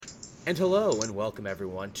And hello and welcome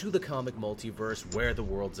everyone to the comic multiverse where the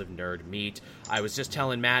worlds of nerd meet. I was just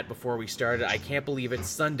telling Matt before we started, I can't believe it's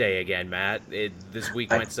Sunday again, Matt. This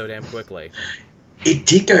week went so damn quickly. It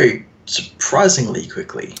did go surprisingly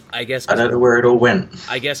quickly. I don't know where it all went.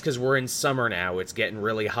 I guess because we're in summer now. It's getting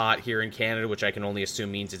really hot here in Canada, which I can only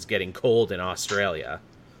assume means it's getting cold in Australia.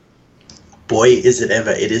 Boy, is it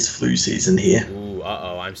ever. It is flu season here. Ooh,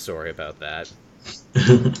 uh-oh, I'm sorry about that.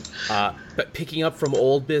 But picking up from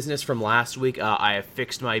old business from last week, I have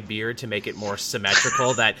fixed my beard to make it more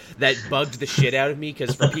symmetrical. That bugged the shit out of me,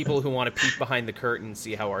 because for people who want to peek behind the curtain and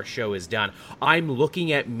see how our show is done, I'm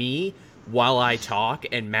looking at me while I talk,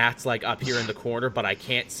 and Matt's like up here in the corner, but I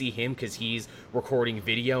can't see him because he's recording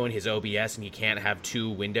video in his OBS and he can't have two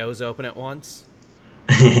windows open at once.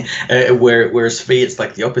 Whereas for me, it's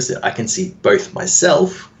like the opposite. I can see both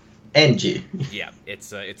myself and you. Yeah,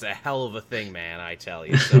 it's a hell of a thing, man, I tell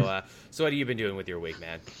you. So what have you been doing with your week,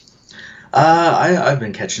 man? I've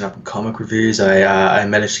been catching up on comic reviews. I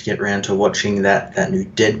managed to get around to watching that new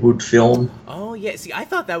Deadwood film. Oh, yeah. See, I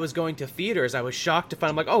thought that was going to theaters. I was shocked to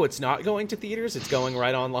find, I'm like, oh, it's not going to theaters? It's going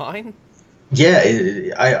right online?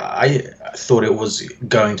 Yeah, I thought it was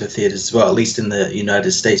going to theaters as well, at least in the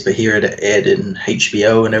United States, but here it aired in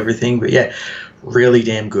HBO and everything. But yeah, really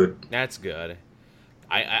damn good. That's good.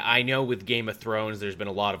 I know with Game of Thrones, there's been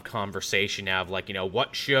a lot of conversation now of, like, you know,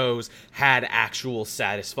 what shows had actual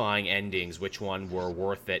satisfying endings, which one were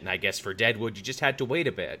worth it, and I guess for Deadwood, you just had to wait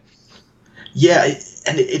a bit. Yeah,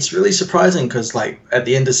 and it's really surprising, because, like, at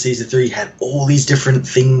the end of Season 3, you had all these different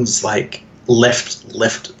things, like,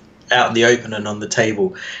 left out in the open and on the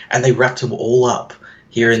table, and they wrapped them all up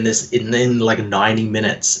here in like 90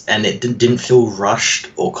 minutes, and it didn't feel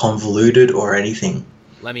rushed or convoluted or anything.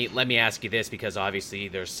 Let me ask you this, because obviously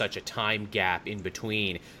there's such a time gap in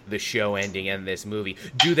between the show ending and this movie.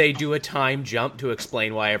 Do they do a time jump to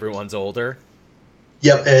explain why everyone's older?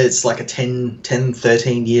 Yep, it's like a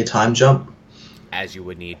 13 year time jump. As you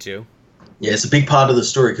would need to. Yeah, it's a big part of the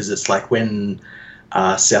story, because it's like when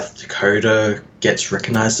South Dakota gets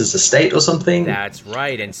recognized as a state or something. That's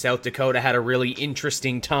right, and South Dakota had a really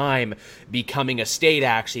interesting time becoming a state,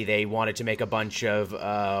 actually. They wanted to make a bunch of,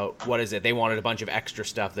 They wanted a bunch of extra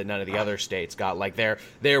stuff that none of the other states got. Like, their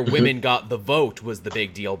women got the vote was the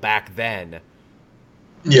big deal back then.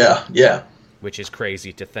 Yeah. Which is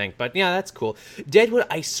crazy to think, but yeah, that's cool. Deadwood,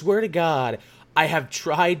 I swear to God, I have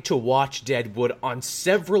tried to watch Deadwood on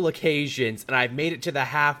several occasions, and I've made it to the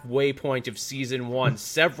halfway point of Season 1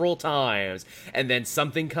 several times, and then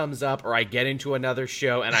something comes up, or I get into another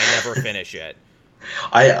show, and I never finish it.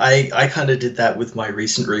 I kind of did that with my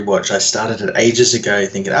recent rewatch. I started it ages ago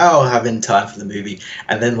thinking, I'll have in time for the movie,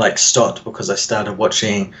 and then, like, stopped because I started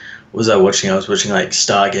watching... I was watching like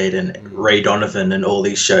Stargate and Ray Donovan and all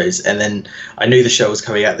these shows, and then I knew the show was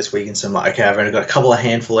coming out this week, and so I'm like, okay, I've only got a couple of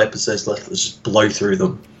handful episodes left, let's just blow through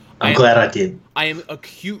them. I'm glad I did. I am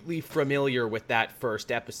acutely familiar with that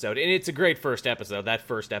first episode, and it's a great first episode. That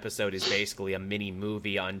first episode is basically a mini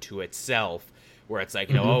movie unto itself, where it's like,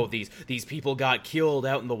 you know, these people got killed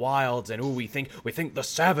out in the wilds, and we think the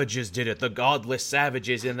savages did it, the godless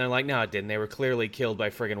savages, and they're like, no, it didn't. They were clearly killed by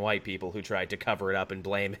friggin' white people who tried to cover it up and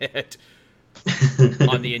blame it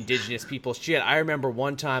on the indigenous people. Shit, I remember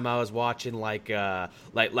one time I was watching like a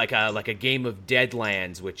game of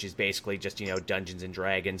Deadlands, which is basically just, you know, Dungeons and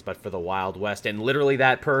Dragons, but for the Wild West, and literally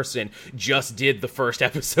that person just did the first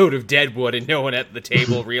episode of Deadwood, and no one at the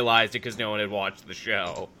table realized it because no one had watched the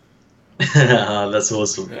show. That's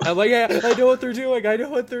awesome. I'm like, yeah, I know what they're doing.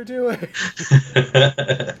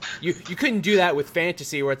 You couldn't do that with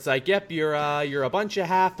fantasy, where it's like, yep, you're a bunch of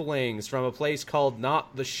halflings from a place called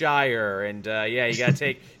Not the Shire, and you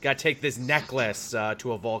gotta take this necklace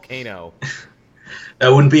to a volcano. That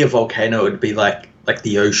wouldn't be a volcano. It would be like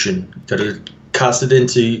the ocean. Gotta cast it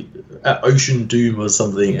into Ocean Doom or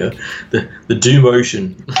something. Yeah. The Doom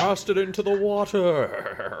Ocean. Cast it into the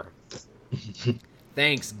water.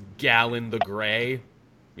 Thanks, Gallon the Grey.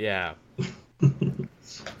 Yeah.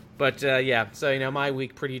 But, so, you know, my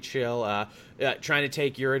week pretty chill. Trying to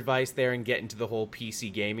take your advice there and get into the whole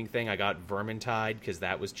PC gaming thing. I got Vermintide, because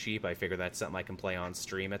that was cheap. I figure that's something I can play on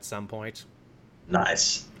stream at some point.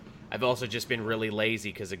 Nice. I've also just been really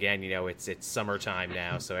lazy because, again, you know, it's summertime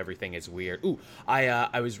now, so everything is weird. Ooh,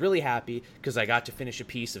 I was really happy because I got to finish a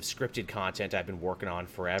piece of scripted content I've been working on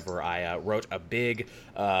forever. I wrote a big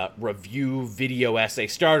review video essay.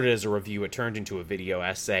 Started as a review, it turned into a video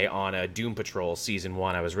essay on Doom Patrol Season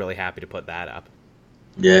 1. I was really happy to put that up.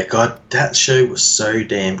 Yeah, God, that show was so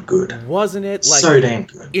damn good. Wasn't it? Like, so damn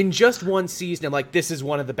good. In just one season, I'm like, this is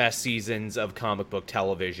one of the best seasons of comic book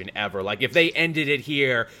television ever. Like, if they ended it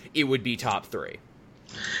here, it would be top 3.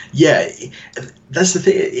 Yeah, that's the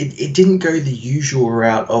thing. It didn't go the usual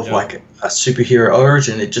route of No. like a superhero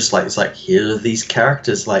origin. It just like it's like here are these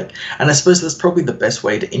characters like, and I suppose that's probably the best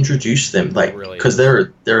way to introduce them. It Like really because is.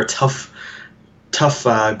 they're a tough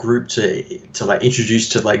group to like introduce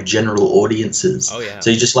to like general audiences. Oh yeah. So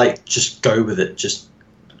you just go with it. Just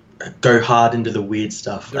go hard into the weird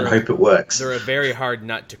stuff and hope it works. They're a very hard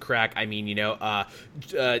nut to crack. I mean,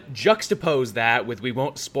 juxtapose that with, we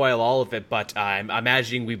won't spoil all of it, but I'm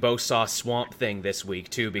imagining we both saw Swamp Thing this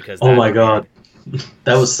week too, because Oh my god.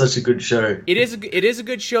 That was such a good show. it is a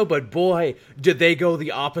good show, but boy, did they go the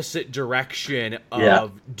opposite direction of Yeah.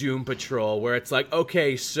 Doom Patrol, where it's like,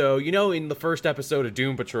 okay, so, in the first episode of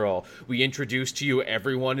Doom Patrol, we introduced to you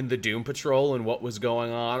everyone in the Doom Patrol and what was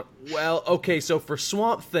going on. Well, okay, so for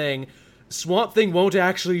Swamp Thing won't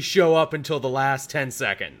actually show up until the last 10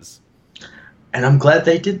 seconds. And I'm glad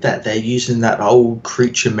they did that. They're using that old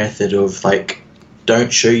creature method of like,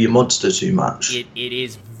 don't show your monster too much. It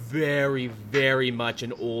is very, very much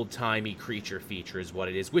an old-timey creature feature is what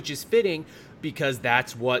it is, which is fitting because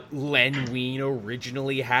that's what Len Wein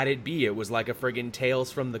originally had it be. It was like a friggin'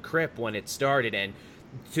 Tales from the Crypt when it started, and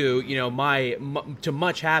to to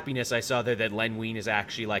much happiness, I saw there that Len Wein is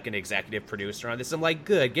actually like an executive producer on this. I'm like,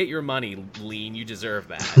 good, get your money, Lean, you deserve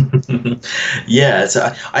that. Yeah,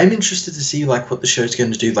 so I'm interested to see like what the show's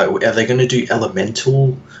going to do. Like, are they going to do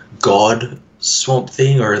elemental god Swamp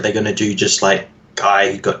Thing, or are they going to do just like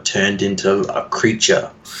guy who got turned into a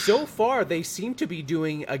creature? So far, they seem to be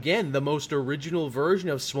doing, again, the most original version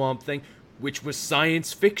of Swamp Thing, which was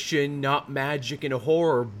science fiction, not magic and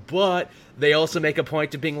horror, but they also make a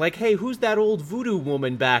point of being like, hey, who's that old voodoo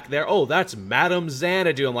woman back there? Oh, that's Madame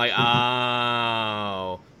Xanadu. I'm like,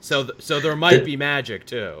 oh. So there might be magic,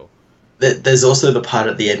 too. There's also the part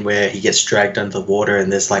at the end where he gets dragged under the water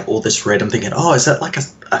and there's like all this red. I'm thinking, oh, is that like a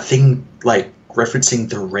thing like referencing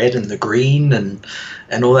the red and the green and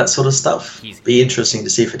all that sort of stuff? Be interesting to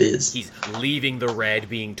see if it is. He's leaving the red,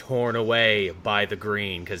 being torn away by the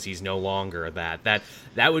green because he's no longer that.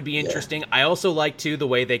 That would be interesting. Yeah. I also like, too, the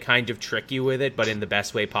way they kind of trick you with it, but in the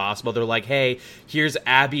best way possible. They're like, hey, here's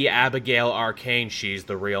Abby Abigail Arcane. She's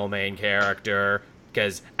the real main character.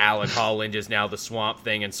 Because Alec Holland is now the Swamp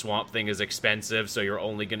Thing, and Swamp Thing is expensive, so you're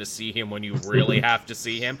only going to see him when you really have to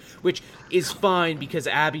see him. Which is fine, because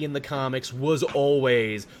Abby in the comics was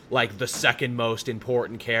always, like, the second most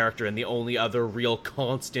important character and the only other real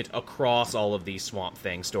constant across all of these Swamp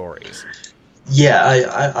Thing stories.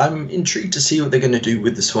 Yeah, I'm intrigued to see what they're going to do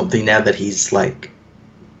with the Swamp Thing now that he's, like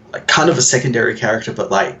kind of a secondary character, but,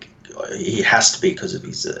 like, he has to be because of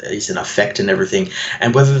he's an effect and everything,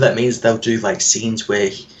 and whether that means they'll do like scenes where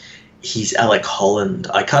he's Alec Holland.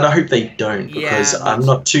 I kind of hope they don't, because I'm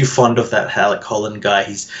not too fond of that Alec Holland guy.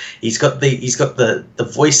 He's got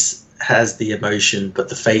the voice has the emotion, but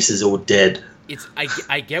the face is all dead.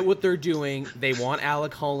 I get what they're doing. They want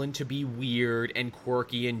Alec Holland to be weird and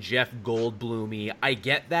quirky and Jeff Goldblum-y. I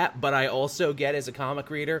get that, but I also get, as a comic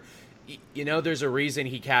reader, there's a reason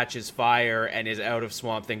he catches fire and is out of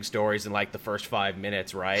Swamp Thing stories in like the first 5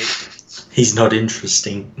 minutes, right? He's not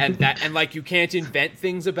interesting. and like you can't invent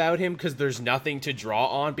things about him because there's nothing to draw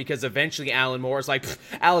on, because eventually Alan Moore is like,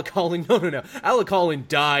 Alec Holland, no. Alec Holland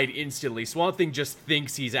died instantly. Swamp Thing just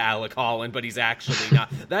thinks he's Alec Holland, but he's actually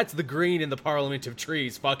not. That's the green in the Parliament of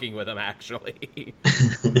Trees fucking with him, actually.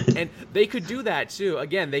 And they could do that too.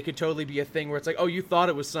 Again, they could totally be a thing where it's like, oh, you thought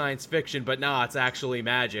it was science fiction, but nah, it's actually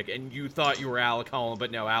magic. And you thought you were Alec Holland,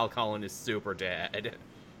 but no, Alec Holland is super dead.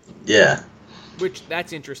 Yeah. Which,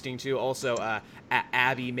 that's interesting, too. Also,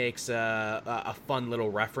 Abby makes a fun little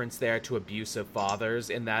reference there to abusive fathers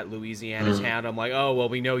in that Louisiana town. I'm like, oh, well,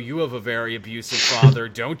 we know you have a very abusive father,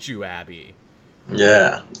 don't you, Abby?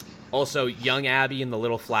 Yeah. Also, young Abby, in the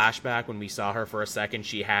little flashback, when we saw her for a second,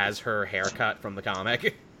 she has her haircut from the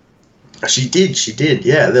comic. She did,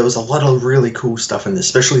 yeah. There was a lot of really cool stuff in this,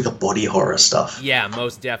 especially the body horror stuff. Yeah,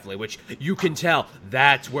 most definitely, which you can tell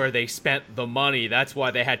that's where they spent the money. That's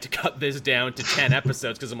why they had to cut this down to 10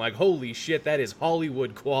 episodes, because I'm like, holy shit, that is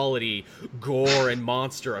Hollywood quality gore and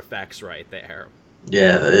monster effects right there.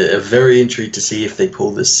 Yeah, very intrigued to see if they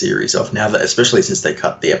pull this series off now, that especially since they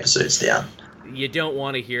cut the episodes down. You don't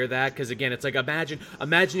want to hear that, because again, it's like, imagine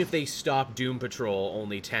if they stopped Doom Patrol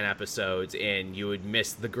only 10 episodes and you would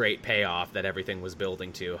miss the great payoff that everything was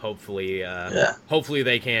building to. Hopefully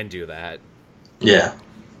they can do that. Yeah.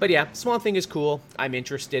 But yeah, Swamp Thing is cool. I'm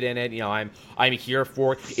interested in it. I'm here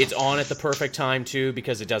for it. It's on at the perfect time too,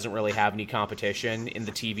 because it doesn't really have any competition in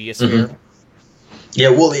the TV sphere. Mm-hmm.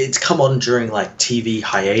 Yeah, well, it's come on during like TV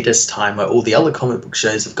hiatus time where all the other comic book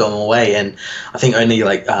shows have gone away, and I think only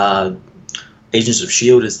like Agents of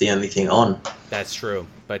S.H.I.E.L.D. is the only thing on. That's true.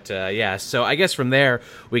 But yeah, so I guess from there,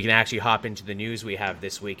 we can actually hop into the news we have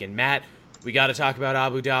this week. And Matt, we got to talk about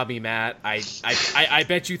Abu Dhabi, Matt. I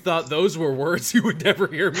bet you thought those were words you would never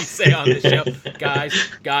hear me say on the show.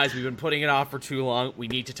 Guys, we've been putting it off for too long. We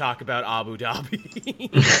need to talk about Abu Dhabi.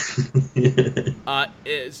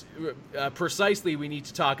 Precisely, we need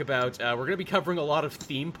to talk about, we're going to be covering a lot of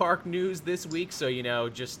theme park news this week, so,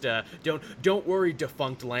 just don't worry,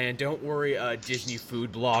 Defunct Land. Don't worry, Disney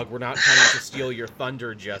Food Blog. We're not trying to steal your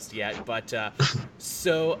thunder just yet, but,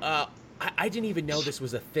 I didn't even know this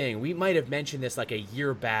was a thing. We might have mentioned this like a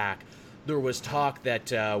year back. There was talk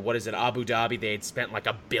that, Abu Dhabi, they had spent like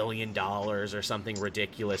 $1 billion or something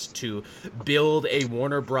ridiculous to build a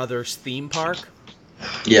Warner Brothers theme park.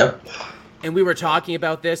 Yep. And we were talking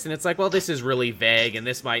about this, and it's like, well, this is really vague, and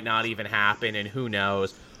this might not even happen, and who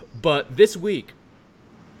knows. But this week,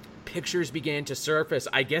 pictures began to surface.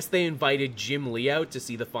 I guess they invited Jim Lee out to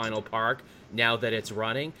see the final park now that it's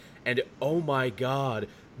running. And oh my God,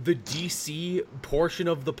 the DC portion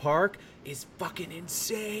of the park is fucking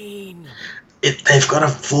insane. They've got a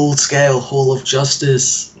full-scale Hall of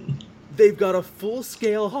Justice. They've got a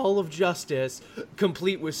full-scale Hall of Justice,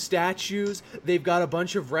 complete with statues. They've got a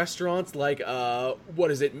bunch of restaurants like,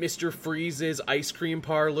 Mr. Freeze's Ice Cream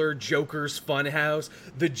Parlor, Joker's Funhouse,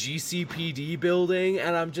 the GCPD building,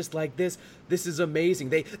 and I'm just like, this is amazing.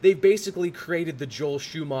 They've basically created the Joel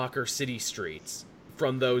Schumacher city streets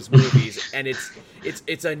from those movies, and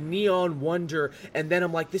it's a neon wonder. And then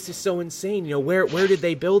I'm like, this is so insane. Where did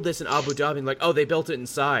they build this in Abu Dhabi? And like, oh, they built it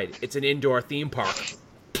inside. It's an indoor theme park.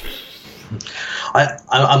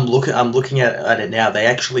 I'm looking at it now. They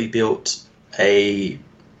actually built a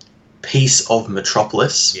piece of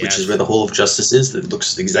Metropolis, yes, which is where the Hall of Justice is, that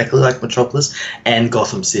looks exactly like Metropolis, and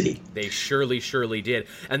Gotham City. They surely did.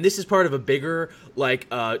 And this is part of a bigger,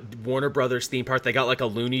 Warner Brothers theme park. They got, a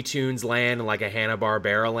Looney Tunes land and, a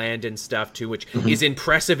Hanna-Barbera land and stuff, too, which is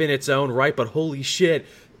impressive in its own right, but holy shit,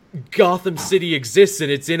 Gotham City exists, and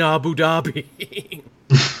it's in Abu Dhabi.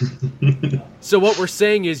 So what we're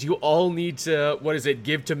saying is you all need to,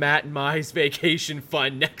 give to Matt and Mai's vacation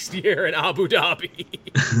fund next year in Abu Dhabi.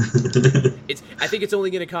 I think it's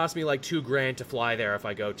only going to cost me $2,000 to fly there if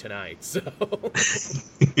I go tonight. So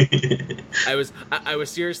I was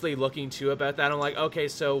seriously looking too about that. I'm like, okay,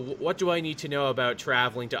 so what do I need to know about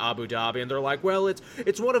traveling to Abu Dhabi? And they're like, well,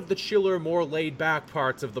 it's one of the chiller, more laid back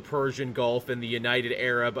parts of the Persian Gulf and the United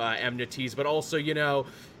Arab Emirates, but also,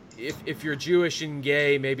 if you're Jewish and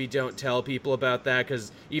gay, maybe don't tell people about that,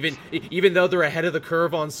 because even though they're ahead of the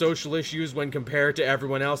curve on social issues when compared to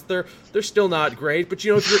everyone else, they're still not great. But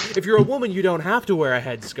if you're a woman, you don't have to wear a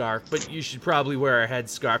headscarf, but you should probably wear a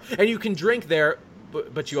headscarf, and you can drink there,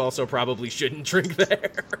 but you also probably shouldn't drink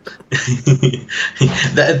there.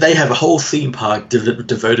 They have a whole theme park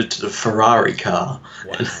devoted to the Ferrari car.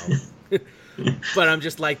 Wow. But I'm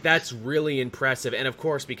just like, that's really impressive. And of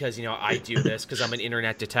course, because, I do this because I'm an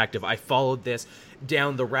internet detective, I followed this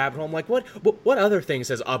down the rabbit hole. I'm like, what other things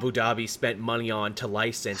has Abu Dhabi spent money on to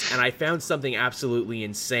license? And I found something absolutely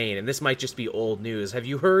insane. And this might just be old news. Have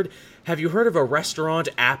you heard of a restaurant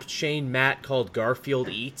app chain, Matt, called Garfield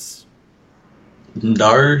Eats?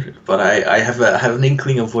 No, but I have an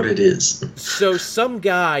inkling of what it is. So some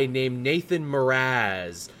guy named Nathan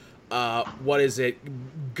Mraz,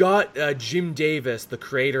 got Jim Davis, the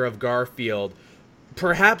creator of Garfield,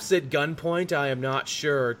 perhaps at gunpoint, I am not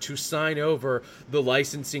sure, to sign over the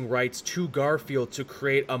licensing rights to Garfield to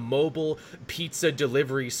create a mobile pizza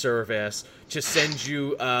delivery service to send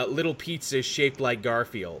you little pizzas shaped like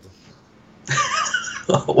Garfield.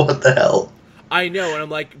 What the hell? I know, and I'm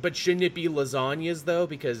like, but shouldn't it be lasagnas, though?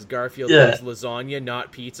 Because Garfield is lasagna,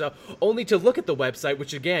 not pizza. Only to look at the website,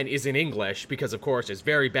 which, again, is in English, because, of course, it's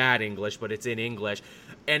very bad English, but it's in English.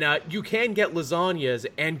 And you can get lasagnas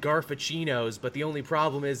and garfuccinos, but the only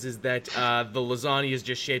problem is that the lasagna is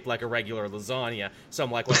just shaped like a regular lasagna. So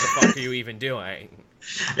I'm like, what the fuck are you even doing?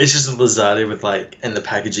 It's just a lasagna with, and the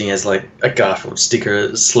packaging has, a Garfield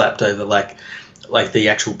sticker slapped over, the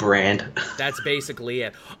actual brand. That's basically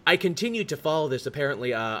it. I continued to follow this. Apparently,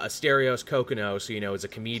 Asterios Kokkinos, who is a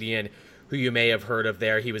comedian who you may have heard of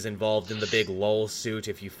there. He was involved in the big LOL suit,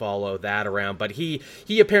 if you follow that around. But he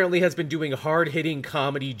apparently has been doing hard-hitting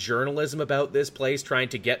comedy journalism about this place, trying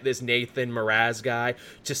to get this Nathan Mraz guy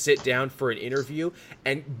to sit down for an interview.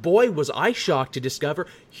 And boy, was I shocked to discover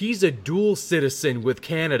he's a dual citizen with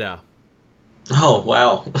Canada. Oh,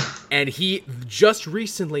 wow. And he just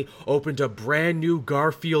recently opened a brand new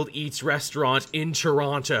Garfield Eats restaurant in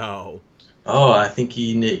Toronto. Oh, I think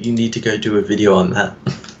you need to go do a video on that.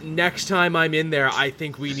 next time I'm in there, I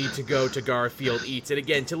think we need to go to Garfield Eats. And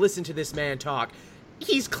again, to listen to this man talk,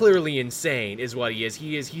 he's clearly insane, is what he is.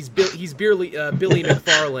 He's Billy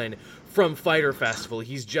McFarlane from Fyter Festival.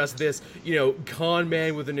 He's just this, con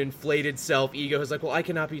man with an inflated self-ego who's like, well, I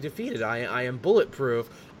cannot be defeated. I am bulletproof.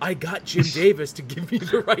 I got Jim Davis to give me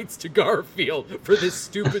the rights to Garfield for this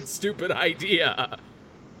stupid idea.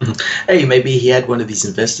 Hey, maybe he had one of these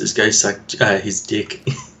investors go suck his dick.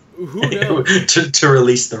 Who knows? to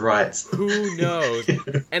release the rights. Who knows?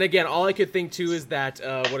 And again, all I could think too is that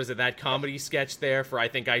that comedy sketch there for I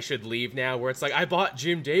Think I Should Leave Now, where it's like, I bought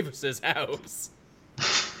Jim Davis's house.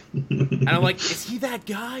 And I'm like, is he that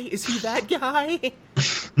guy? Is he that guy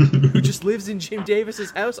who just lives in Jim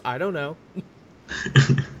Davis's house? I don't know.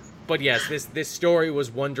 But yes, this story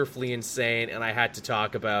was wonderfully insane, and I had to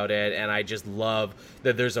talk about it, and I just love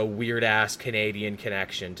that there's a weird-ass Canadian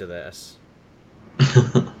connection to this.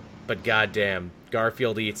 But goddamn,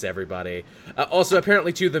 Garfield Eats, everybody. Also,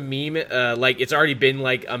 apparently, too, the meme, it's already been,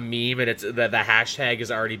 a meme, and it's the hashtag has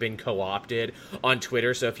already been co-opted on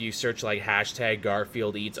Twitter, so if you search, hashtag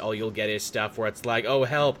Garfield Eats, all you'll get is stuff where it's like, oh,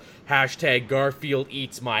 help, hashtag Garfield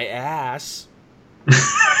Eats my ass.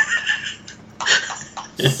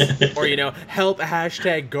 Or, help,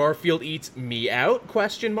 hashtag Garfield Eats me out, ?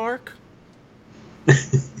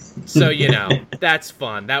 So, that's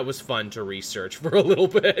fun. That was fun to research for a little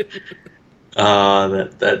bit.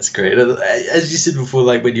 That's great. As you said before,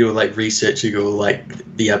 when you were researching or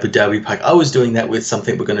the Abu Dhabi park, I was doing that with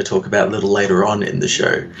something we're going to talk about a little later on in the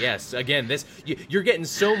show. Yes, again, you're getting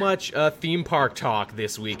so much theme park talk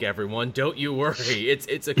this week, everyone. Don't you worry,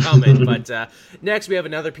 it's a coming. But next, we have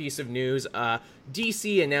another piece of news.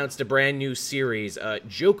 DC announced a brand new series,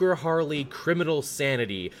 Joker Harley Criminal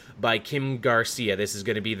Sanity by Kim Garcia. This is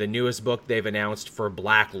going to be the newest book they've announced for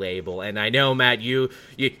Black Label. And I know, Matt, you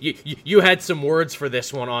had some words for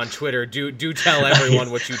this one on Twitter. Do tell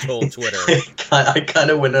everyone what you told Twitter. I kind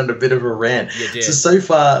of went on a bit of a rant. You did. So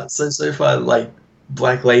far,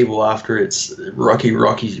 Black Label, after its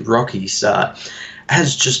rocky start,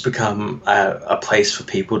 has just become a place for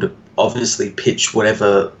people to obviously pitch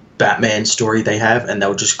whatever Batman story they have, and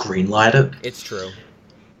they'll just greenlight it. It's true.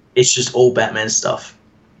 It's just all Batman stuff.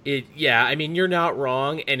 You're not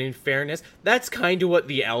wrong, and in fairness, that's kind of what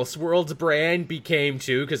the Elseworlds brand became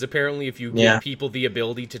too, because apparently if you give people the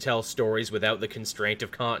ability to tell stories without the constraint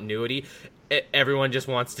of continuity, everyone just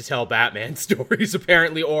wants to tell Batman stories,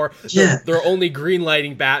 apparently, or they're only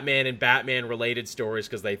greenlighting Batman and Batman-related stories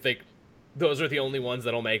because they think those are the only ones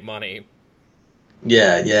that'll make money.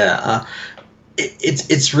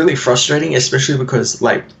 It's really frustrating, especially because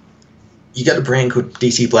you got a brand called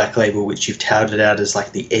DC Black Label, which you've touted out as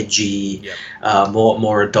the edgy,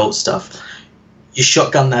 more adult stuff. You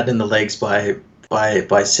shotgun that in the legs by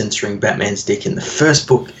censoring Batman's dick in the first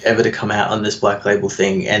book ever to come out on this Black Label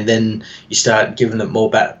thing, and then you start giving them more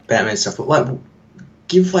Batman stuff. But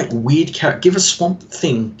give weird give a Swamp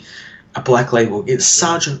Thing a Black Label. It's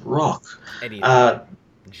Sergeant Rock.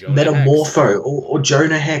 Metamorpho or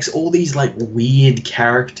Jonah Hex, all these weird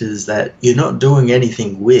characters that you're not doing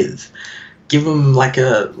anything with. Give them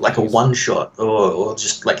a one shot or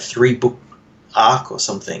just 3-book arc or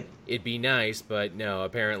something. It'd be nice, but no.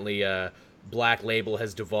 Apparently, Black Label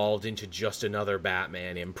has devolved into just another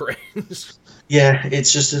Batman imprint. Yeah,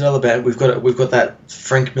 it's just another Batman. We've got that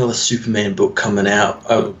Frank Miller Superman book coming out,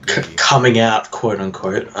 quote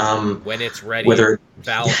unquote. When it's ready, whether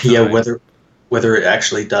it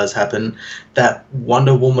actually does happen. That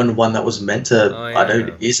Wonder Woman one that was meant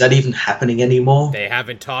to, is that even happening anymore? They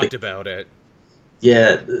haven't talked about it.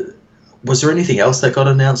 Yeah. Was there anything else that got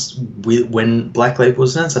announced when Black Label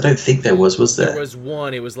was announced? I don't think there was there? There was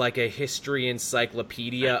one. It was a history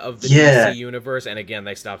encyclopedia of the DC universe, and again,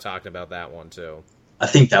 they stopped talking about that one, too. I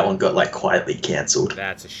think that one got, quietly cancelled.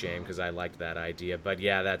 That's a shame, because I liked that idea. But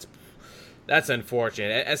yeah, that's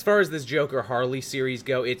unfortunate. As far as this Joker Harley series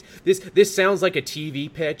go, this sounds like a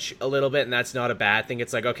TV pitch a little bit, and that's not a bad thing.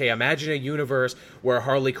 It's okay, imagine a universe where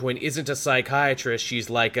Harley Quinn isn't a psychiatrist. She's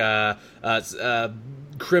a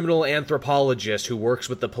criminal anthropologist who works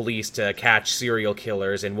with the police to catch serial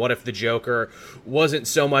killers. And what if the Joker wasn't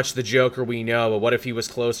so much the Joker we know, but what if he was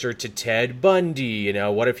closer to Ted Bundy?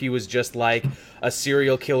 What if he was just a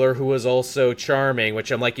serial killer who was also charming?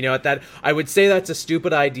 Which I'm that I would say that's a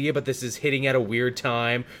stupid idea, but this is hitting at a weird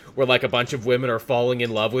time where a bunch of women are falling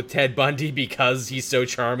in love with Ted Bundy because he's so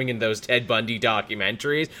charming in those Ted Bundy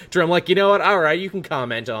documentaries. So I'm what? All right, you can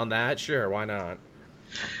comment on that. Sure, why not?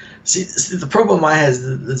 See, the problem I have is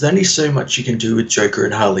that there's only so much you can do with Joker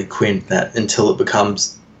and Harley Quinn that until it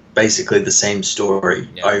becomes basically the same story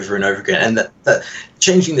over and over again, and that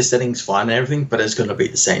changing the settings fine and everything, but it's going to be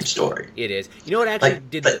the same story. It is. You know what actually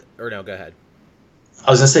or no, go ahead.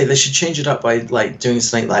 I was going to say they should change it up by like doing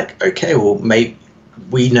something like, okay, well, maybe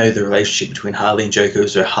we know the relationship between Harley and Joker,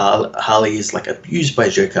 so Harley is like abused by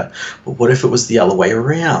Joker, but what if it was the other way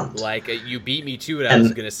around? Like you beat me to it. I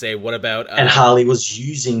was going to say, what about and Harley was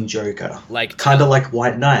using Joker, like kind of like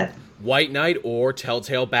White Knight. White Knight or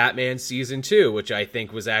Telltale Batman Season 2, which I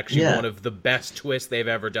think was actually one of the best twists they've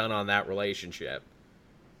ever done on that relationship.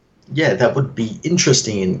 Yeah, that would be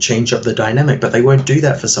interesting and change up the dynamic, but they won't do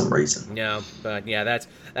that for some reason. No, but yeah,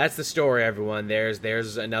 that's the story, everyone.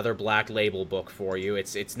 There's another Black Label book for you.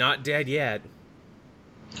 It's not dead yet.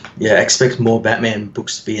 Yeah, expect more Batman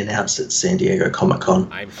books to be announced at San Diego Comic-Con.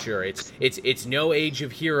 I'm sure it's no Age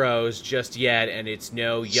of Heroes just yet, and it's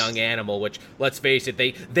no Young Animal, which, let's face it,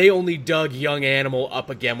 they only dug Young Animal up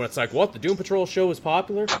again when it's like, what, the Doom Patrol show is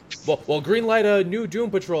popular? Well, greenlight a new Doom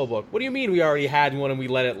Patrol book. What do you mean we already had one and we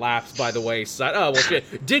let it lapse by the wayside? Oh, well,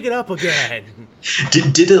 shit, dig it up again.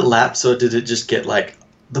 Did it lapse, or did it just get, like,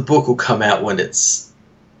 the book will come out when it's...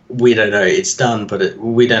 We don't know. It's done, but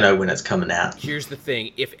we don't know when it's coming out. Here's the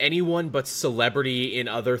thing. If anyone but celebrity in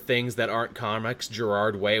other things that aren't comics,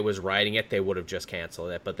 Gerard Way, was writing it, they would have just canceled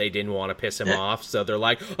it, but they didn't want to piss him off, so they're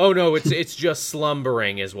like, oh no, it's just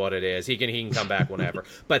slumbering is what it is. He can come back whenever.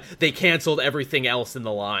 But they canceled everything else in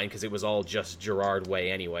the line because it was all just Gerard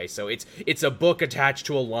Way anyway, so it's a book attached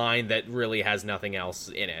to a line that really has nothing else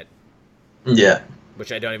in it. Yeah.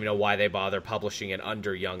 Which I don't even know why they bother publishing it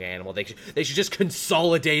under Young Animal. They should just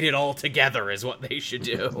consolidate it all together is what they should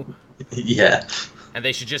do. Yeah. And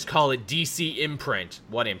they should just call it DC Imprint.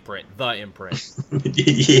 What imprint? The Imprint.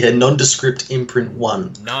 Yeah, Nondescript Imprint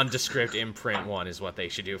 1. Nondescript Imprint 1 is what they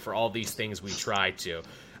should do for all these things we tried to.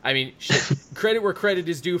 I mean, shit, credit where credit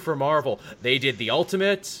is due for Marvel. They did the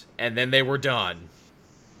Ultimate, and then they were done.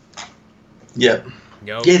 Yep.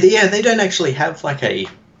 Nope. Yeah, they don't actually have like a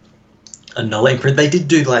null imprint. They did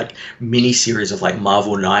do like mini-series of like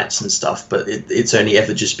Marvel Knights and stuff, but it's only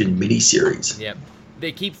ever just been mini-series. Yep.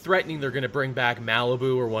 They keep threatening they're going to bring back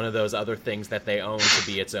Malibu or one of those other things that they own to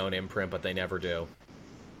be its own imprint, but they never do.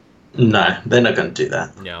 No, they're not going to do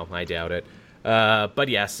that. No, I doubt it. But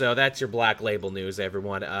yeah, so that's your Black Label news,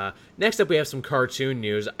 everyone. Next up, we have some cartoon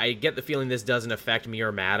news. I get the feeling this doesn't affect me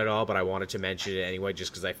or Matt at all, but I wanted to mention it anyway,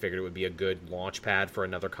 just because I figured it would be a good launch pad for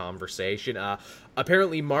another conversation.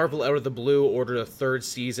 Apparently, Marvel out of the blue ordered a third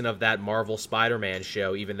season of that Marvel Spider-Man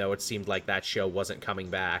show, even though it seemed like that show wasn't coming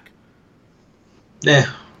back.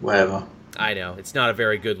 Yeah, whatever. I know, it's not a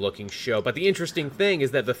very good-looking show, but the interesting thing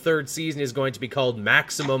is that the third season is going to be called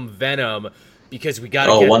Maximum Venom, because we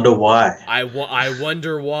gotta wonder why. I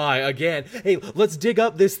wonder why. Again, hey, let's dig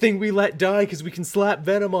up this thing we let die because we can slap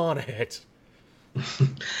Venom on it.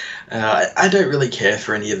 I don't really care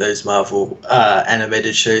for any of those Marvel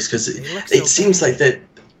animated shows because it seems like that.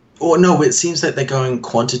 Or no, it seems like they're going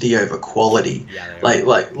quantity over quality. Yeah,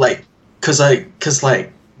 because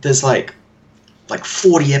there's like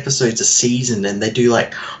 40 episodes a season, and they do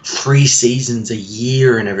like 3 seasons a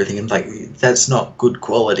year and everything, and like that's not good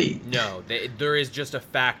quality. No, there is just a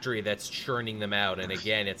factory that's churning them out, and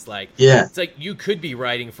again, it's like you could be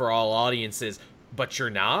writing for all audiences, but you're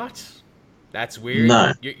not. That's weird.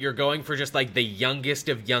 No. You're going for just like the youngest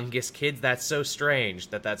of youngest kids. That's so strange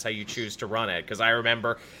that's how you choose to run it. Because I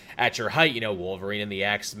remember at your height, Wolverine and the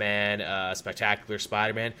X-Men, Spectacular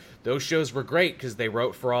Spider-Man, those shows were great because they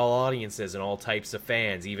wrote for all audiences and all types of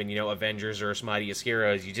fans. Even, Avengers or Mightiest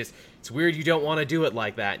Heroes. It's weird you don't want to do it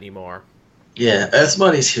like that anymore. Yeah, Earth's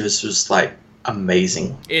Mightiest Heroes was like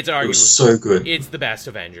amazing. It was so good. It's the best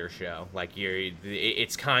Avengers show. Like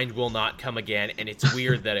its kind will not come again, and it's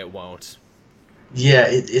weird that it won't. Yeah,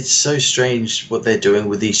 it's so strange what they're doing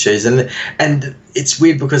with these shows, and it's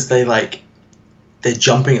weird because they're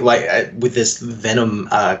jumping with this Venom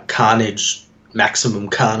Carnage, Maximum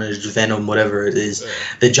Carnage, Venom, whatever it is.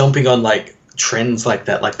 They're jumping on trends like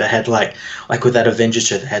that. Like they had like with that Avengers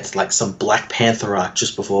show, they had like some Black Panther arc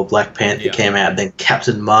just before Black Panther came out, then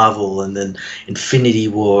Captain Marvel, and then Infinity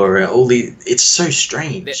War, and all the. It's so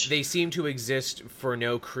strange. They seem to exist for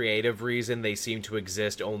no creative reason. They seem to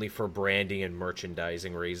exist only for branding and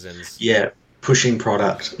merchandising reasons. Yeah, pushing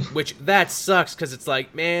product. Which that sucks because it's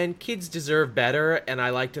like, man, kids deserve better, and I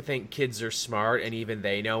like to think kids are smart, and even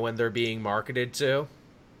they know when they're being marketed to.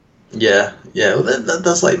 Yeah. Well,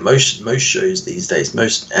 that's like most shows these days.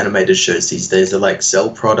 Most animated shows these days, they sell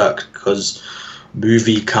product because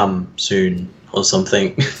movie come soon. or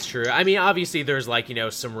something. It's true. I mean, obviously, there's like,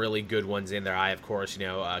 some really good ones in there. I, of course,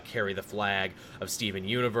 carry the flag of Steven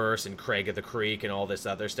Universe and Craig of the Creek and all this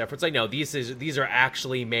other stuff. It's like, no, these are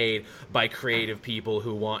actually made by creative people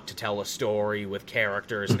who want to tell a story with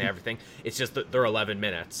characters and everything. It's just that they're 11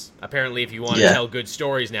 minutes. Apparently, if you want to tell good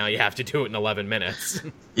stories now, you have to do it in 11 minutes.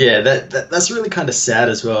 Yeah, that's really kind of sad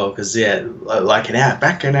as well, because like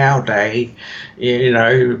back in our day,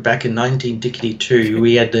 back in 1962,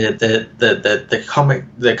 we had the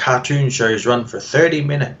cartoon shows run for 30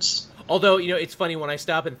 minutes. Although, it's funny when I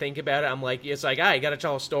stop and think about it, I'm like, it's like, you got to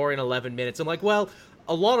tell a story in 11 minutes. I'm like, well,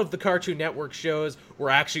 a lot of the Cartoon Network shows were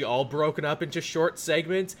actually all broken up into short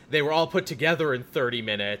segments. They were all put together in 30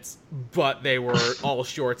 minutes, but they were all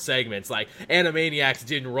short segments. Like, Animaniacs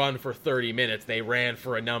didn't run for 30 minutes. They ran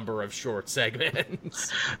for a number of short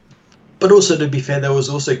segments. But also, to be fair, there was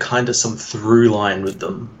also kind of some through line with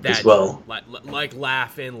them as well. Like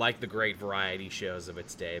Laugh-In, like the great variety shows of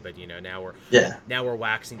its day. But, now we're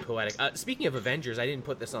waxing poetic. Speaking of Avengers, I didn't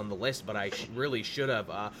put this on the list, but I really should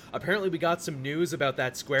have. Apparently, we got some news about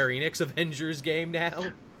that Square Enix Avengers game now.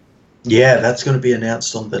 Yeah, that's going to be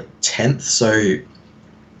announced on the 10th. So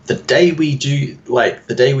the day we do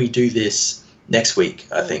this next week,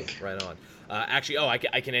 I think. Right on. Actually,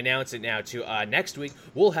 I can announce it now, too. Next week,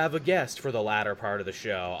 we'll have a guest for the latter part of the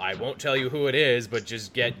show. I won't tell you who it is, but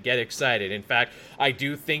just get excited. In fact, I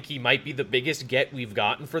do think he might be the biggest get we've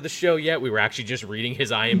gotten for the show yet. We were actually just reading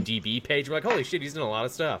his IMDb page. We're like, holy shit, he's in a lot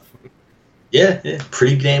of stuff. Yeah,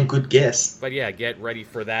 pretty damn good guess. But yeah, get ready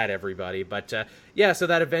for that, everybody. But so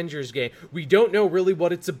that Avengers game, we don't know really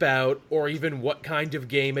what it's about or even what kind of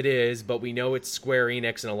game it is, but we know it's Square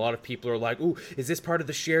Enix, and a lot of people are like, ooh, is this part of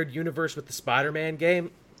the shared universe with the Spider-Man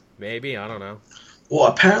game? Maybe, I don't know. Well,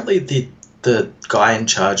 apparently the guy in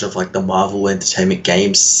charge of like the Marvel Entertainment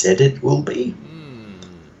Games said it will be.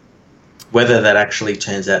 Whether that actually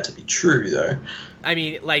turns out to be true, though. I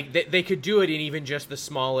mean, like, they could do it in even just the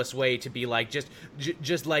smallest way to be like, just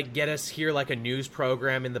like, get us here like a news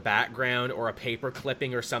program in the background or a paper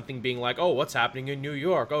clipping or something being like, oh, what's happening in New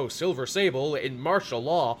York? Oh, Silver Sable in martial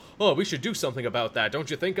law. Oh, we should do something about that.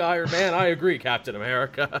 Don't you think, Iron Man? I agree, Captain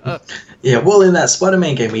America. Yeah, well, in that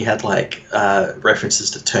Spider-Man game, we had, like,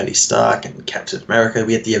 references to Tony Stark and Captain America.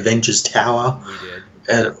 We had the Avengers Tower. We did.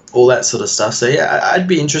 And all that sort of stuff. So, yeah, I'd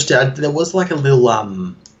be interested. There was, like, a little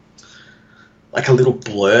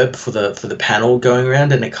blurb for the panel going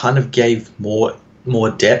around, and it kind of gave more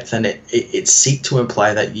depth, and it seeked to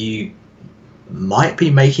imply that you might be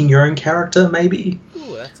making your own character, maybe.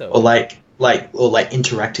 Ooh, that's or like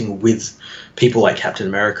interacting with people like Captain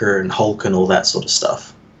America and Hulk and all that sort of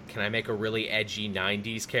stuff. Can I make a really edgy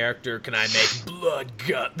 90s character? Can I make Blood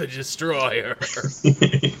Gut the Destroyer?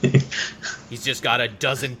 He's just got a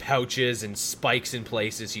dozen pouches and spikes in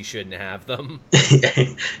places he shouldn't have them.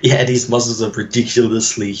 Yeah, and his muscles are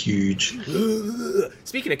ridiculously huge.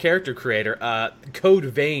 Speaking of character creator, Code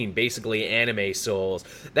Vein, basically Anime Souls.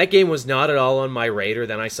 That game was not at all on my radar.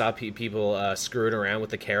 Then I saw people screwing around with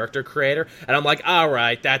the character creator, and I'm like, all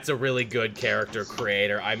right, that's a really good character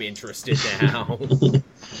creator. I'm interested now.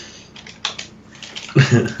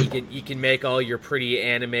 You can make all your pretty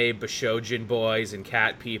anime Bashojin boys and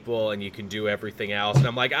cat people, and you can do everything else. And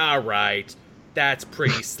I'm like, all right, that's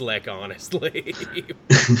pretty slick, honestly.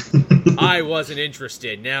 I wasn't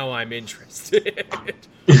interested. Now I'm interested.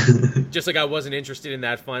 Just like I wasn't interested in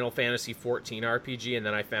that Final Fantasy XIV RPG, and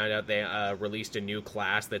then I found out they released a new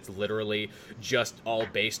class that's literally just all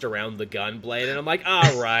based around the gunblade, and I'm like,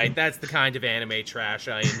 all right, that's the kind of anime trash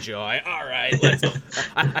I enjoy. All right,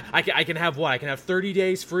 I can have what? I can have 30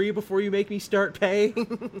 days free before you make me start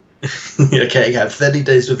paying? Okay, you have 30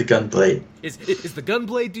 days with the gunblade. Is the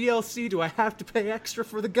gunblade DLC? Do I have to pay extra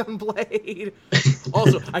for the gunblade?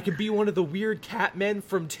 Also, I can be one of the weird cat men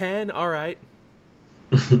from 10. All right.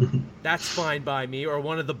 That's fine by me. Or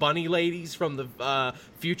one of the bunny ladies from the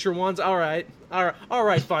future ones. All right,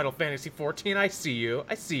 Final Fantasy XIV. I see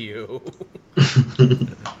you.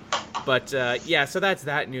 But yeah, so that's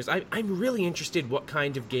that news. I'm really interested what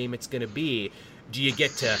kind of game it's going to be. Do you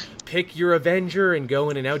get to pick your Avenger and go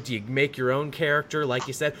in and out? Do you make your own character, like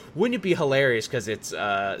you said? Wouldn't it be hilarious, because it's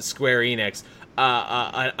Square Enix,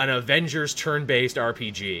 an Avengers turn-based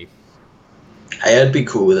RPG? Hey, I'd be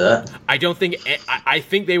cool with that. I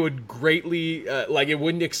think they would greatly, it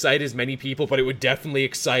wouldn't excite as many people, but it would definitely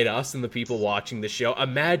excite us and the people watching the show.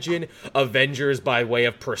 Imagine Avengers by way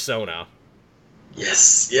of Persona.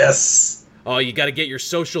 Yes. Oh, you got to get your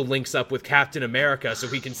social links up with Captain America so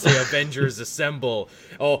we can say Avengers Assemble.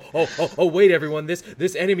 Oh, wait, everyone.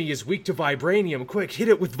 This enemy is weak to vibranium. Quick, hit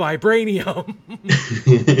it with vibranium.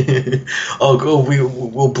 Oh, cool.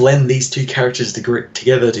 We'll blend these two characters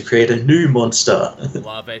together to create a new monster.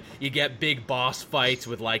 Love it. You get big boss fights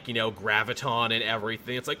with, like, Graviton and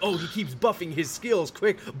everything. It's like, oh, he keeps buffing his skills.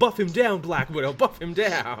 Quick, buff him down, Black Widow. Buff him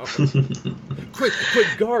down. Quick,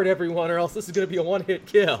 guard, everyone, or else this is going to be a one-hit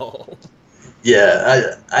kill.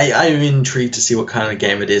 Yeah, I'm intrigued to see what kind of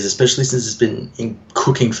game it is, especially since it's been in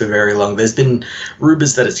cooking for very long. There's been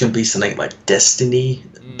rumors that it's going to be something like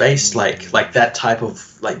Destiny-based, like that type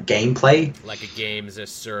of like gameplay. Like a game as a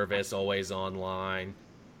service, always online.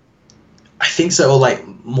 I think so, or like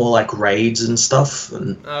more like raids and stuff,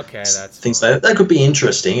 and that's things fine. that could be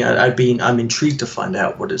interesting. I'm intrigued to find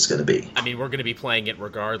out what it's going to be. I mean, we're going to be playing it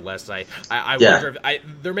regardless. I wonder if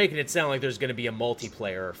they're making it sound like there's going to be a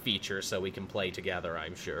multiplayer feature so we can play together.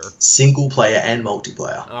 I'm sure single player and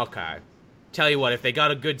multiplayer. Okay. Tell you what, if they got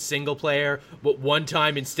a good single player, but one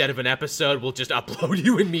time instead of an episode, we'll just upload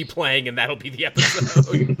you and me playing, and that'll be the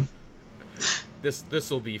episode. This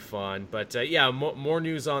will be fun, but more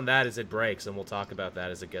news on that as it breaks, and we'll talk about that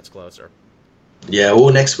as it gets closer. Yeah,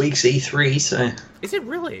 well, next week's E3, so... Is it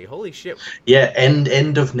really? Holy shit. Yeah,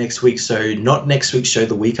 end of next week, so not next week's show,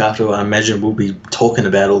 the week after, I imagine we'll be talking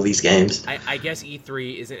about all these games. I guess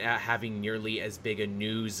E3 isn't having nearly as big a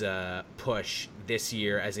news push this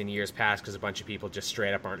year as in years past, because a bunch of people just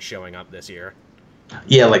straight up aren't showing up this year.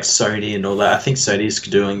 Yeah, like Sony and all that. I think Sony's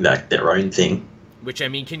doing their own thing. Which, I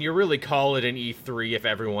mean, can you really call it an E3 if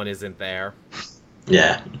everyone isn't there?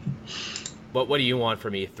 Yeah. But what do you want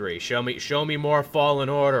from E3? Show me more Fallen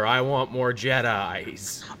Order. I want more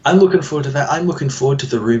Jedis. I'm looking forward to that. I'm looking forward to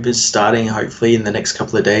the rumors starting, hopefully, in the next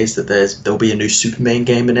couple of days that there'll be a new Superman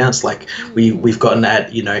game announced. Like we've gotten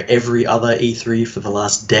at every other E3 for the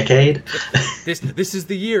last decade. This is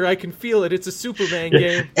the year. I can feel it. It's a Superman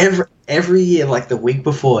game. Every year, like the week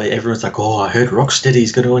before, everyone's like, "Oh, I heard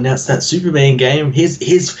Rocksteady's going to announce that Superman game.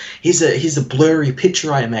 Here's a blurry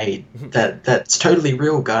picture I made. That's totally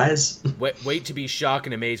real, guys." Wait to be shocked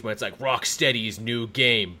and amazed when it's like Rocksteady's new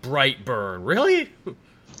game, Brightburn. Really?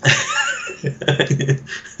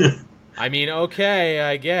 I mean, okay,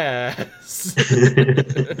 I guess.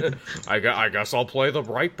 I guess I'll play the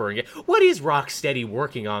Brightburn game. What is Rocksteady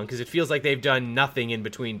working on? Because it feels like they've done nothing in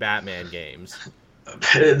between Batman games.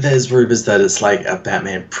 There's rumors that it's like a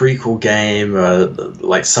Batman prequel game,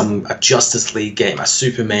 like a Justice League game, a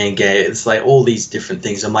Superman game. It's like all these different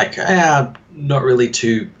things. I'm like, not really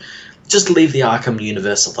too... Just leave the Arkham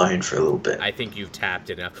universe alone for a little bit. I think you've tapped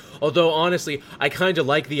enough. Although, honestly, I kind of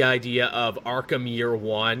like the idea of Arkham Year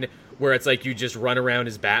 1, where it's like you just run around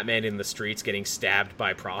as Batman in the streets getting stabbed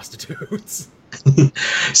by prostitutes.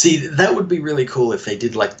 See, that would be really cool if they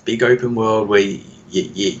did like big open world where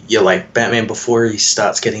you're like Batman before he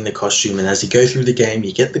starts getting the costume, and as you go through the game,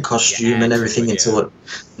 you get the costume and everything until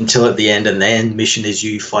at the end, and the end mission is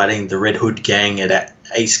you fighting the Red Hood gang at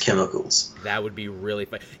Ace Chemicals. That would be really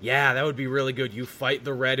fun. Yeah, that would be really good. You fight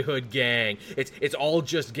the Red Hood gang. It's all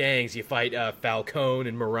just gangs. You fight Falcone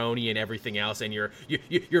and Maroni and everything else, and you're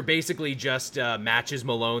basically just Matches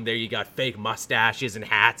Malone. There, you got fake mustaches and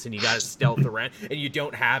hats, and you got to stealth around, and you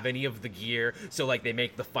don't have any of the gear, so like they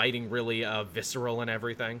make the fighting really visceral and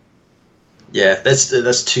everything. Yeah,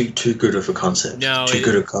 that's too good of a concept. No, too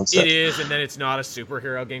good of a concept. It is, and then it's not a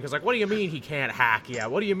superhero game. Because, like, what do you mean he can't hack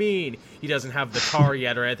yet? What do you mean he doesn't have the car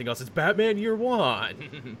yet or anything else? It's Batman Year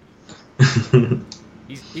 1.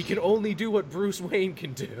 He can only do what Bruce Wayne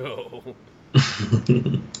can do.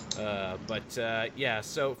 Yeah,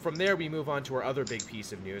 so from there we move on to our other big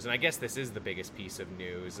piece of news, and I guess this is the biggest piece of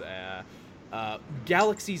news.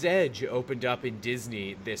 Galaxy's Edge opened up in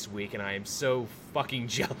Disney this week, and I am so fucking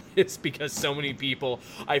jealous because so many people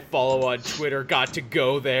I follow on Twitter got to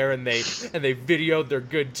go there, and they videoed their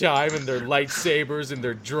good time and their lightsabers and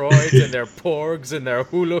their droids and their porgs and their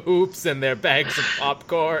hula hoops and their bags of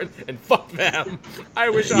popcorn, and fuck them. I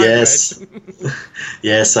wish I went.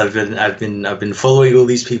 Yes, I've been following all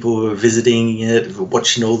these people who are visiting it,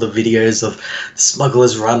 watching all the videos of the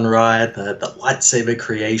Smuggler's Run ride, the lightsaber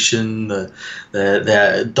creation, the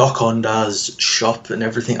Doc Ondar's shop and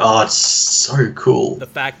everything. Oh, it's so cool. The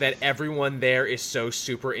fact that everyone there is so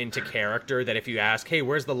super into character that if you ask, hey,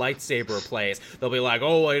 where's the lightsaber place? They'll be like,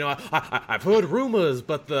 oh, I've heard rumors,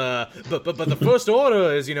 but the First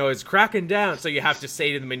Order is cracking down. So you have to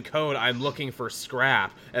say to them in code, I'm looking for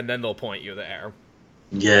scrap, and then they'll point you there.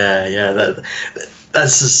 Yeah,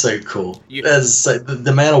 that's just so cool. That's the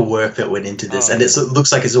amount of work that went into this, and it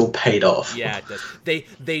looks like it's all paid off. Yeah, it does.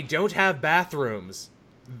 They don't have bathrooms.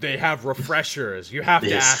 they have refreshers. You have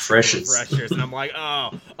to ask for refreshers. And I'm like,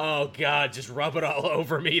 oh God, just rub it all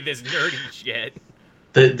over me, this nerdy shit.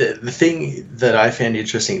 The thing that I found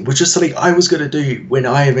interesting, which is something I was going to do when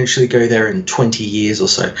I eventually go there in 20 years or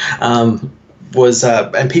so, was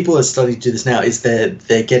and people are starting to do this now, is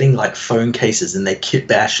they're getting like phone cases and they're kit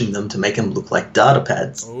bashing them to make them look like data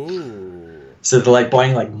pads. Ooh. So they're like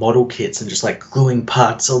buying like model kits and just like gluing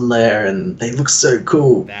parts on there, and they look so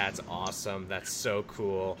cool. That's awesome. That's so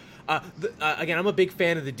cool. Again, I'm a big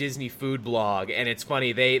fan of the Disney food blog, and it's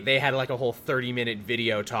funny, they had like a whole 30-minute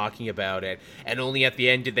video talking about it, and only at the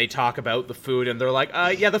end did they talk about the food, and they're like,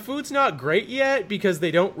 yeah, the food's not great yet, because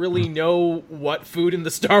they don't really know what food in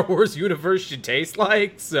the Star Wars universe should taste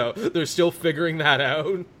like, so they're still figuring that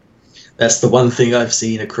out. That's the one thing I've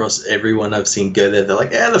seen across everyone I've seen go there. They're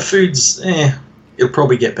like, the food's, it'll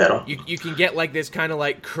probably get better. You can get like this kind of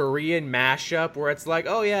like Korean mashup where it's like,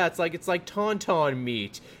 oh yeah, it's like tauntaun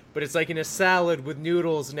meat, but it's like in a salad with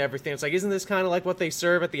noodles and everything. It's like, isn't this kind of like what they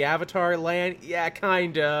serve at the Avatar land? Yeah,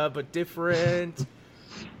 kinda, but different.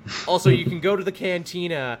 Also, you can go to the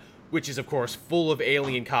cantina, which is of course full of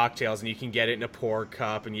alien cocktails, and you can get it in a pour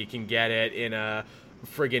cup, and you can get it in a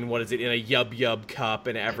friggin' in a yub cup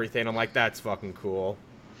and everything. I'm like, that's fucking cool.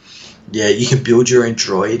 Yeah, you can build your own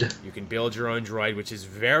droid. You can build your own droid, which is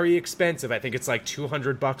very expensive. I think it's like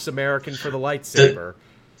 $200 American for the lightsaber.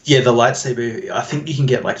 The lightsaber, I think you can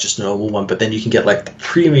get like just a normal one, but then you can get like the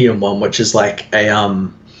premium one, which is like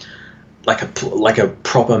a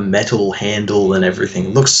proper metal handle and everything.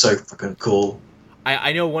 It looks so fucking cool.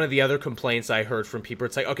 I know one of the other complaints I heard from people,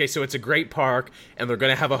 it's like, okay, so it's a great park, and they're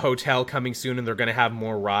going to have a hotel coming soon, and they're going to have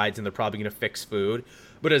more rides, and they're probably going to fix food.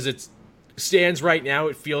 But as it stands right now,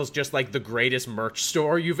 it feels just like the greatest merch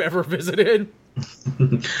store you've ever visited.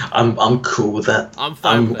 I'm cool with that. I'm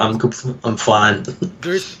fine with that. I'm fine.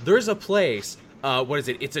 There's a place, what is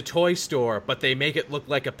it? It's a toy store, but they make it look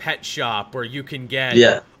like a pet shop where you can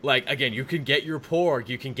get, like, again, you can get your Porg,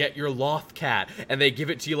 you can get your Loth cat, and they give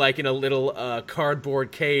it to you like in a little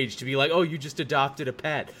cardboard cage to be like, oh, you just adopted a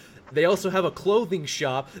pet. They also have a clothing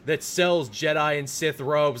shop that sells Jedi and Sith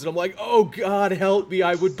robes, and I'm like, oh God, help me,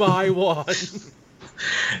 I would buy one.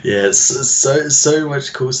 Yeah, it's so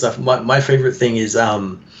much cool stuff. My favorite thing is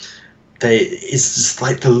it's just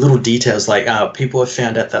like the little details. Like people have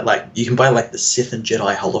found out that like you can buy like the Sith and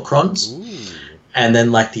Jedi holocrons. Ooh. And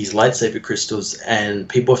then like these lightsaber crystals, and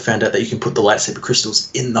people have found out that you can put the lightsaber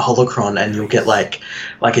crystals in the holocron, and you'll get like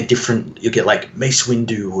you'll get like Mace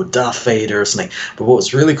Windu or Darth Vader or something. But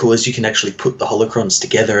what's really cool is you can actually put the holocrons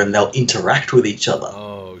together, and they'll interact with each other.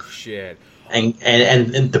 Oh shit. And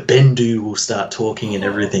the Bendu will start talking and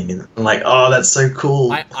everything, and I'm like, oh, that's so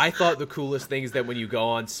cool. I thought the coolest thing is that when you go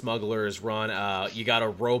on Smuggler's Run, you got a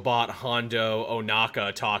robot Hondo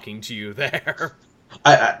Onaka talking to you there.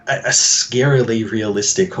 A scarily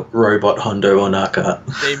realistic robot Hondo Onaka.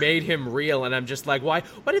 They made him real, and I'm just like, why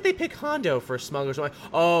did they pick Hondo for Smuggler's Run?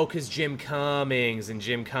 Oh, because Jim Cummings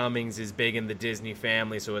is big in the Disney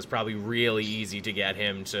family, so it's probably really easy to get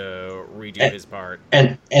him to redo his part.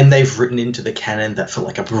 And they've written into the canon that for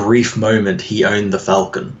like a brief moment he owned the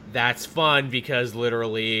Falcon. That's fun, because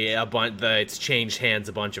literally it's changed hands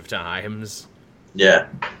a bunch of times. Yeah.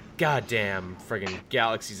 Goddamn, friggin'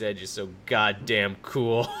 Galaxy's Edge is so goddamn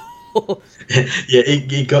cool. Yeah,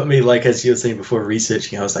 it got me, like, as you were saying before,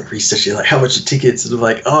 researching. I was like, how much are tickets? And I'm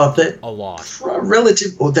like, they're a lot.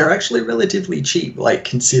 They're actually relatively cheap, like,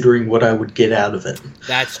 considering what I would get out of it.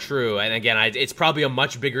 That's true. And again, it's probably a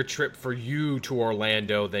much bigger trip for you to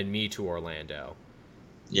Orlando than me to Orlando.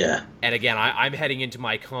 Yeah. And again, I'm heading into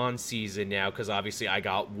my con season now, because obviously I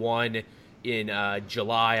got one in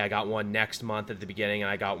July, I got one next month at the beginning, and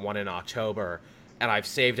I got one in October. And I've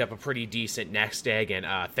saved up a pretty decent nest egg, and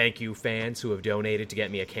thank you, fans who have donated to get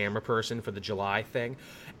me a camera person for the July thing.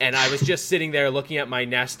 And I was just sitting there looking at my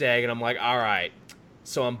nest egg, and I'm like, all right,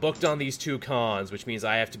 so I'm booked on these two cons, which means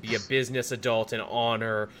I have to be a business adult and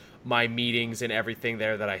honor my meetings and everything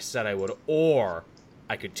there that I said I would, or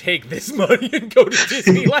I could take this money and go to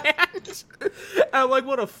Disneyland. And I'm like,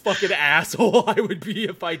 what a fucking asshole I would be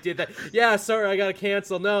if I did that. Yeah, sorry, I gotta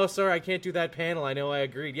cancel. No, sorry, I can't do that panel. I know I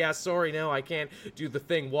agreed. Yeah, sorry, no, I can't do the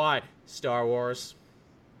thing. Why? Star Wars.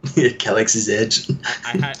 Yeah, Galaxy's Edge.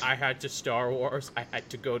 I had to Star Wars. I had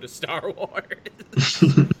to go to Star Wars.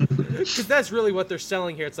 Because that's really what they're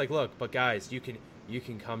selling here. It's like, look, but guys, you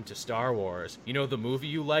can come to Star Wars. You know the movie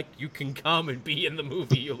you like? You can come and be in the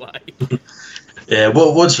movie you like. Yeah,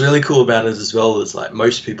 what's really cool about it as well is, like,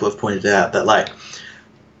 most people have pointed out that, like,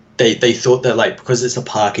 they thought that like because it's a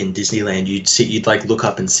park in Disneyland, you'd like look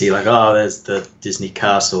up and see like, oh, there's the Disney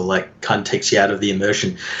castle, like kind of takes you out of the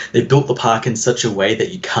immersion. They built the park in such a way that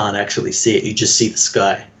you can't actually see it; you just see the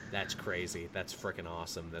sky. That's crazy. That's freaking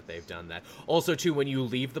awesome that they've done that. Also, too, when you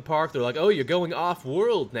leave the park, they're like, "Oh, you're going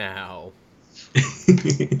off-world now."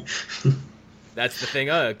 That's the thing,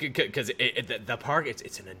 because the park,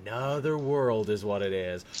 it's in another world is what it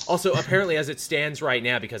is. Also, apparently, as it stands right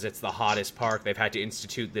now, because it's the hottest park, they've had to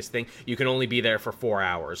institute this thing. You can only be there for 4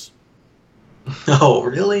 hours. Oh,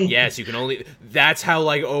 really? Yes, you can only... That's how,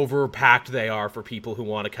 like, overpacked they are for people who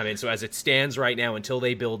want to come in. So as it stands right now, until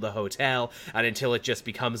they build the hotel, and until it just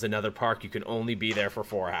becomes another park, you can only be there for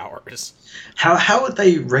 4 hours. How would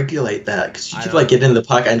they regulate that? Because you could, like, get in the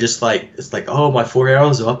park and just, like... It's like, oh, my 4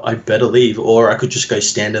 hours are up, I better leave. Or I could just go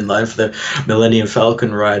stand in line for the Millennium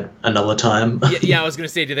Falcon ride another time. Yeah, I was going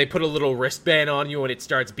to say, do they put a little wristband on you when it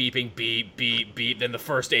starts beeping, beep, beep, beep, then the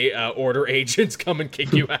first order agents come and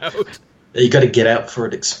kick you out? You got to get out before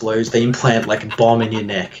it explodes. They implant like a bomb in your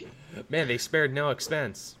neck. Man, they spared no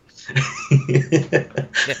expense.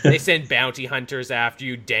 They send bounty hunters after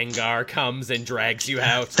you. Dengar comes and drags you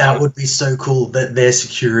out. That would be so cool. That their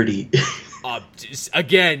security.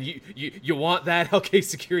 Again, you want that? Okay,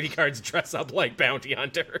 security guards dress up like bounty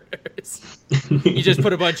hunters. You just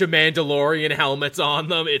put a bunch of Mandalorian helmets on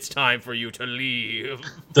them. It's time for you to leave.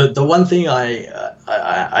 The one thing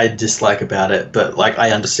I dislike about it, but like I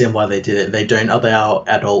understand why they did it. They don't allow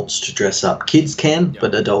adults to dress up. Kids can,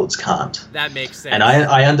 but adults can't. That makes sense. And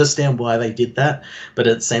I understand why they did that, but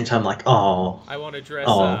at the same time, like, oh, I want to dress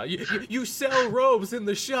up. You sell robes in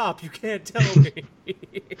the shop. You can't tell me.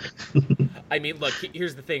 I mean, look,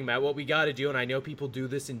 here's the thing, Matt. What we got to do, and I know people do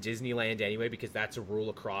this in Disneyland anyway, because that's a rule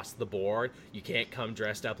across the board. You can't come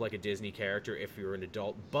dressed up like a Disney character if you're an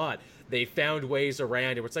adult. But they found ways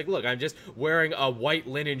around it where it's like, look, I'm just wearing a white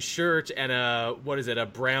linen shirt and a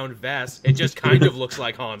brown vest. It just kind of looks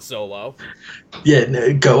like Han Solo. Yeah,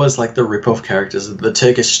 no, go as like the rip-off characters, the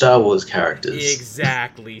Turkish Star Wars characters.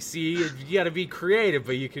 Exactly. See, you got to be creative,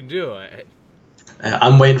 but you can do it.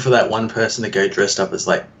 I'm waiting for that one person to go dressed up as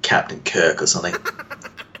like Captain Kirk or something.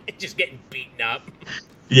 Just getting beaten up.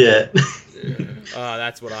 Yeah.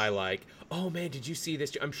 That's what I like. Oh man, did you see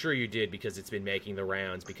this? I'm sure you did, because it's been making the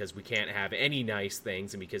rounds, because we can't have any nice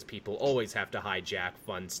things and because people always have to hijack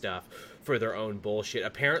fun stuff for their own bullshit.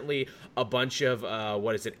 Apparently, a bunch of,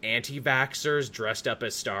 anti-vaxxers dressed up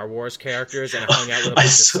as Star Wars characters and hung out with a bunch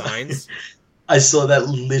of signs. I saw that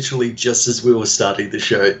literally just as we were starting the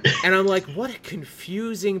show. And I'm like, what a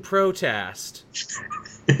confusing protest.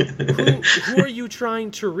 Who are you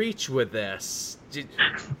trying to reach with this?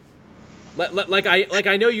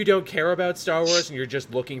 I know you don't care about Star Wars and you're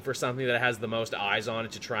just looking for something that has the most eyes on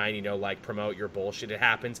it to try and, promote your bullshit. It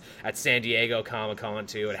happens at San Diego Comic-Con,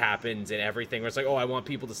 too. It happens in everything where it's like, oh, I want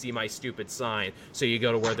people to see my stupid sign. So you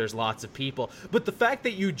go to where there's lots of people. But the fact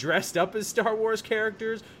that you dressed up as Star Wars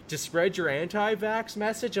characters to spread your anti-vax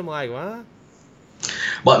message, I'm like, what?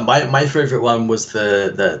 Well, my favorite one was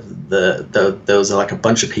there was like a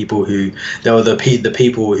bunch of people who they were the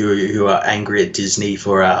people who are angry at Disney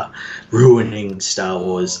for ruining Star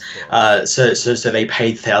Wars. So they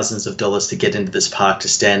paid thousands of dollars to get into this park to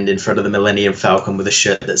stand in front of the Millennium Falcon with a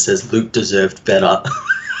shirt that says Luke deserved better.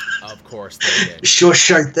 Of course they did. Sure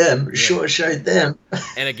showed them.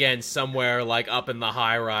 And again, somewhere like up in the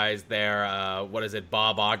high rise there,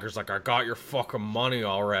 Bob Iger's like, I got your fucking money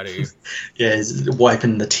already. Yeah, he's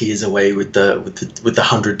wiping the tears away with the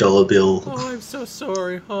 $100 bill. Oh, I'm so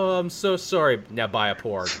sorry. Oh, I'm so sorry. Now buy a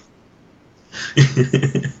porg.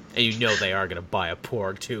 And you know they are going to buy a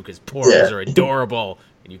porg too, because porgs are adorable,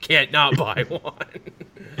 and you can't not buy one.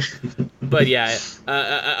 But yeah,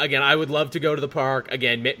 again, I would love to go to the park.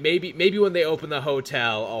 Again, maybe when they open the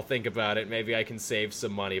hotel, I'll think about it. Maybe I can save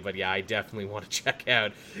some money. But yeah, I definitely want to check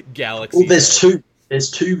out Galaxy's Edge. There's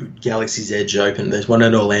two Galaxy's Edge open. There's one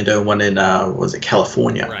in Orlando and one in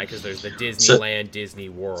California. Right, because there's the Disneyland, Disney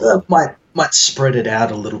World. So that might spread it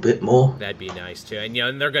out a little bit more. That'd be nice too. And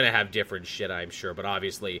and they're gonna have different shit, I'm sure. But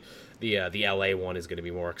obviously, the LA one is gonna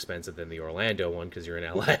be more expensive than the Orlando one because you're in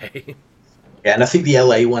LA. Yeah, and I think the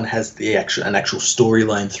LA one has an actual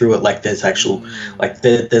storyline through it. Like there's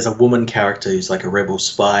there's a woman character who's like a rebel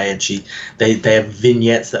spy, and they have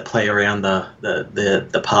vignettes that play around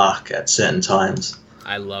the park at certain times.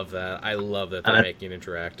 I love that. I love that they're making it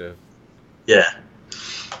interactive. Yeah.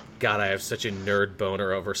 God, I have such a nerd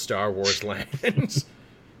boner over Star Wars Land.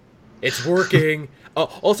 It's working. Oh,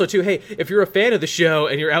 also, too, hey, if you're a fan of the show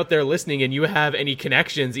and you're out there listening and you have any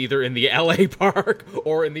connections either in the LA park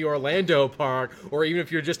or in the Orlando park, or even if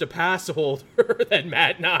you're just a pass holder that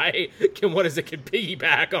Matt and I can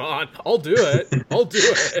piggyback on, I'll do it. I'll do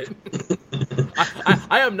it.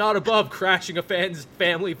 I am not above crashing a fan's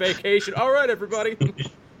family vacation. All right, everybody.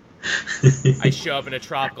 I show up in a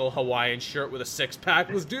tropical Hawaiian shirt with a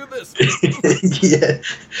 6-pack. Let's do this. Yeah.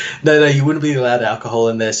 No, you wouldn't be allowed alcohol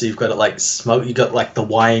in there, so you've got to, like, smoke. You got, like, the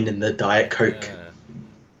wine and the Diet Coke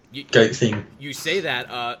goat thing. You say that.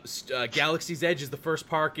 Galaxy's Edge is the first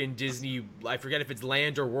park in Disney, I forget if it's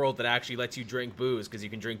Land or World, that actually lets you drink booze, because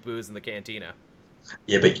you can drink booze in the cantina.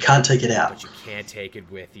 Yeah, but you can't take it out. But you can't take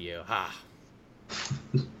it with you. Ha.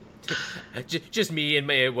 Just me and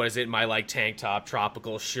my like tank top,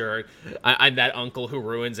 tropical shirt. I'm that uncle who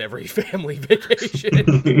ruins every family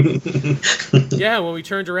vacation. Yeah, when we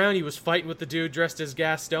turned around, he was fighting with the dude dressed as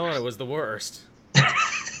Gaston. It was the worst.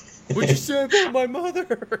 What'd you say about my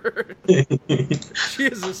mother? She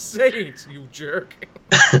is a saint, you jerk.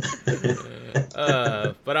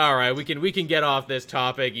 But all right, we can get off this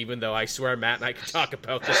topic, even though I swear Matt and I could talk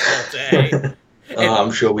about this all day.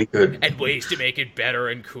 I'm sure we could. And ways to make it better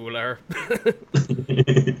and cooler.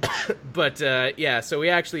 But, yeah, so we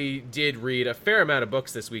actually did read a fair amount of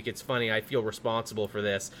books this week. It's funny, I feel responsible for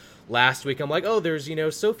this. Last week, I'm like, oh, there's,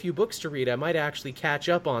 so few books to read. I might actually catch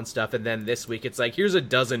up on stuff. And then this week, it's like, here's a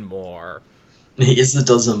dozen more. Here's a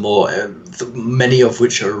dozen more, many of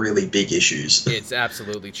which are really big issues. It's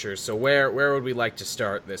absolutely true. So where would we like to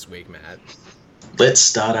start this week, Matt? Let's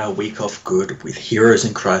start our week off good with Heroes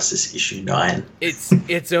in Crisis issue 9.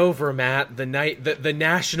 It's over, Matt. The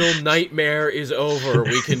national nightmare is over.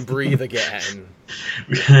 We can breathe again.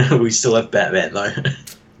 We still have Batman though.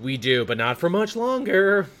 We do, but not for much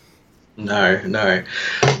longer. No.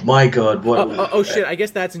 My God, what? Oh shit! I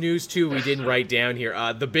guess that's news too. We didn't write down here.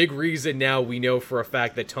 The big reason now we know for a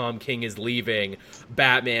fact that Tom King is leaving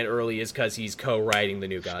Batman early is because he's co-writing the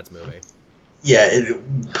New Gods movie. Yeah,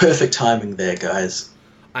 perfect timing there, guys.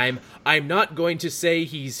 I'm not going to say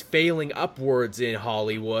he's failing upwards in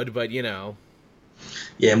Hollywood, but Yeah,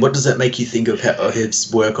 and what does that make you think of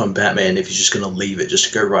his work on Batman if he's just going to leave it just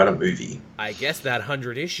to go write a movie? I guess that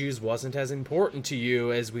 100 issues wasn't as important to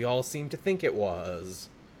you as we all seem to think it was.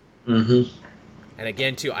 Mm-hmm. And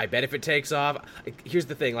again, too, I bet if it takes off... Here's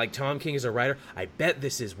the thing, like, Tom King is a writer, I bet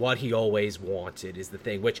this is what he always wanted, is the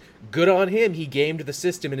thing. Which, good on him, he gamed the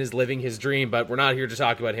system and is living his dream, but we're not here to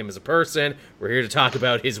talk about him as a person. We're here to talk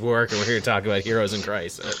about his work, and we're here to talk about Heroes in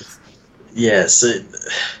Crisis. Yeah, so...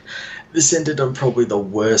 This ended on probably the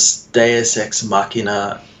worst Deus Ex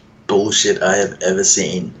Machina bullshit I have ever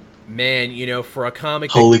seen. Man, for a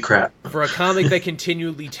comic... Holy crap. For a comic that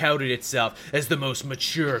continually touted itself as the most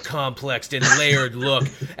mature, complex, and layered look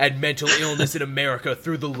at mental illness in America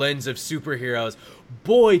through the lens of superheroes,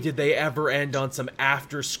 boy, did they ever end on some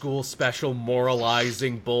after-school special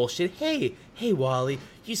moralizing bullshit. Hey, Wally,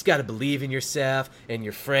 you just gotta believe in yourself and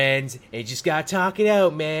your friends, and you just gotta talk it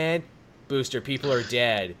out, man. Booster, people are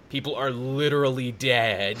dead. People are literally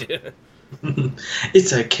dead.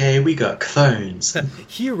 It's okay, we got clones.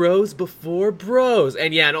 Heroes before bros.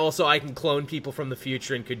 And yeah, and also I can clone people from the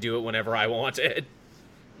future and could do it whenever I wanted.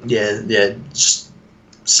 Yeah, just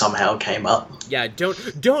somehow came up. Yeah,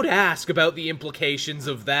 don't ask about the implications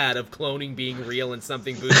of that, of cloning being real and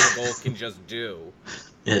something Booster Gold can just do.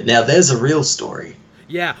 Yeah, now there's a real story.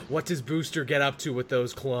 Yeah, what does Booster get up to with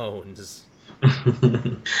those clones?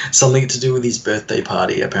 Something to do with his birthday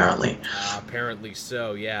party, apparently. Apparently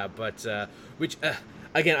so, yeah. But,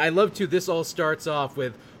 again, I love to, this all starts off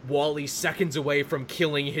with Wally seconds away from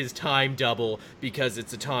killing his time double because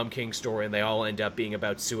it's a Tom King story and they all end up being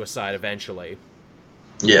about suicide eventually.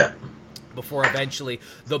 Yeah. Before eventually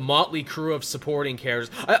the motley crew of supporting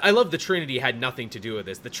characters... I love the Trinity had nothing to do with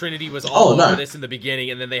this. The Trinity was all over this in the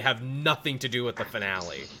beginning and then they have nothing to do with the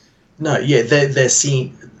finale. No, yeah, they're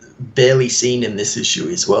barely seen in this issue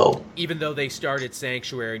as well. Even though they started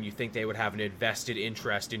Sanctuary and you think they would have an invested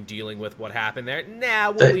interest in dealing with what happened there,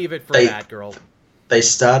 we'll leave it for Batgirl. They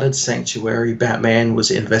started Sanctuary. Batman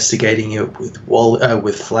was investigating it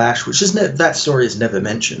with Flash, which is that story is never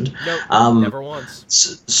mentioned. Nope, never once.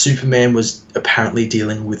 Superman was apparently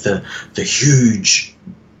dealing with the huge,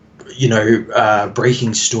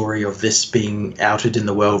 breaking story of this being outed in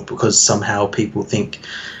the world because somehow people think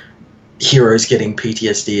heroes getting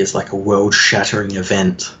PTSD is like a world-shattering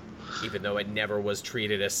event. even though it never was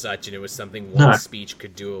treated as such, and it was something No. one speech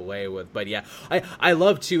could do away with. But yeah, I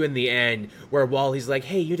love too in the end where Wally's like,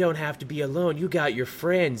 hey, you don't have to be alone, you got your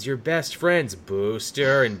friends, your best friends,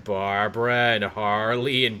 Booster and Barbara and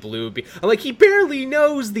Harley and Bluebeard. I'm like, he barely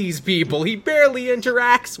knows these people, he barely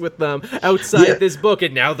interacts with them outside this book,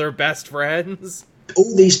 and now they're best friends.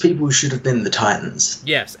 All these people should have been the Titans.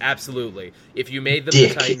 Yes, absolutely. If you made them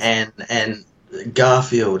Dick the Titans, and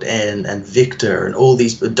Garfield and Victor and all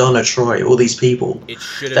these, Donna Troy, all these people it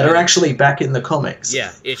should have that been are actually back in the comics.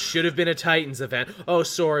 Yeah, it should have been a Titans event. Oh,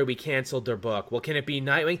 sorry, we canceled their book. Well, can it be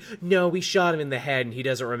Nightwing? No, we shot him in the head and he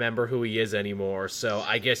doesn't remember who he is anymore. So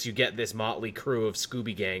I guess you get this motley crew of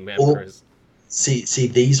Scooby Gang members. See,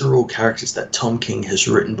 these are all characters that Tom King has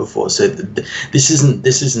written before. So this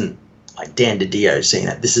isn't like Dan DiDio saying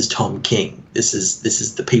that. This is Tom King. This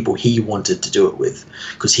is the people he wanted to do it with,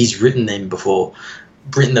 because he's written them before,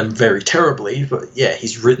 written them very terribly, but yeah,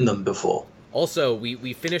 he's written them before. Also,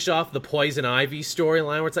 we finish off the Poison Ivy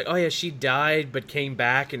storyline where it's like, oh yeah, she died but came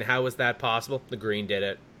back, and how was that possible? The Green did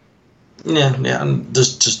it. Yeah, and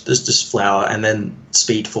just Flower, and then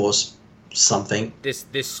Speed Force something. This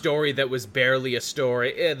story that was barely a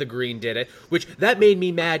story, the Green did it, which that made me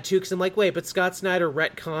mad too, because I'm like, wait, but Scott Snyder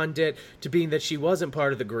retconned it to being that she wasn't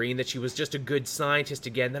part of the Green, that she was just a good scientist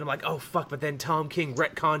again. Then I'm like, oh fuck, but then Tom King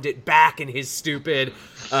retconned it back in his stupid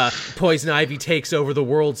Poison Ivy takes over the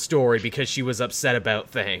world story because she was upset about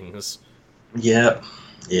things. Yeah.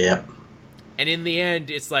 And in the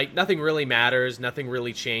end, it's like, nothing really matters, nothing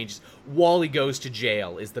really changes. Wally goes to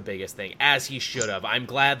jail is the biggest thing, as he should have. I'm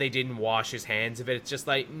glad they didn't wash his hands of it. It's just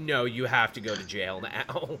like, no, you have to go to jail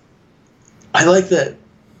now. I like that.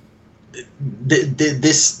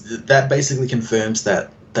 That basically confirms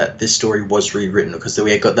that this story was rewritten, because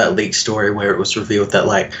we got that leaked story where it was revealed that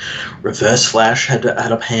like Reverse Flash had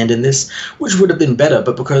a hand in this, which would have been better,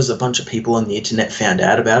 but because a bunch of people on the internet found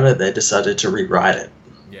out about it, they decided to rewrite it.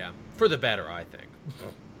 Yeah, for the better, I think.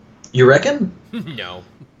 You reckon? No.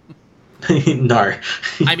 No.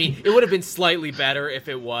 I mean, it would have been slightly better if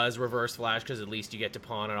it was Reverse Flash, because at least you get to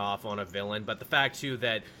pawn it off on a villain. But the fact, too,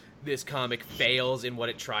 that this comic fails in what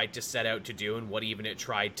it tried to set out to do and what even it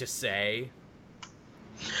tried to say.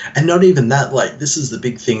 And not even that, like, this is the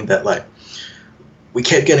big thing that, like, we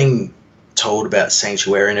kept getting told about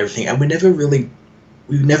Sanctuary and everything, and we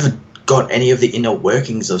never got any of the inner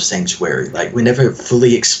workings of Sanctuary. Like, we never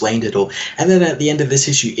fully explained it all. And then at the end of this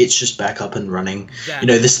issue, it's just back up and running.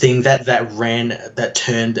 This thing that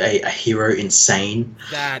turned a hero insane.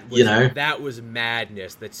 That was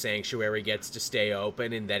madness, that Sanctuary gets to stay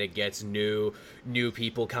open and that it gets new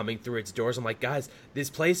people coming through its doors. I'm like, guys, this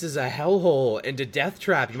place is a hellhole and a death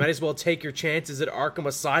trap. You might as well take your chances at Arkham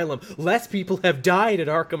Asylum. Less people have died at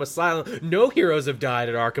Arkham Asylum. No heroes have died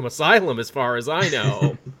at Arkham Asylum, as far as I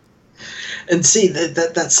know. And see,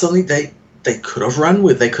 that's something they could have run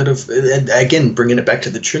with. They could have, again, bringing it back to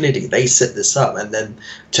the Trinity. They set this up and then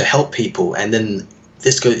to help people, and then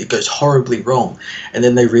it goes horribly wrong. And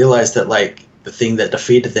then they realize that, like, the thing that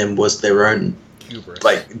defeated them was their own hubris,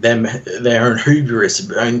 like their own hubris,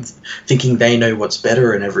 thinking they know what's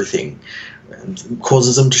better and everything, and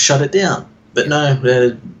causes them to shut it down. But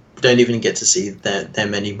no, don't even get to see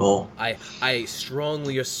them anymore. I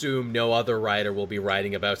strongly assume no other writer will be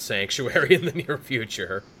writing about Sanctuary in the near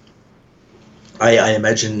future. I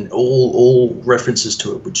imagine all references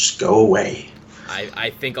to it would just go away.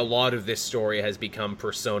 I think a lot of this story has become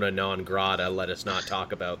persona non grata. Let us not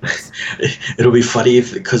talk about this. It'll be funny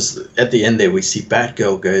because at the end there we see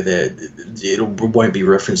Batgirl go there. It won't be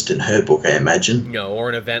referenced in her book, I imagine. No, or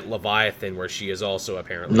an event Leviathan where she is also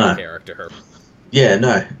apparently a character. Yeah,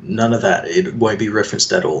 no, none of that. It won't be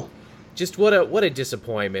referenced at all. Just what a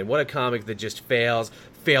disappointment. What a comic that just fails.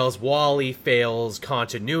 Fails Wally, fails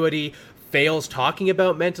continuity, fails talking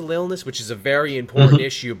about mental illness, which is a very important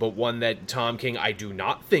issue, but one that Tom King, I do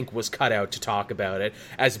not think, was cut out to talk about it.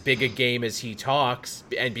 As big a game as he talks,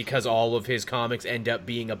 and because all of his comics end up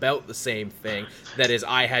being about the same thing, that is,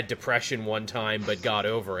 I had depression one time but got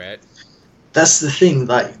over it. That's the thing,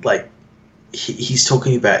 like he's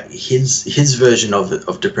talking about his version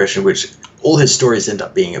of depression, which all his stories end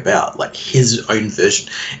up being about, like his own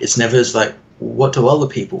version. It's never as like, what do other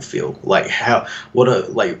people feel like?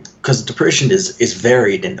 Because depression is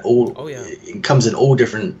varied and it comes in all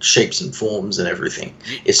different shapes and forms and everything.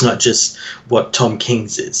 It's not just what Tom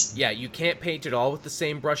King's is. Yeah, you can't paint it all with the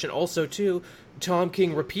same brush. And also, too, Tom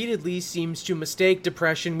King repeatedly seems to mistake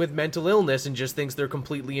depression with mental illness and just thinks they're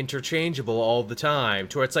completely interchangeable all the time.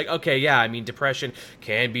 To where it's like, okay, yeah, I mean, depression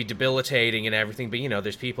can be debilitating and everything, but, you know,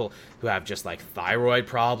 there's people who have just, like, thyroid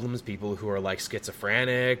problems, people who are, like,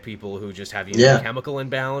 schizophrenic, people who just have, you know, chemical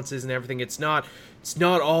imbalances and everything. It's not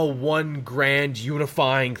all one grand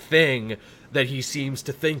unifying thing that he seems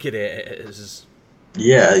to think it is.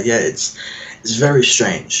 Yeah, it's very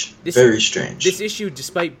strange. Very strange. This issue,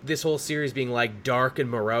 despite this whole series being, like, dark and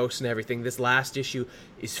morose and everything, this last issue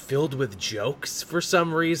is filled with jokes for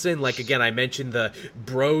some reason. Like, again, I mentioned the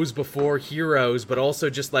bros before heroes, but also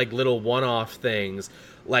just, like, little one-off things.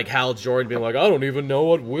 Like Hal Jordan being like, I don't even know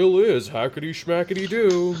what will is.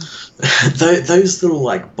 Hackety-schmackety-doo. Those little,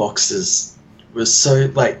 like, boxes were so,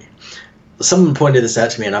 like... Someone pointed this out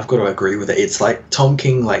to me, and I've got to agree with it. It's like Tom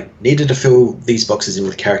King needed to fill these boxes in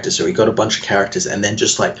with characters, so he got a bunch of characters and then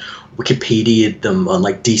just Wikipedia'd them on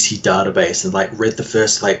DC database and read the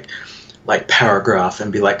first paragraph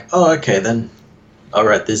and be like, oh, okay, then all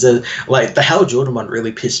right. There's the Hal Jordan one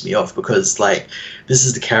really pissed me off because this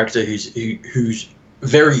is the character who's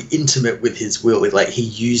very intimate with his will. He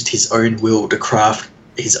used his own will to craft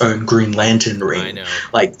his own Green Lantern ring. I know.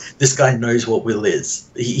 This guy knows what will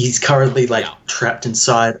is. He's currently trapped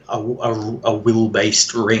inside a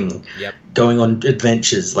will-based ring. Yep. Going on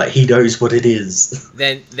adventures. He knows what it is.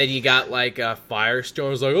 Then you got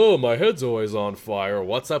Firestorm. It's oh, my head's always on fire.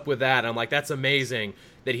 What's up with that? I'm that's amazing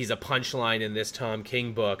that he's a punchline in this Tom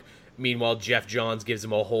King book. Meanwhile, Jeff Johns gives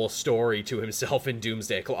him a whole story to himself in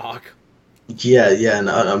Doomsday Clock. Yeah, an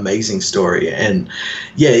amazing story, and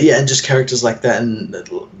and just characters like that, and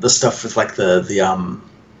the stuff with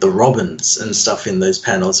the Robins and stuff in those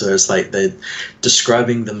panels, where it's they're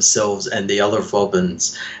describing themselves and the other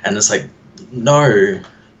Robins, and it's no.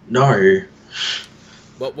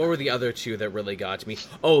 What were the other two that really got to me?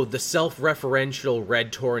 Oh, the self-referential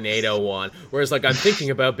Red Tornado one, where it's I'm thinking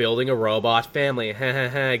about building a robot family.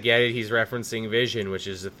 Get it? He's referencing Vision, which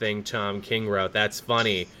is the thing Tom King wrote. That's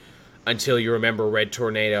funny. Until you remember Red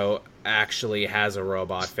Tornado actually has a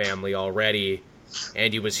robot family already,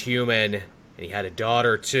 and he was human, and he had a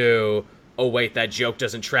daughter too. Oh wait, that joke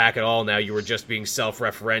doesn't track at all now. You were just being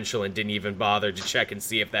self-referential and didn't even bother to check and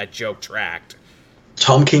see if that joke tracked.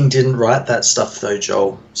 Tom King didn't write that stuff though,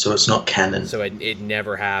 Joel, so it's not canon. So it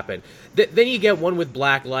never happened. Then you get one with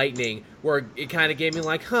Black Lightning, where it kind of gave me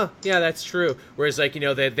yeah, that's true. Whereas,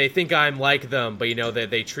 they think I'm like them, but,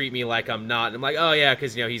 they treat me like I'm not. And I'm oh, yeah,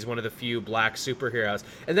 because, he's one of the few black superheroes.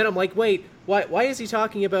 And then I'm wait, why is he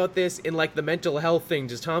talking about this in, the mental health thing?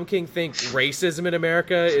 Does Tom King think racism in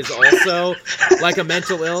America is also, a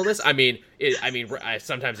mental illness?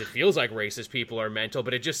 Sometimes it feels like racist people are mental,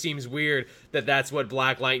 but it just seems weird that that's what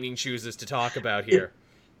Black Lightning chooses to talk about here.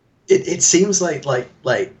 It seems like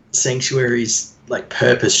Sanctuary's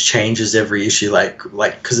purpose changes every issue,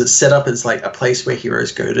 because it's set up as a place where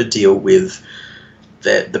heroes go to deal with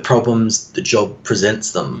the problems the job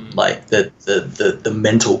presents them, the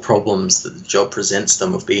mental problems that the job presents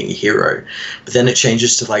them of being a hero. But then it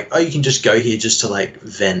changes to oh, you can just go here just to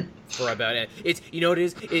vent. For about it. It's what it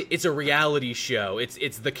is. It's a reality show. It's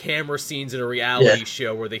the camera scenes in a reality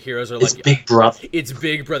show where the heroes are it's Big Brother. It's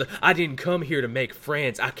Big Brother. I didn't come here to make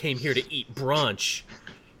friends. I came here to eat brunch.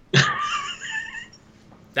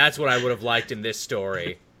 That's what I would have liked in this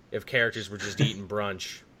story if characters were just eating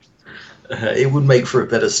brunch. It would make for a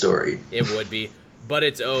better story. It would be. But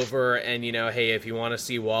it's over, and hey, if you want to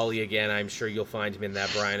see Wally again, I'm sure you'll find him in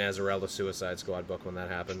that Brian Azzarello Suicide Squad book when that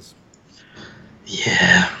happens.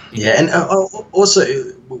 Yeah, and also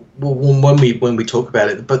when we talk about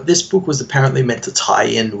it, but this book was apparently meant to tie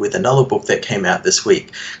in with another book that came out this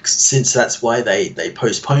week, since that's why they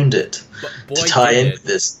postponed it to tie in with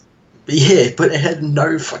this. Yeah, but it had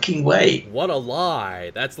no fucking way. What a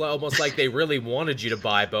lie. That's almost like they really wanted you to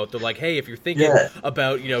buy both. They're hey, if you're thinking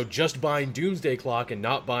about, just buying Doomsday Clock and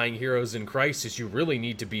not buying Heroes in Crisis, you really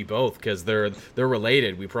need to be both, because they're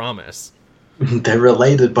related, we promise. They're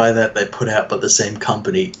related by that they put out by the same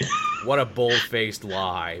company. What a bold-faced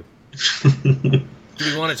lie. Do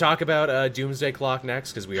we want to talk about Doomsday Clock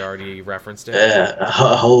next? Because we already referenced it. Yeah,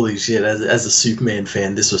 holy shit. As a Superman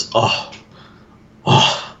fan, this was...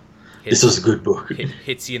 This was a good book. It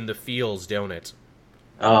hits you in the feels, don't it?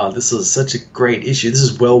 Oh, this was such a great issue. This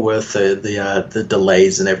is well worth the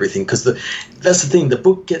delays and everything. Because that's the thing. The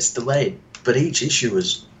book gets delayed, but each issue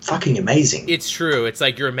is fucking amazing. It's true. It's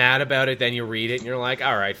you're mad about it, then you read it, and you're all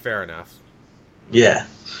right, fair enough. Yeah.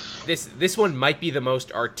 This one might be the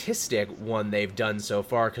most artistic one they've done so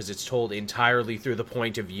far because it's told entirely through the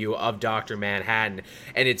point of view of Dr. Manhattan,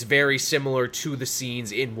 and it's very similar to the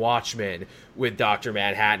scenes in Watchmen with Dr.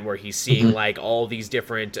 Manhattan where he's seeing like all these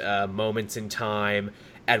different moments in time.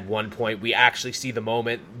 At one point, we actually see the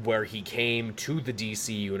moment where he came to the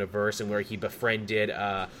DC universe and where he befriended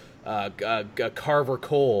Carver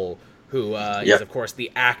Cole, who is, of course,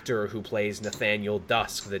 the actor who plays Nathaniel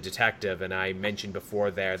Dusk, the detective. And I mentioned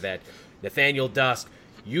before there that Nathaniel Dusk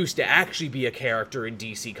used to actually be a character in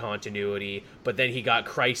DC continuity, but then he got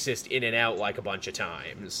crisised in and out like a bunch of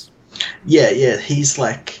times. Yeah, he's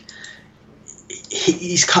like...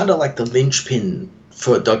 He's kind of like the linchpin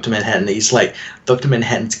for Dr. Manhattan. He's like Dr.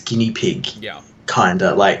 Manhattan's guinea pig. Yeah. Kind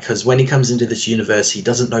of like, because when he comes into this universe, he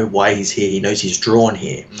doesn't know why he's here. He knows he's drawn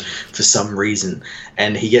here for some reason,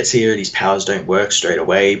 and he gets here and his powers don't work straight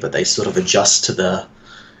away, but they sort of adjust to the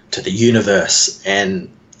universe, and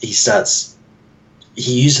he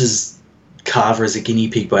uses Carver as a guinea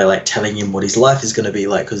pig by like telling him what his life is going to be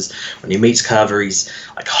like, because when he meets Carver, he's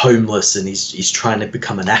like homeless and he's trying to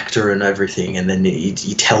become an actor and everything, and then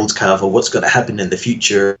he tells Carver what's going to happen in the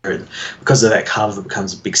future, and because of that, Carver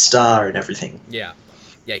becomes a big star and everything. Yeah,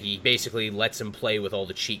 he basically lets him play with all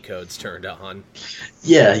the cheat codes turned on.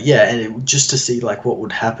 Yeah, and just to see like what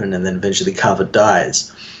would happen, and then eventually Carver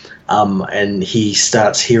dies, and he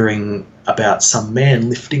starts hearing about some man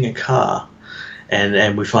lifting a car.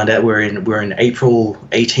 And we find out we're in April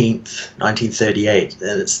 18th, 1938,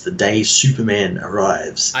 and it's the day Superman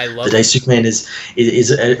arrives. I love the day Superman is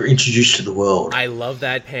introduced to the world. I love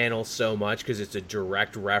that panel so much because it's a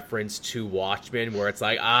direct reference to Watchmen, where it's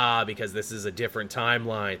like, because this is a different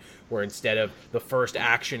timeline, where instead of the first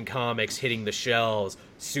Action Comics hitting the shelves,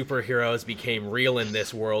 superheroes became real in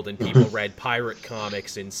this world and people read pirate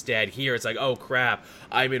comics instead. Here it's like, oh crap,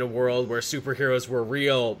 I'm in a world where superheroes were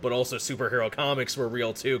real, but also superhero comics were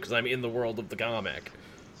real too, because I'm in the world of the comic.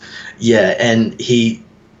 Yeah, and he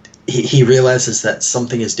realizes that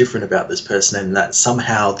something is different about this person, and that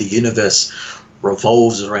somehow the universe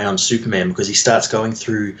revolves around Superman, because he starts going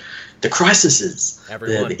through the crises,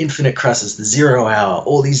 the infinite crisis, the 0 hour,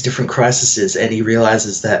 all these different crises, and he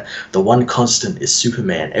realizes that the one constant is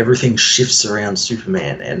Superman. Everything shifts around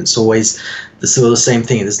Superman, and it's always the sort of the same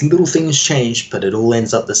thing. There's little things change, but it all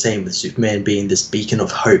ends up the same, with Superman being this beacon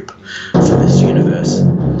of hope for this universe.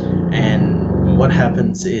 And what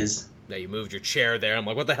happens is... Now you moved your chair there. I'm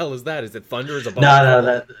like, what the hell is that? Is it thunder? Is it bomb?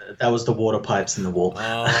 No, that was the water pipes in the wall.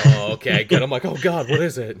 Oh, okay, good. I'm like, oh god, what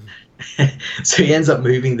is it? So he ends up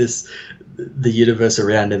moving the universe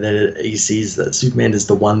around, and then he sees that Superman is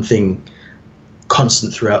the one thing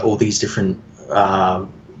constant throughout all these different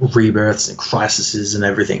rebirths and crises and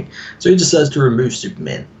everything. So he decides to remove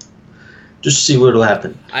Superman, just to see what will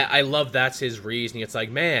happen. I love that's his reasoning. It's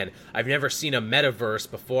like, man, I've never seen a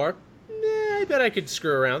metaverse before. I bet I could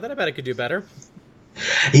screw around with that. I bet I could do better.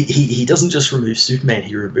 He doesn't just remove Superman.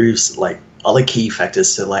 He removes like other key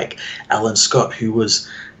factors. So like Alan Scott, who was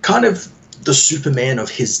kind of the Superman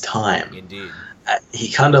of his time. Indeed.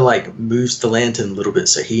 He kind of like moves the Lantern a little bit,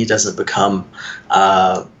 so he doesn't become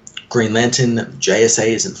Green Lantern. JSA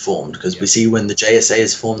isn't formed, because we see when the JSA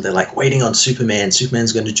is formed, they're like waiting on Superman.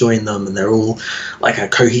 Superman's going to join them, and they're all like a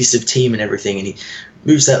cohesive team and everything. And he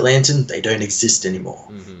moves that Lantern. They don't exist anymore.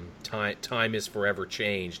 Mm-hmm. Time is forever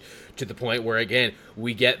changed, to the point where, again,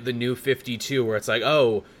 we get the New 52, where it's like,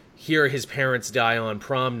 oh, here his parents die on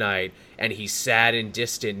prom night, and he's sad and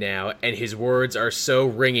distant now, and his words are so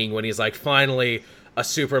ringing when he's like, finally, a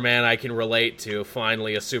Superman I can relate to,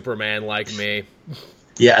 finally a Superman like me.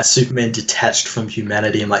 Yeah, a Superman detached from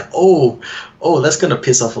humanity. I'm like, oh, that's going to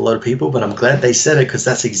piss off a lot of people, but I'm glad they said it, because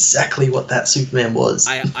that's exactly what that Superman was.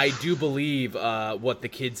 I do believe what the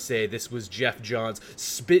kids say, this was Jeff Johns'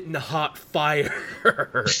 spitting hot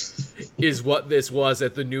fire is what this was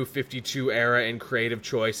at the New 52 era, and creative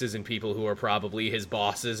choices and people who are probably his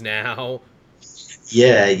bosses now.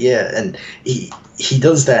 Yeah, and he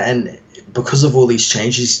does that, and because of all these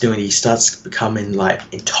changes he's doing, he starts becoming like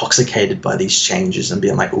intoxicated by these changes and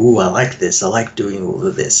being like, ooh, I like this, I like doing all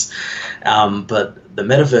of this. But the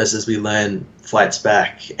metaverse, as we learn, fights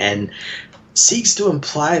back and seeks to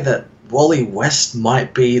imply that Wally West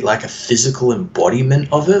might be like a physical embodiment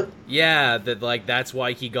of it. Yeah, that like that's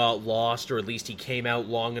why he got lost, or at least he came out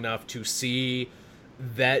long enough to see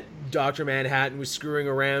that Dr. Manhattan was screwing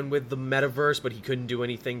around with the metaverse, but he couldn't do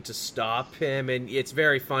anything to stop him. And it's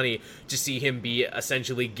very funny to see him be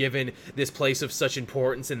essentially given this place of such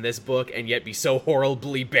importance in this book, and yet be so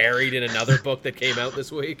horribly buried in another book that came out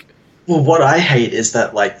this week. Well, what I hate is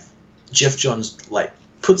that, like, Jeff Johns, like,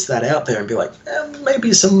 puts that out there and be like,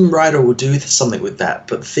 maybe some writer will do something with that.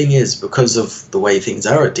 But the thing is, because of the way things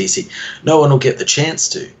are at DC, no one will get the chance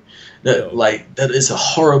to. No, like, that is a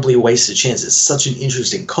horribly wasted chance. It's such an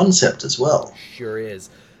interesting concept as well. Sure is.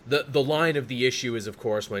 The line of the issue is, of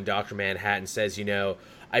course, when Dr. Manhattan says,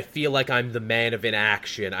 I feel like I'm the man of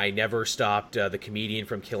inaction. I never stopped the comedian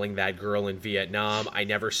from killing that girl in Vietnam. I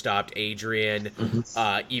never stopped Adrian,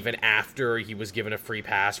 even after he was given a free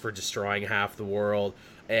pass for destroying half the world.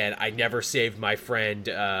 And I never saved my friend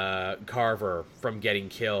Carver from getting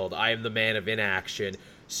killed. I am the man of inaction.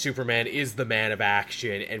 Superman is the man of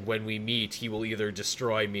action, and when we meet, he will either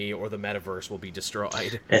destroy me or the metaverse will be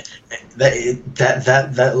destroyed.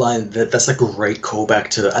 That line, that's a great callback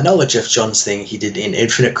to another Jeff Johns thing he did in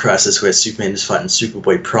Infinite Crisis, where Superman is fighting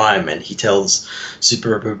Superboy Prime, and he tells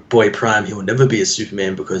Superboy Prime he will never be a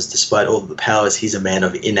Superman because despite all of the powers, he's a man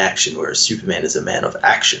of inaction, whereas Superman is a man of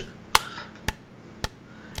action.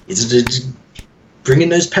 It's bringing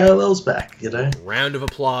those parallels back, Round of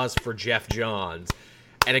applause for Jeff Johns.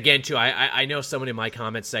 And again, too, I know someone in my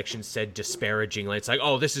comment section said disparagingly, it's like,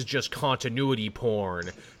 oh, this is just continuity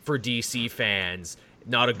porn for DC fans.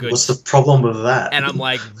 Not a good... What's the problem with that? And I'm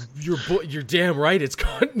like, you're damn right, it's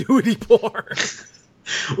continuity porn.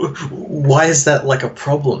 Why is that like a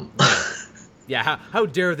problem? Yeah, how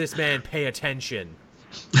dare this man pay attention?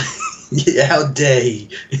 Yeah, how dare he?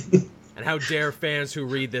 And how dare fans who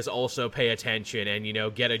read this also pay attention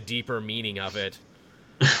and, get a deeper meaning of it.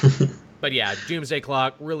 But yeah, Doomsday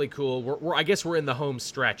Clock, really cool. I guess we're in the home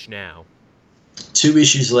stretch now. 2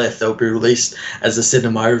 issues left. They'll be released, as I said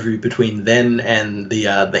in my review, between then and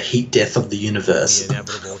the heat death of the universe. The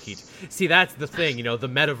inevitable heat. See, that's the thing, our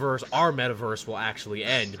metaverse will actually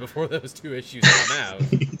end before those 2 issues come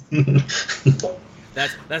out.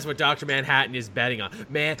 That's what Dr. Manhattan is betting on.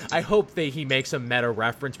 Man, I hope he makes a meta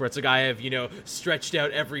reference where it's like, I have, stretched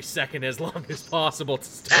out every second as long as possible to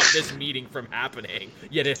stop this meeting from happening.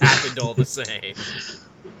 Yet it happened all the same.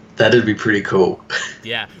 That'd be pretty cool.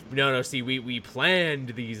 Yeah. No, see, we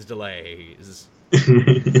planned these delays.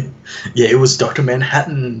 Yeah, it was Dr.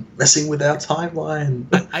 Manhattan messing with our timeline.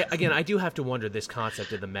 I do have to wonder this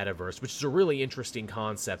concept of the metaverse, which is a really interesting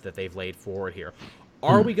concept that they've laid forward here.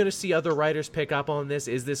 Are we going to see other writers pick up on this?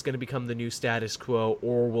 Is this going to become the new status quo,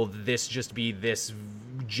 or will this just be this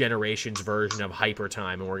generation's version of Hyper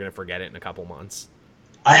Time, and we're going to forget it in a couple months?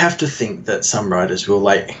 I have to think that some writers will,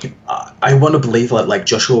 I want to believe like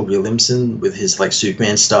Joshua Williamson with his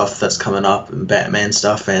Superman stuff that's coming up and Batman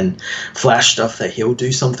stuff and Flash stuff, that he'll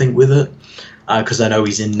do something with it. Because I know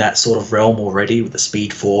he's in that sort of realm already with the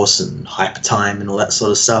Speed Force and Hyper Time and all that sort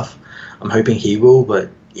of stuff. I'm hoping he will, but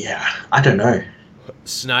yeah, I don't know.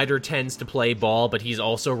 Snyder tends to play ball, but he's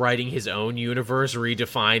also writing his own universe,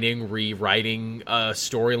 rewriting a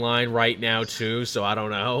storyline right now too, so I don't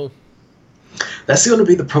know. That's going to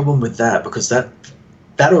be the problem with that, because that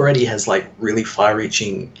already has really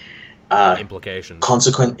far-reaching implications,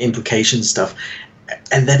 consequent implication stuff.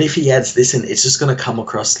 And then if he adds this in, it's just going to come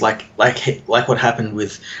across like what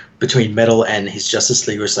happened between Metal and his Justice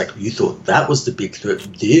League, where it's like, you thought that was the big threat,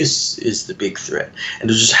 this is the big threat. And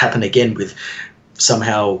it'll just happen again with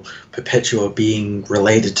somehow Perpetua being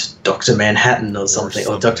related to Dr. Manhattan or something,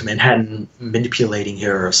 or Dr. Manhattan manipulating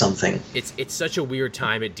her or something. It's such a weird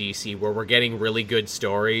time at DC where we're getting really good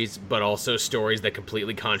stories, but also stories that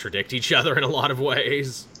completely contradict each other in a lot of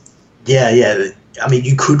ways. Yeah. I mean,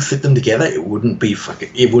 you could fit them together. It wouldn't be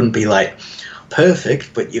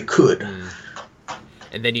perfect, but you could.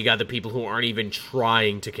 And then you got the people who aren't even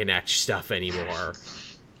trying to connect stuff anymore.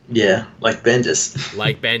 Yeah, like Bendis.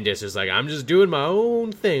 Like Bendis is like, I'm just doing my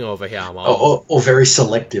own thing over here. Or very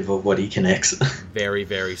selective of what he connects. Very,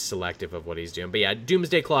 very selective of what he's doing. But yeah,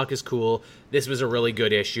 Doomsday Clock is cool. This was a really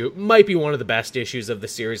good issue. Might be one of the best issues of the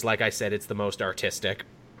series. Like I said, it's the most artistic.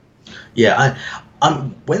 Yeah,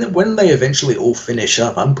 when they eventually all finish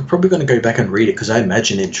up, I'm probably going to go back and read it, because I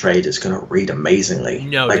imagine in trade it's going to read amazingly.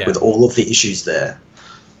 No doubt. With all of the issues there.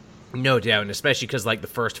 No doubt, and especially because the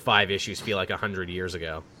first 5 issues feel like 100 years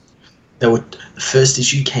ago. The first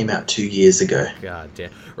issue came out 2 years ago. God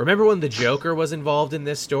damn. Remember when the Joker was involved in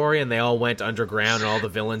this story and they all went underground and all the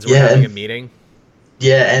villains were having a meeting?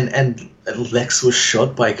 Yeah, and Lex was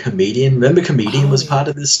shot by a comedian. Remember Comedian was part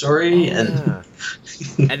of this story? And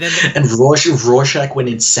and Rorschach went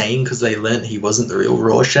insane because they learned he wasn't the real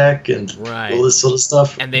Rorschach and all this sort of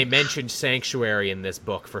stuff. And they mentioned Sanctuary in this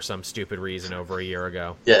book for some stupid reason over a year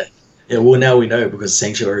ago. Yeah. Yeah, well, now we know because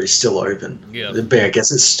Sanctuary is still open. Yeah. But I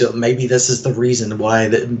guess it's still, maybe this is the reason why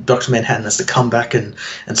Dr. Manhattan has to come back and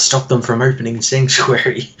stop them from opening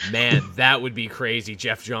Sanctuary. Man, that would be crazy.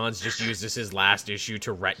 Jeff Johns just used this his last issue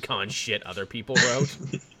to retcon shit other people wrote.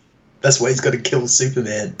 That's why he's got to kill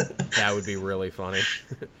Superman. That would be really funny.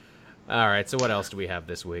 All right, so what else do we have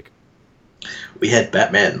this week? We had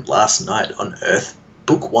Batman Last Night on Earth,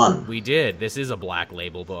 Book 1. We did. This is a Black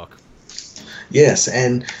Label book. Yes,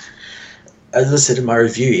 and as I said in my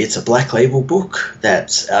review, it's a Black Label book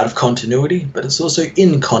that's out of continuity, but it's also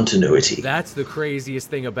in continuity. That's the craziest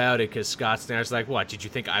thing about it, because Scott Snyder's like, what, did you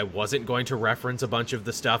think I wasn't going to reference a bunch of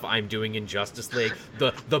the stuff I'm doing in Justice League?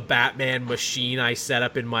 The Batman machine I set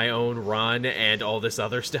up in my own run and all this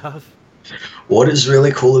other stuff? What is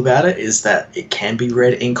really cool about it is that it can be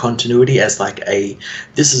read in continuity as like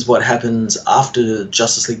this is what happens after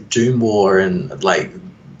Justice League Doom War and like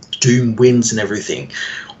Doom wins and everything.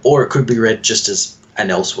 Or it could be read just as an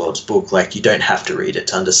Elseworlds book. Like, you don't have to read it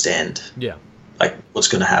to understand like what's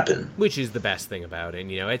going to happen. Which is the best thing about it.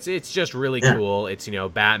 It's just really cool. It's,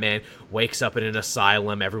 Batman wakes up in an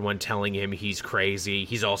asylum, everyone telling him he's crazy.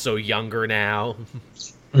 He's also younger now.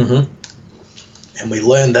 Mm-hmm. And we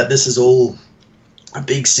learn that this is all a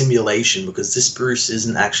big simulation because this Bruce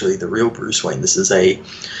isn't actually the real Bruce Wayne. This is I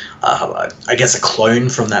guess a clone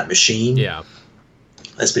from that machine. Yeah.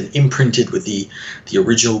 That's been imprinted with the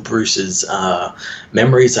original Bruce's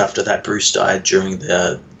memories after that Bruce died during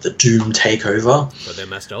the Doom takeover. So there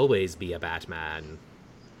must always be a Batman.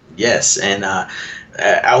 Yes, and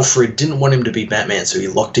Alfred didn't want him to be Batman, so he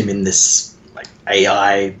locked him in this like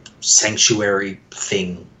AI sanctuary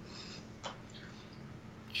thing.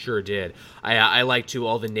 Sure did. I like to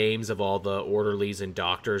all the names of all the orderlies and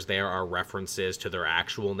doctors there are references to their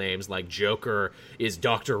actual names. Like Joker is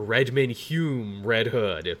Dr. Redmond Hume Red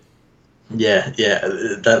Hood. Yeah,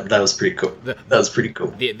 that was pretty cool. That was pretty cool.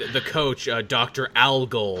 The coach, Dr. Al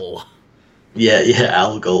Ghul. Yeah,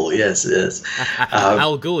 Al Ghul, yes.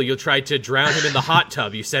 Al Ghul, you tried to drown him in the hot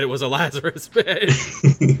tub. You said it was a Lazarus pit.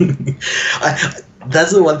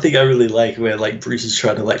 That's the one thing I really like, where like Bruce is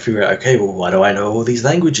trying to like figure out, okay, well, why do I know all these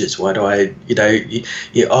languages? Why do I,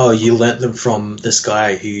 you learnt them from this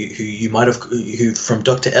guy who you might have, who from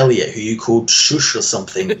Dr. Elliot, who you called Shush or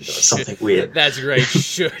something, or something weird. That's great,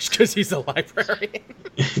 Shush, because he's a librarian.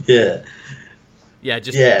 Yeah. Yeah,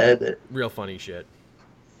 just real funny shit.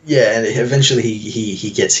 Yeah, and eventually he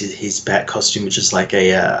gets his bat costume, which is like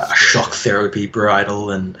a shock therapy bridle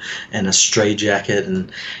and a straitjacket,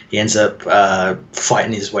 and he ends up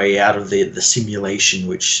fighting his way out of the simulation,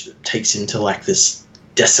 which takes him to like this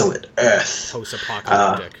desolate Earth.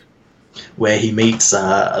 Post-apocalyptic. Where he meets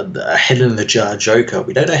a head-in-the-jar Joker.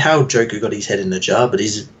 We don't know how Joker got his head in the jar, but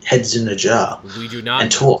his head's in a jar. We do not.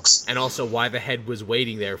 And talks. And also why the head was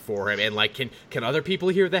waiting there for him. And, like, can other people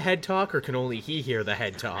hear the head talk, or can only he hear the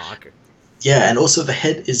head talk? Yeah, and also the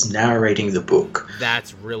head is narrating the book.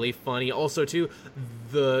 That's really funny. Also, too,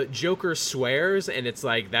 the Joker swears, and it's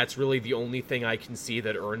like, that's really the only thing I can see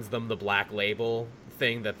that earns them the Black Label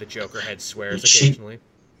thing, that the Joker head swears occasionally.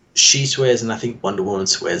 She swears, and I think Wonder Woman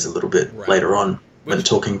swears a little bit later on when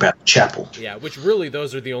talking about the chapel. Yeah, which really,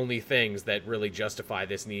 those are the only things that really justify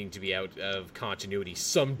this needing to be out of continuity.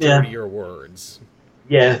 Some dirtier words.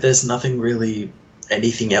 Yeah, there's nothing really,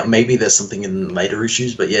 anything out. Maybe there's something in later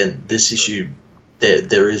issues, but yeah, this issue,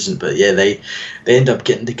 there isn't. But yeah, they end up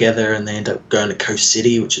getting together, and they end up going to Coast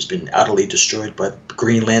City, which has been utterly destroyed by the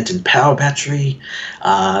Green Lantern power battery.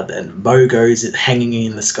 And Mogo's hanging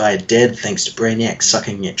in the sky dead, thanks to Brainiac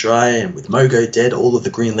sucking it dry. And with Mogo dead, all of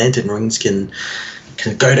the Green Lantern rings can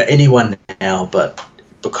go to anyone now. But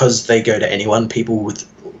because they go to anyone, people with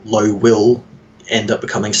low will end up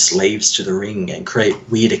becoming slaves to the ring and create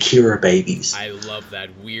weird Akira babies. I love that.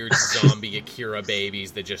 Weird zombie Akira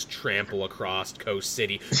babies that just trample across Coast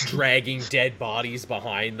City, dragging dead bodies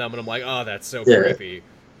behind them, and I'm like, oh, that's so creepy.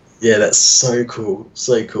 Yeah, that's so cool.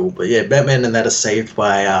 So cool. But yeah, Batman and that are saved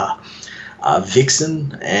by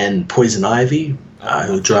Vixen and Poison Ivy, who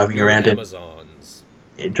are driving around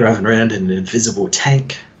driving around in an invisible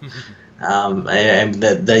tank. And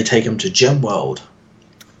they take him to Gemworld.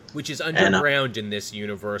 Which is underground in this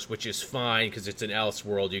universe, which is fine, because it's an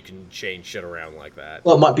Elseworld, you can change shit around like that.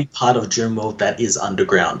 Well, it might be part of Gemworld that is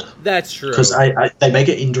underground. That's true. Because they make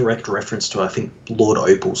an indirect reference to, I think, Lord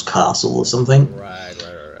Opal's castle or something. Right.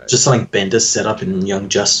 Just something Bendis set up in Young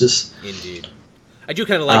Justice. Indeed. I do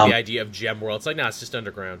kind of like the idea of Gemworld. It's like, nah, it's just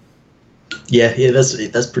underground. Yeah,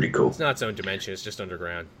 that's pretty cool. It's not its own dimension, it's just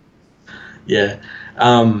underground. Yeah.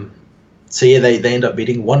 So yeah, they end up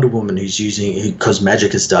meeting Wonder Woman, who's using, because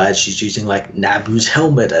Magic has died, she's using like Nabu's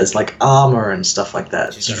helmet as like armor and stuff like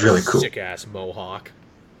that. She's It's got a really cool. sick ass mohawk.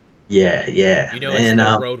 Yeah, yeah. You know, it's And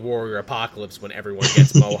no Road Warrior Apocalypse when everyone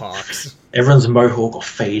gets mohawks. everyone's mohawk or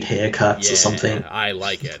fade haircuts or something. I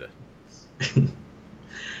like it.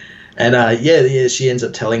 And yeah, she ends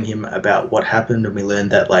up telling him about what happened, and we learn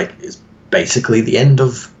that like is basically the end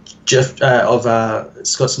of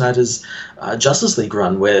Scott Snyder's Justice League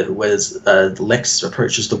run, where Lex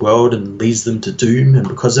approaches the world and leads them to doom, and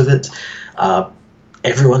because of it,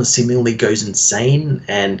 everyone seemingly goes insane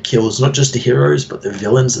and kills not just the heroes but the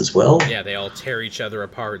villains as well. Yeah, they all tear each other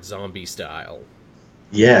apart, zombie style.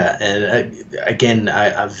 Yeah, and again,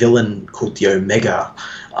 a villain called the Omega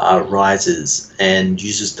rises and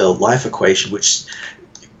uses the life equation, which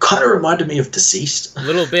kind of reminded me of Deceased. A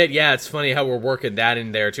little bit, yeah. It's funny how we're working that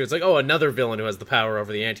in there, too. It's like, oh, another villain who has the power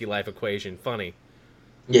over the anti-life equation. Funny.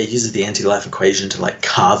 Yeah, he uses the anti-life equation to, like,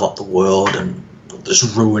 carve up the world and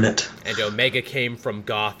just ruin it. And Omega came from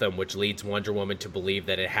Gotham, which leads Wonder Woman to believe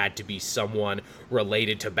that it had to be someone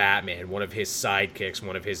related to Batman, one of his sidekicks,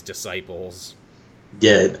 one of his disciples.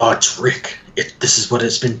 Yeah, it's Rick. This is what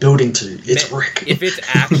it's been building to. It's Rick. If it's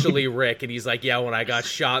actually Rick, and he's like, yeah, when I got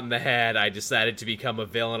shot in the head, I decided to become a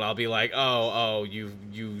villain, I'll be like, oh, you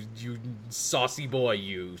saucy boy,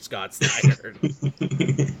 you, Scott Snyder.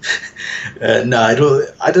 No,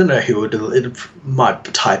 I don't know who it might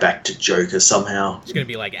tie back to Joker somehow. It's gonna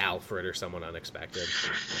be like Alfred or someone unexpected.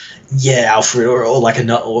 Yeah, Alfred, or like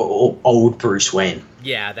or old Bruce Wayne.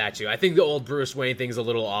 Yeah, that too. I think the old Bruce Wayne thing's a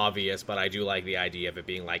little obvious, but I do like the idea of it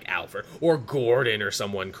being like Alfred or Gordon or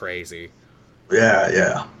someone crazy.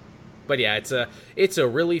 Yeah. But yeah, it's a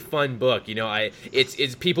really fun book. You know,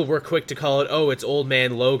 it's people were quick to call it, oh, it's Old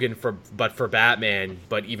Man Logan for Batman,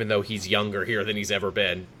 but even though he's younger here than he's ever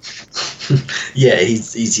been. Yeah,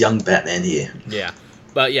 he's young Batman here. Yeah.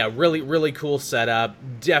 But yeah, really, really cool setup.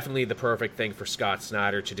 Definitely the perfect thing for Scott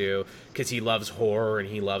Snyder to do, because he loves horror and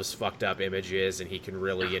he loves fucked up images, and he can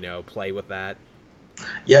really, play with that.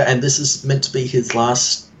 Yeah, and this is meant to be his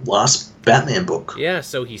last Batman book. Yeah,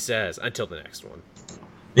 so he says, until the next one.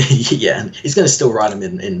 Yeah, he's going to still write him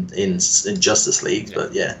in Justice League,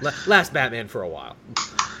 but yeah. Last Batman for a while.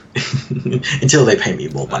 Until they pay me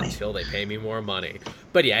more money. Until they pay me more money.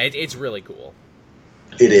 But yeah, it's really cool.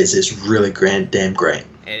 It is. It's really damn great.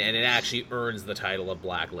 And it actually earns the title of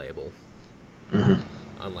Black Label. Mm-hmm.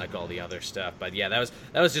 Unlike all the other stuff. But yeah, that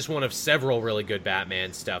was just one of several really good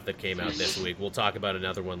Batman stuff that came out this week. We'll talk about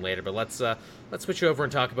another one later. But let's switch over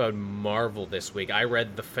and talk about Marvel this week. I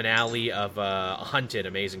read the finale of Hunted,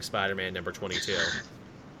 Amazing Spider-Man number 22.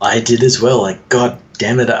 I did as well. Like, god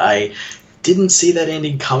damn it, I didn't see that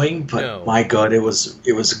ending coming, but no. My god, it was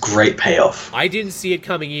a great payoff. I didn't see it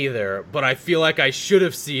coming either, but I feel like I should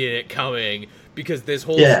have seen it coming, because this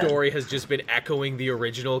whole story has just been echoing the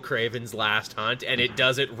original Kraven's Last Hunt, and it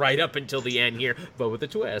does it right up until the end here, but with a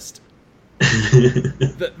twist.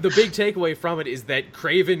 The big takeaway from it is that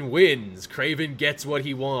Kraven wins. Kraven gets what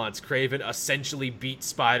he wants. Kraven essentially beats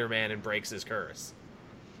Spider-Man and breaks his curse.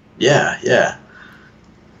 Yeah.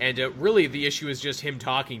 And really, the issue is just him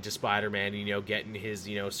talking to Spider-Man, getting his,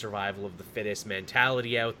 survival of the fittest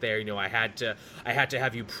mentality out there. I had to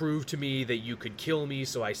have you prove to me that you could kill me,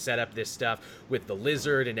 so I set up this stuff with the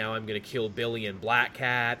Lizard, and now I'm going to kill Billy and Black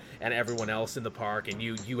Cat and everyone else in the park, and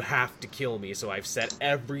you have to kill me, so I've set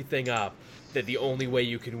everything up that the only way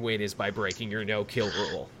you can win is by breaking your no-kill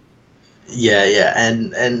rule. Yeah,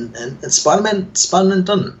 and Spider-Man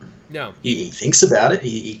doesn't. No. He thinks about it.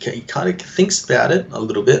 He kind of thinks about it a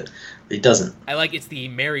little bit, but he doesn't. I like it's the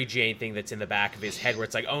Mary Jane thing that's in the back of his head where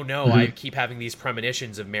it's like, oh no, I keep having these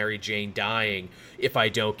premonitions of Mary Jane dying if I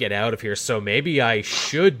don't get out of here, so maybe I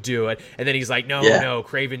should do it. And then he's like, no,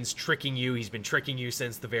 Kraven's tricking you. He's been tricking you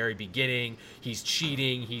since the very beginning. He's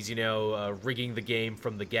cheating. He's, rigging the game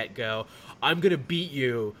from the get-go. I'm going to beat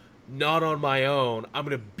you. Not on my own. I'm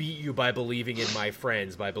going to beat you by believing in my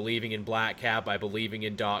friends, by believing in Black Cat, by believing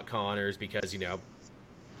in Doc Connors, because,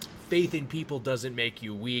 faith in people doesn't make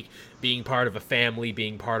you weak. Being part of a family,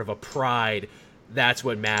 being part of a pride, that's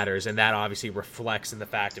what matters. And that obviously reflects in the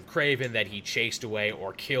fact of Kraven, that he chased away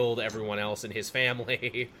or killed everyone else in his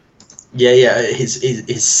family. Yeah.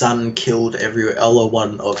 His son killed every other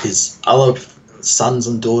one of his other sons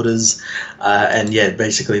and daughters, and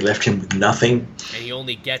basically left him with nothing. And he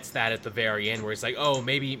only gets that at the very end, where he's like, oh,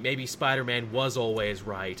 maybe Spider-Man was always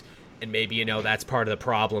right. And maybe, you know, that's part of the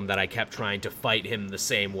problem, that I kept trying to fight him the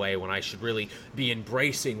same way when I should really be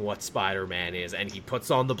embracing what Spider-Man is. And he puts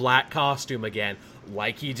on the black costume again,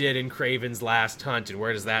 like he did in Kraven's Last Hunt. And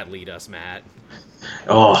where does that lead us, Matt?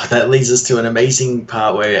 Oh, that leads us to an amazing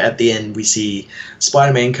part where at the end we see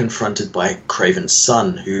Spider-Man confronted by Kraven's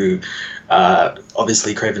son, who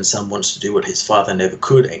obviously Kraven's son wants to do what his father never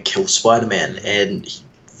could and kill Spider-Man. And he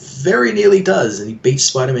very nearly does, and he beats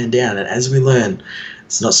Spider-Man down. And as we learn,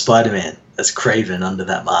 it's not Spider-Man, that's Kraven under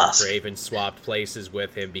that mask. Kraven swapped places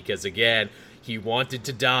with him because, again, he wanted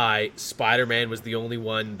to die. Spider-Man was the only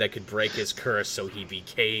one that could break his curse, so he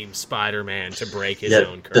became Spider-Man to break his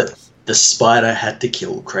own curse. The spider had to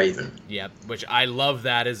kill Kraven. Yep, which I love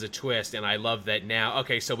that as a twist, and I love that now.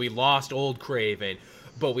 Okay, so we lost old Kraven,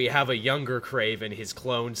 but we have a younger Kraven, his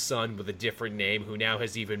clone son with a different name, who now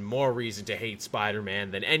has even more reason to hate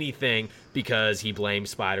Spider-Man than anything because he blames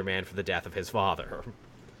Spider-Man for the death of his father.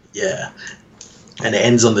 Yeah. And it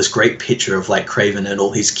ends on this great picture of like Kraven and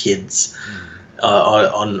all his kids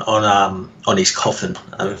on his coffin.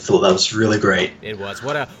 I thought that was really great. It was.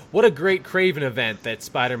 What a great Kraven event that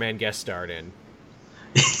Spider-Man guest starred in.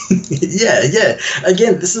 yeah.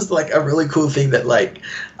 Again, this is like a really cool thing that like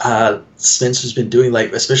Spencer's been doing,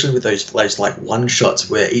 like especially with those like one shots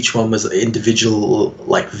where each one was an individual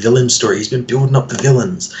like villain story. He's been building up the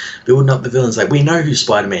villains. Like, we know who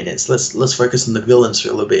Spider-Man is. Let's focus on the villains for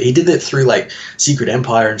a little bit. He did that through like Secret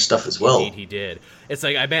Empire and stuff as well. Indeed, he did. It's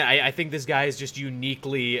like, I think this guy is just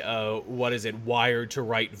uniquely, wired to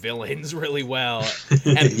write villains really well.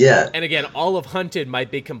 And, yeah. And again, all of Hunted, my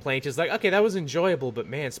big complaint is like, okay, that was enjoyable, but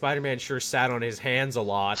man, Spider-Man sure sat on his hands a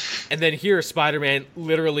lot. And then here, Spider-Man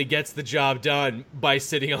literally gets the job done by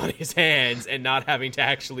sitting on his hands and not having to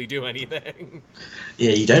actually do anything.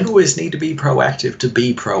 Yeah, you don't always need to be proactive to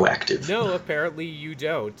be proactive. No, apparently you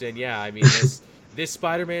don't. And yeah, I mean, this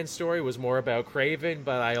Spider-Man story was more about Kraven,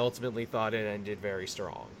 but I ultimately thought it ended very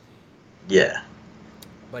strong. Yeah.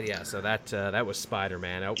 But yeah, so that was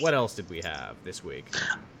Spider-Man. What else did we have this week?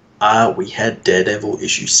 We had Daredevil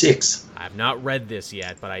issue 6. I've not read this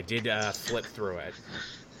yet, but I did flip through it.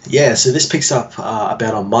 Yeah, so this picks up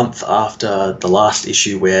about a month after the last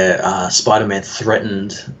issue where Spider-Man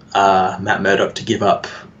threatened Matt Murdock to give up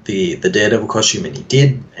the Daredevil costume, and he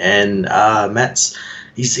did. And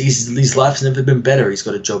his life's never been better. He's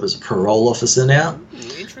got a job as a parole officer now.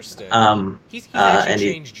 Ooh, interesting. He's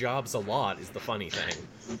actually changed jobs a lot, is the funny thing.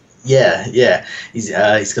 Yeah. He's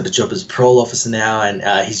got a job as a parole officer now, and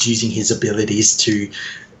he's using his abilities to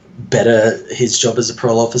better his job as a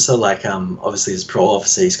parole officer. Like, obviously as a parole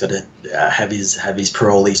officer, he's got to have his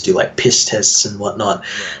parolees do like piss tests and whatnot.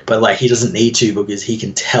 Right. But like, he doesn't need to, because he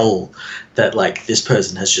can tell that like this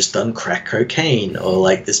person has just done crack cocaine, or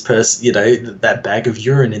like this person, you know, that bag of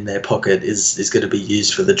urine in their pocket is going to be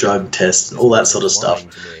used for the drug test and all that sort of stuff.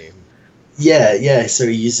 Yeah. So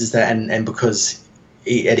he uses that, and because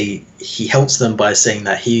he helps them by saying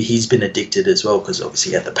that he's been addicted as well, because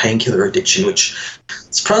obviously he had the painkiller addiction, which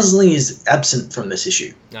surprisingly is absent from this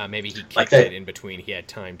issue. Maybe he kicked it in between. He had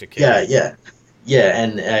time to kick it. Yeah,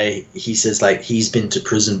 and he says like he's been to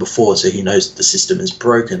prison before, so he knows the system is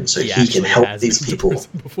broken, so he can help these people.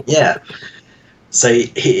 Yeah. So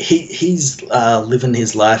he's living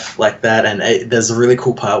his life like that, and there's a really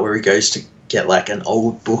cool part where he goes to get like an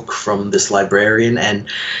old book from this librarian, and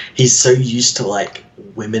he's so used to like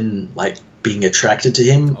women like being attracted to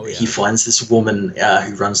him. He finds this woman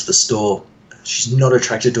who runs the store. She's not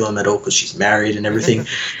attracted to him at all because she's married and everything.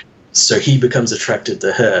 So he becomes attracted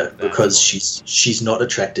to her because she's not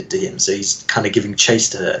attracted to him. So he's kind of giving chase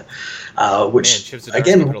to her, which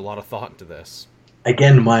again put a lot of thought into this.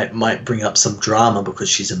 Again, might bring up some drama because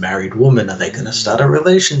she's a married woman. Are they going to start a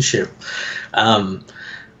relationship?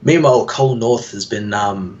 Meanwhile, Cole North has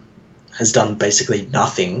done basically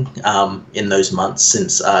nothing in those months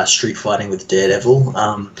since street fighting with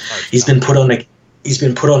Daredevil. He's been put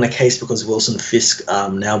on a case because Wilson Fisk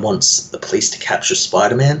now wants the police to capture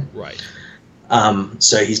Spider-Man. Right.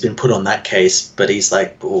 So he's been put on that case, but he's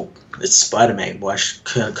like, well, it's Spider-Man. Why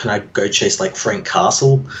can I go chase like Frank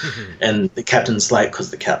Castle? And the captain's like, because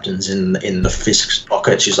the captain's in the Fisk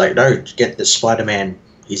pocket. She's like, no, get the Spider-Man.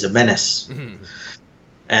 He's a menace.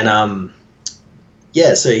 And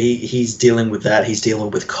so he's dealing with that. He's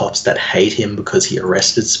dealing with cops that hate him because he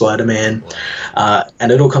arrested Spider-Man.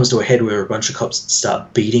 And it all comes to a head where a bunch of cops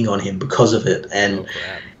start beating on him because of it. And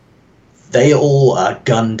they all are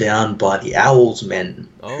gunned down by the Owl's men,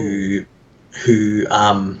 who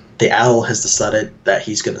the Owl has decided that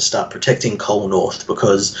he's going to start protecting Cole North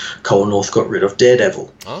because Cole North got rid of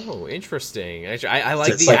Daredevil. Oh, interesting. I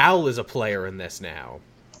like the Owl as a player in this now.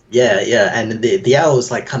 Yeah, and the owl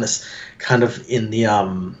is like kind of in the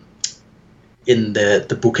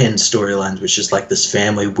bookend storylines, which is like this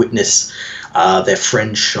family witness their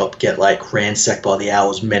friend's shop get like ransacked by the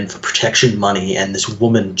owl's men for protection money, and this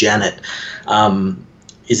woman Janet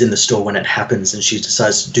is in the store when it happens, and she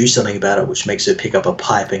decides to do something about it, which makes her pick up a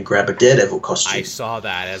pipe and grab a Daredevil costume. I saw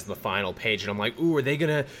that as the final page, and I'm like, ooh, are they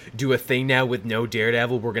gonna do a thing now with no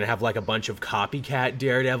Daredevil? We're gonna have like a bunch of copycat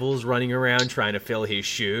Daredevils running around trying to fill his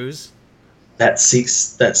shoes?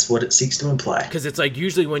 That's what it seeks to imply. Because it's like,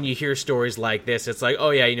 usually when you hear stories like this, it's like,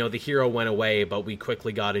 oh yeah, the hero went away, but we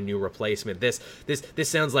quickly got a new replacement. This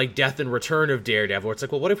sounds like Death and Return of Daredevil. It's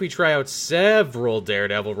like, well, what if we try out several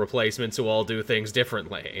Daredevil replacements who all do things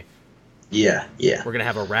differently? Yeah. We're gonna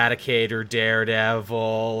have Eradicator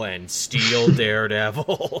Daredevil and Steel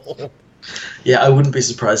Daredevil. Yeah, I wouldn't be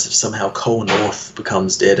surprised if somehow Cole North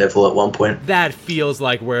becomes Daredevil at one point. That feels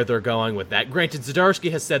like where they're going with that. Granted,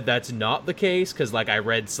 Zdarsky has said that's not the case, because like I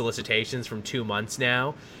read solicitations from 2 months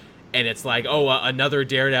now, and it's like, oh, another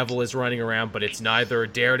Daredevil is running around, but it's neither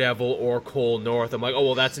Daredevil or Cole North. I'm like, oh,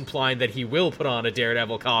 well, that's implying that he will put on a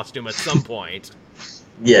Daredevil costume at some point.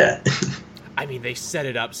 Yeah. I mean, they set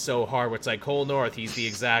it up so hard. Where it's like Cole North, he's the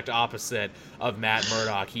exact opposite of Matt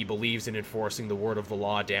Murdock. He believes in enforcing the word of the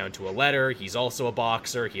law down to a letter. He's also a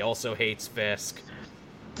boxer. He also hates Fisk.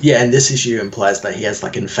 Yeah, and this issue implies that he has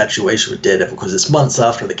like infatuation with Daredevil because it's months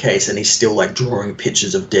after the case, and he's still like drawing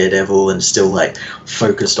pictures of Daredevil and still like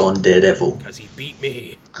focused on Daredevil. Because he beat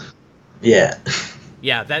me. Yeah.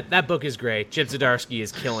 Yeah, that book is great. Chip Zdarsky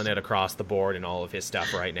is killing it across the board in all of his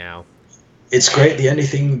stuff right now. It's great. The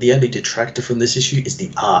only detractor from this issue is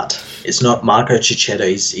the art. It's not Marco Cicchetto.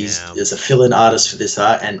 He's a fill-in artist for this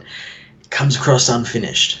art, and it comes across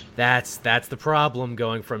unfinished. That's the problem,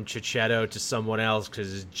 going from Cicchetto to someone else,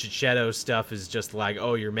 because Cicchetto's stuff is just like,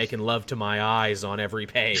 oh, you're making love to my eyes on every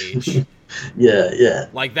page. Yeah.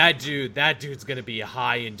 Like that dude's gonna be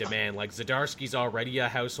high in demand. Like Zdarsky's already a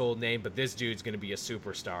household name, but this dude's gonna be a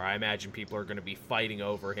superstar. I imagine people are gonna be fighting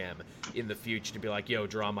over him in the future to be like, yo,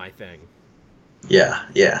 draw my thing. Yeah.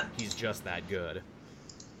 He's just that good.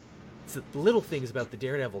 It's the little things about the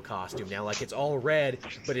Daredevil costume now, like it's all red,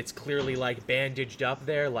 but it's clearly like bandaged up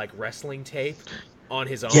there, like wrestling tape on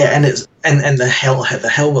his arm. Yeah, and the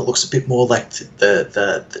helmet looks a bit more like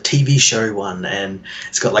the TV show one, and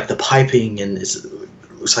it's got like the piping, and it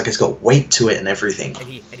looks like it's got weight to it and everything. And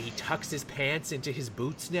he tucks his pants into his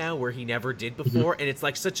boots now, where he never did before, and it's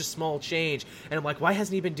like such a small change. And I'm like, why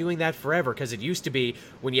hasn't he been doing that forever? Because it used to be,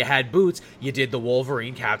 when you had boots, you did the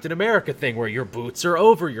Wolverine Captain America thing, where your boots are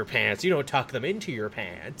over your pants. You don't tuck them into your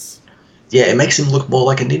pants. Yeah, it makes him look more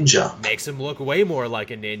like a ninja. Makes him look way more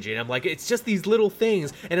like a ninja. And I'm like, it's just these little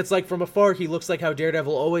things. And it's like, from afar, he looks like how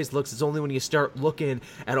Daredevil always looks. It's only when you start looking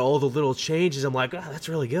at all the little changes, I'm like, oh, that's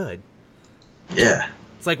really good. Yeah.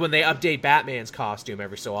 It's like when they update Batman's costume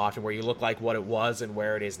every so often, where you look like what it was and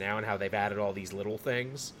where it is now, and how they've added all these little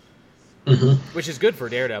things. Mm-hmm. Which is good for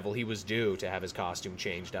Daredevil. He was due to have his costume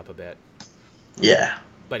changed up a bit. Yeah.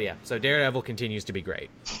 But yeah, so Daredevil continues to be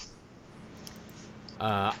great.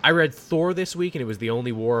 I read Thor this week, and it was the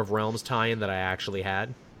only War of Realms tie-in that I actually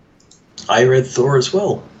had. I read Thor as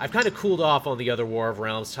well. I've kind of cooled off on the other War of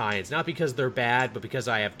Realms tie-ins, not because they're bad, but because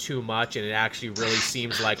I have too much, and it actually really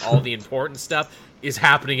seems like all the important stuff is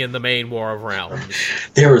happening in the main War of Realms.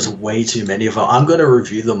 There is way too many of them. I'm going to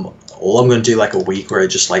review them all. I'm going to do like a week where I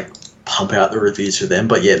just like pump out the reviews for them.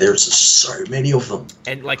 But yeah, there's just so many of them.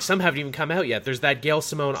 And like some haven't even come out yet. There's that Gail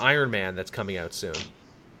Simone Iron Man that's coming out soon.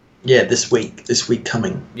 Yeah, this week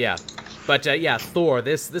coming. Yeah. But yeah, Thor.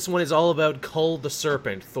 This one is all about Kull the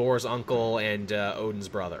Serpent, Thor's uncle and Odin's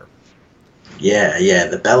brother. Yeah,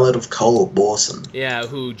 the Ballad of Kull Borson. Yeah,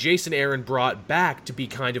 who Jason Aaron brought back to be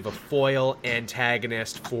kind of a foil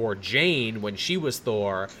antagonist for Jane when she was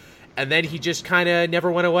Thor, and then he just kind of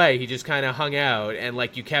never went away. He just kind of hung out, and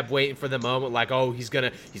like you kept waiting for the moment, like, oh, he's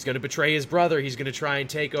gonna betray his brother. He's gonna try and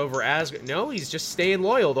take over Asgard. No, he's just staying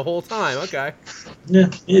loyal the whole time. Okay. Yeah,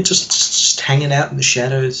 just hanging out in the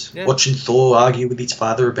shadows, watching Thor argue with his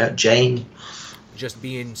father about Jane. Just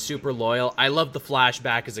being super loyal. I loved the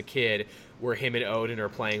flashback as a kid, where him and Odin are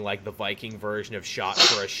playing like the Viking version of Shot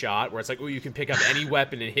for a Shot, where it's like, oh, you can pick up any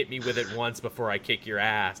weapon and hit me with it once before I kick your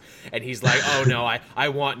ass. And he's like, oh no, I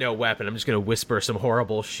want no weapon. I'm just going to whisper some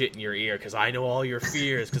horrible shit in your ear because I know all your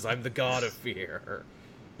fears because I'm the god of fear.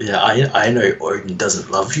 Yeah, I know Odin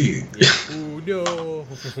doesn't love you. Yeah. Oh no.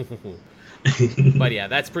 But yeah,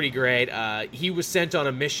 that's pretty great. He was sent on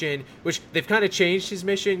a mission, which they've kind of changed his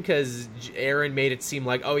mission because Aaron made it seem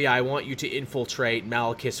like, oh yeah, I want you to infiltrate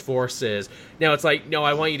Malekith's forces. Now it's like, no,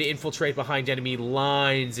 I want you to infiltrate behind enemy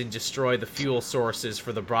lines and destroy the fuel sources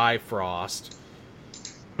for the Bifrost.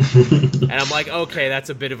 And I'm like, okay, that's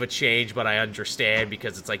a bit of a change, but I understand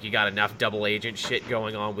because it's like you got enough double agent shit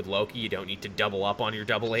going on with Loki. You don't need to double up on your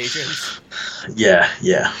double agents. Yeah.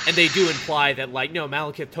 And they do imply that, like, no,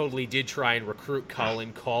 Malekith totally did try and recruit Cull,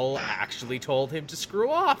 and Cull actually told him to screw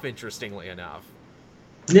off, interestingly enough.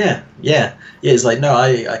 Yeah. It's like,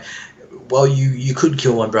 no, well, you could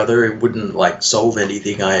kill my brother. It wouldn't, like, solve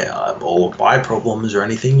anything or my problems or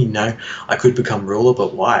anything, you know. I could become ruler,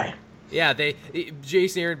 but why? Yeah,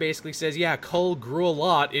 Jason Aaron basically says, yeah, Cull grew a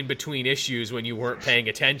lot in between issues when you weren't paying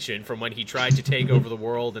attention, from when he tried to take over the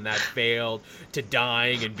world and that failed, to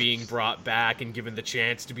dying and being brought back and given the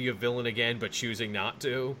chance to be a villain again, but choosing not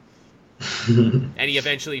to. And he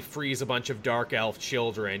eventually frees a bunch of Dark Elf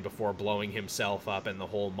children before blowing himself up and the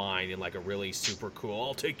whole mine in like a really super cool,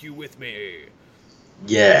 I'll take you with me.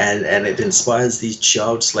 Yeah, and it inspires these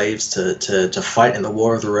child slaves to fight in the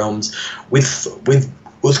War of the Realms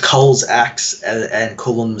with Cull's axe and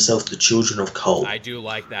calling themselves the Children of Cull. I do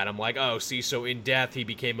like that. I'm like, oh, see, so in death he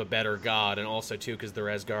became a better god, and also, too, because they're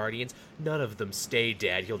Asgardians, none of them stay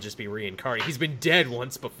dead. He'll just be reincarnated. He's been dead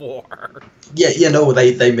once before. Yeah, no,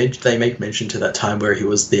 they make mention to that time where he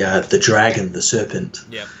was the dragon, the serpent.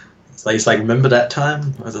 Yep. It's like, remember that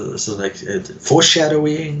time? This is like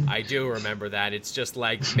foreshadowing. I do remember that. It's just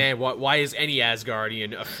like, man, why is any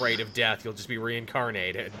Asgardian afraid of death? He'll just be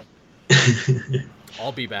reincarnated.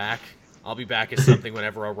 I'll be back. I'll be back as something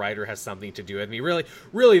whenever a writer has something to do with me.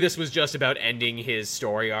 Really, this was just about ending his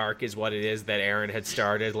story arc, is what it is that Aaron had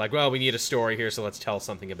started. Like, well, we need a story here, so let's tell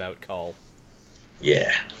something about Cull.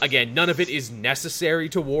 Yeah. Again, none of it is necessary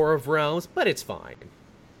to War of Realms, but it's fine.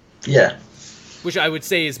 Yeah. Which I would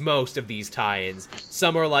say is most of these tie-ins.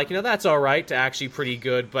 Some are like, that's all right, to actually pretty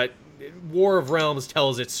good, but War of Realms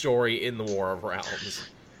tells its story in the War of Realms.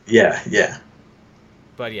 Yeah.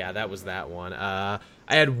 But yeah, that was that one. I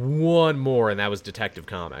had one more, and that was Detective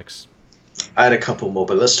Comics. I had a couple more,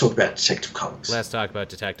 but let's talk about Detective Comics. Let's talk about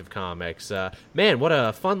Detective Comics. Man, what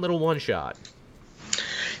a fun little one-shot.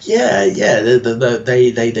 Yeah.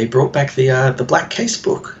 They brought back the Black Case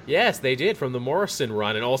book. Yes, they did, from the Morrison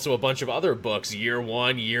run, and also a bunch of other books. Year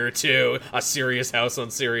 1, Year 2, A Serious House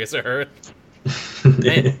on Serious Earth.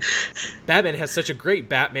 Man, Batman has such a great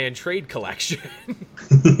Batman trade collection.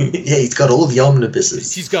 Yeah, he's got all the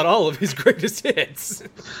omnibuses. He's got all of his greatest hits.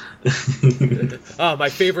 My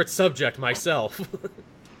favorite subject, myself.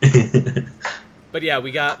 But yeah,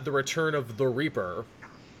 we got the return of the Reaper.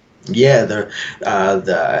 Yeah,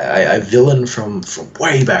 a villain from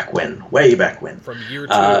way back when. From year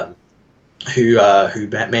 2. Who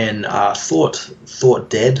Batman thought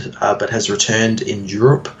dead, but has returned in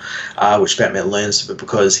Europe, which Batman learns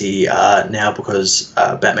because because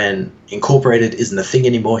Batman Incorporated isn't a thing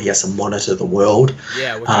anymore. He has to monitor the world.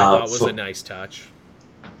 Yeah, which I thought was a nice touch.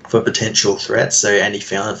 For potential threats. And he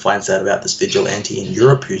finds out about this vigilante in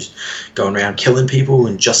Europe who's going around killing people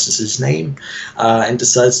in justice's name, and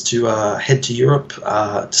decides to head to Europe,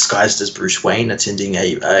 disguised as Bruce Wayne, attending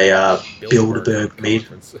a Bilderberg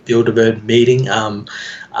meeting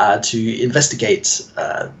to investigate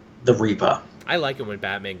the Reaper. I like it when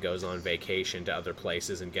Batman goes on vacation to other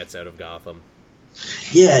places and gets out of Gotham.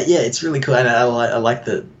 Yeah, it's really cool, and I like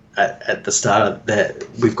that at the start of that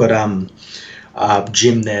we've got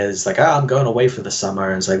Jim there's like, I'm going away for the summer,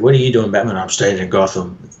 and it's like, what are you doing, Batman? I'm staying in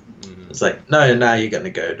Gotham. Mm-hmm. It's like, no, you're going to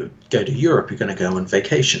go to Europe. You're going to go on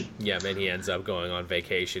vacation. Yeah, man, he ends up going on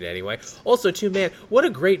vacation anyway. Also, too, man, what a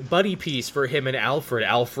great buddy piece for him and Alfred.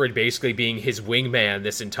 Alfred basically being his wingman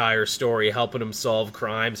this entire story, helping him solve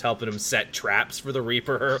crimes, helping him set traps for the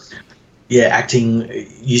Reaper. Yeah,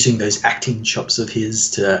 using those acting chops of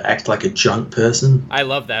his to act like a drunk person. I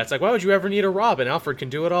love that. It's like, why would you ever need a Robin? Alfred can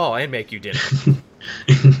do it all and make you dinner.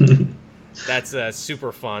 That's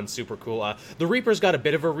super fun, super cool. The Reaper's got a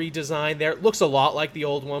bit of a redesign there. It looks a lot like the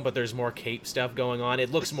old one, but there's more cape stuff going on. It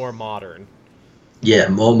looks more modern. Yeah,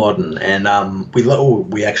 more modern, and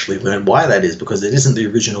we actually learned why that is, because it isn't the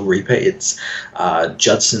original Reaper. It's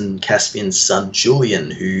Judson Caspian's son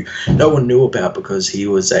Julian, who no one knew about because he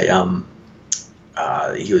was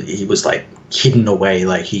he was like hidden away.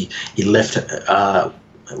 Like he left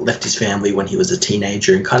his family when he was a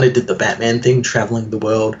teenager and kind of did the Batman thing, traveling the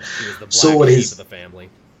world. He was the black sheep of the family.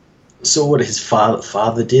 Saw what his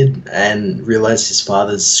father did and realized his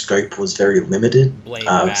father's scope was very limited. Blame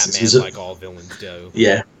Batman like all villains do.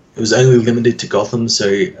 Yeah, it was only limited to Gotham, so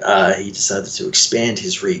he decided to expand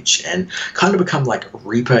his reach and kind of become like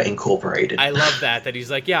Reaper Incorporated. I love that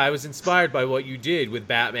he's like, yeah, I was inspired by what you did with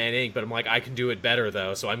Batman Inc., but I'm like, I can do it better,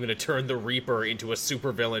 though, so I'm going to turn the Reaper into a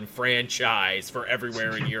supervillain franchise for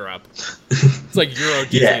everywhere in Europe. It's like Euro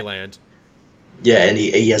Disneyland. Yeah, and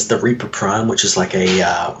he has the Reaper Prime, which is like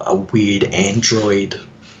a weird android,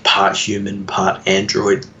 part human, part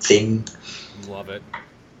android thing. Love it.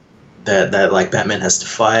 That like Batman has to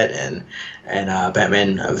fight, and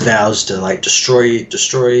Batman vows to like destroy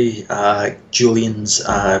Julian's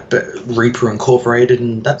Reaper Incorporated,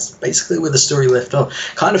 and that's basically where the story left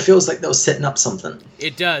off. Kind of feels like they were setting up something.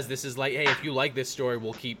 It does. This is like, hey, if you like this story,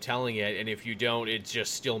 we'll keep telling it, and if you don't, it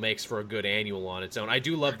just still makes for a good annual on its own. I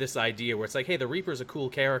do love this idea where it's like, hey, the Reaper's a cool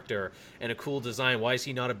character and a cool design. Why is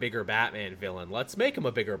he not a bigger Batman villain? Let's make him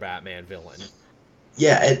a bigger Batman villain.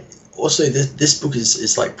 Yeah, and also this book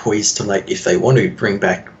is like poised to, like, if they want to bring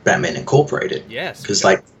back Batman Incorporated. Yes. Because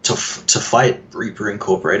like to fight Reaper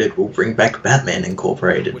Incorporated, we'll bring back Batman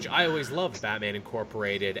Incorporated. Which I always loved Batman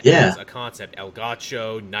Incorporated as a concept. El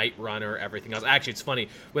Gacho, Night Runner, everything else. Actually, it's funny,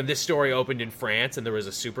 when this story opened in France and there was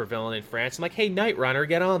a supervillain in France, I'm like, hey, Night Runner,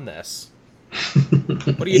 get on this.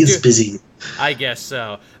 What do you He's do? busy. I guess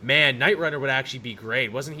so. Man, Night Runner would actually be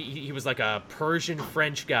great. Wasn't he? He was like a Persian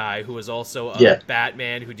French guy who was also a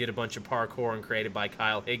Batman who did a bunch of parkour and created by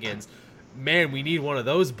Kyle Higgins. Man, we need one of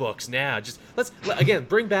those books now. Just let's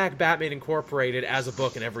bring back Batman Incorporated as a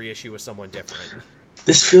book, and every issue with someone different.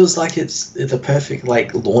 This feels like it's the perfect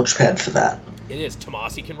like launch pad for that. It is.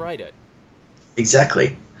 Tomasi can write it.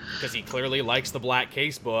 Exactly. Because he clearly likes the Black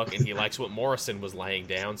Case book, and he likes what Morrison was laying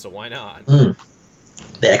down, so why not?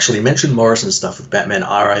 They actually mentioned Morrison stuff with Batman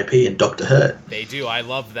R.I.P. and Dr. Hurt. They do. I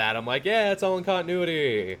love that. I'm like, yeah, it's all in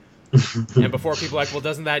continuity. And before people are like, well,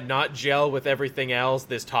 doesn't that not gel with everything else?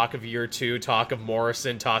 This talk of year 2, talk of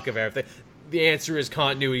Morrison, talk of everything. The answer is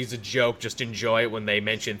continuity's a joke. Just enjoy it when they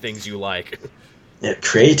mention things you like. Yeah,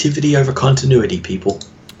 creativity over continuity, people.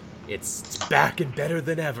 It's back and better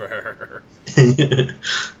than ever.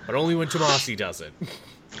 But only when Tomasi does it.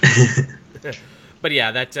 But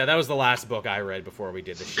yeah, that was the last book I read before we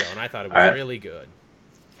did the show, and I thought it was really good.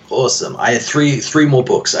 Awesome. I had three more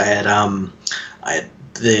books. I had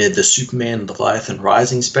the Superman Leviathan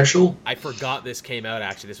Rising special. I forgot this came out,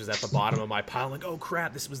 actually. This was at the bottom of my pile. I'm like, oh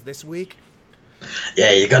crap, this was this week?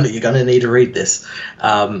 Yeah, you're gonna need to read this.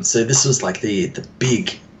 So this was like the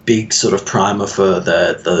big sort of primer for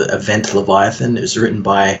the event Leviathan. It was written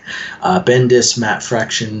by Bendis, Matt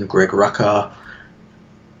Fraction, Greg Rucka,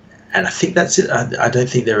 and I think that's it. I don't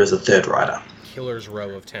think there is a third writer. Killer's row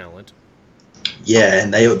of talent. Yeah,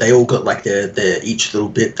 and they all got like their each little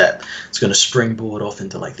bit that is going to springboard off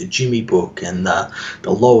into like the Jimmy book and the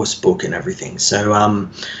Lois book and everything. So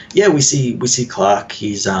yeah, we see Clark.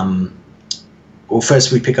 He's well,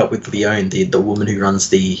 first we pick up with Leone, the woman who runs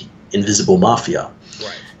the Invisible Mafia.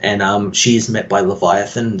 Right. And she is met by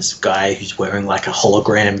Leviathan, this guy who's wearing like a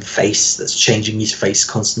hologram face that's changing his face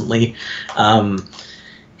constantly.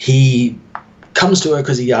 He comes to her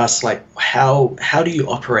because he asks, like, how do you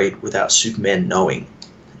operate without Superman knowing?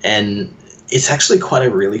 And it's actually quite a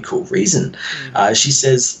really cool reason. She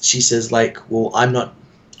says like, well, I'm not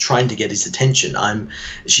trying to get his attention.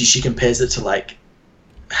 She compares it to like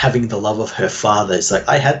having the love of her father. It's like,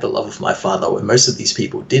 I had the love of my father where most of these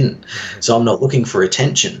people didn't. So I'm not looking for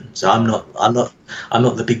attention. So I'm not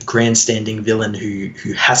the big grandstanding villain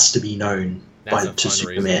who has to be known to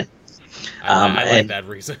Superman. I like that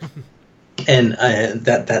reason. And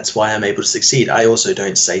that's why I'm able to succeed. I also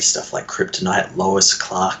don't say stuff like Kryptonite, Lois,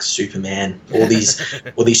 Clark, Superman, all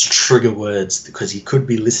these trigger words because he could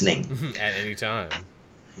be listening at any time.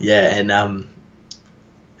 Yeah, and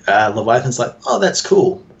Leviathan's like, oh, that's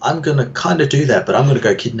cool. I'm gonna kind of do that, but I'm gonna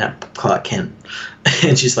go kidnap Clark Kent.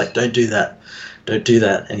 And she's like, don't do that.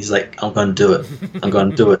 And he's like, I'm gonna do it.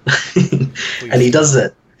 And he does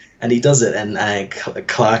it. And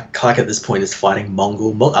Clark at this point is fighting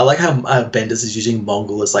Mongol. I like how Bendis is using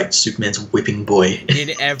Mongol as like Superman's whipping boy. In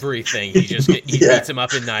everything. He beats him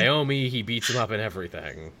up in Naomi, he beats him up in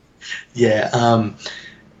everything. Yeah,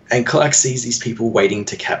 and Clark sees these people waiting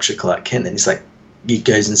to capture Clark Kent, and he's like, he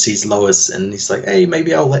goes and sees Lois, and he's like, hey,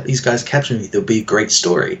 maybe I'll let these guys capture me. There'll be a great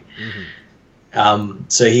story. Mm-hmm.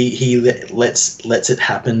 So he lets it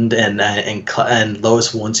happen, and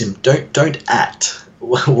Lois warns him, don't act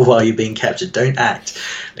while you're being captured. Don't act.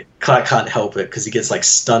 Clark can't help it because he gets like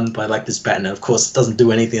stunned by like this bat, and of course it doesn't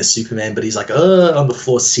do anything as Superman, but he's like, on the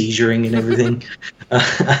floor seizuring and everything.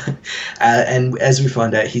 And as we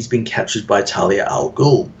find out, he's been captured by Talia al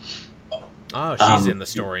Ghul. Oh, she's in the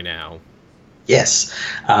story now. Yes,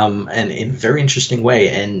 and in a very interesting way.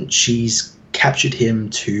 And she's captured him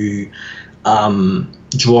to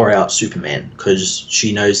draw out Superman because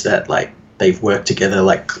she knows that like they've worked together.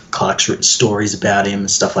 Like Clark's written stories about him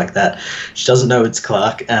and stuff like that. She doesn't know it's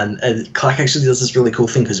Clark, and Clark actually does this really cool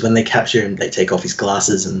thing because when they capture him, they take off his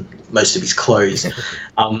glasses and most of his clothes,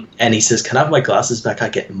 and he says, "Can I have my glasses back? I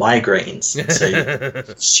get migraines."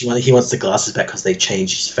 So he wants the glasses back because they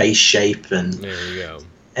change his face shape and. There you go.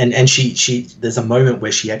 And she there's a moment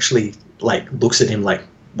where she actually like looks at him like,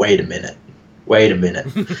 wait a minute,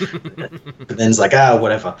 but then it's like,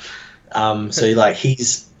 whatever. So like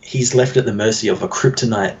he's left at the mercy of a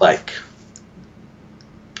kryptonite like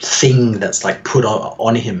thing that's like put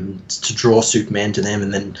on him to draw Superman to them,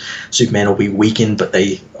 and then Superman will be weakened, but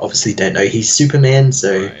they obviously don't know he's Superman,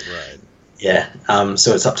 so Right. yeah.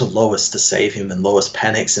 So it's up to Lois to save him, and Lois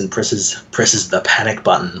panics and presses the panic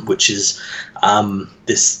button, which is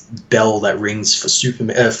this bell that rings for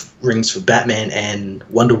rings for Batman and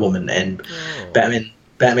Wonder Woman, and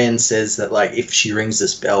Batman says that like if she rings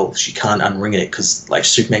this bell, she can't unring it because like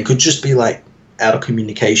Superman could just be like out of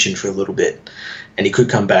communication for a little bit, and he could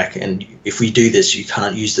come back. And if we do this, you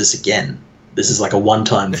can't use this again. This is like a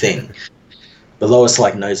one-time thing. But Lois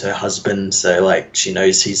like knows her husband, so like she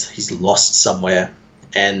knows he's lost somewhere,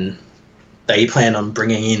 and they plan on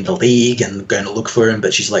bringing in the League and going to look for him.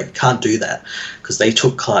 But she's like, can't do that because they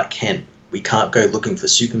took Clark Kent. We can't go looking for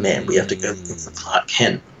Superman. We have to go looking for Clark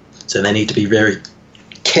Kent. So they need to be very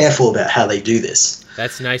careful about how they do this.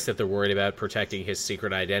 That's nice that they're worried about protecting his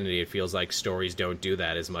secret identity. It feels like stories don't do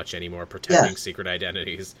that as much anymore, protecting secret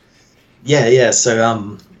identities. Yeah.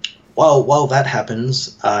 So while that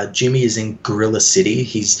happens, Jimmy is in Gorilla City.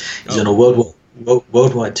 He's on a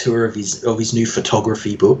worldwide tour of his new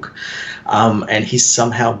photography book, and he's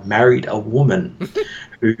somehow married a woman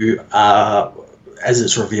who, as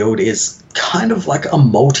it's revealed, is kind of like a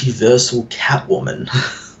multiversal Catwoman.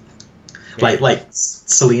 like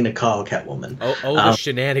Selena Kyle Catwoman. The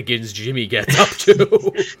shenanigans Jimmy gets up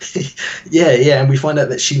to. yeah, and we find out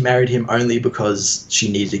that she married him only because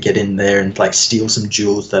she needed to get in there and like steal some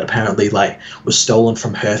jewels that apparently like was stolen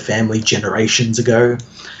from her family generations ago.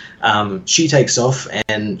 She takes off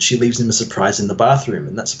and she leaves him a surprise in the bathroom,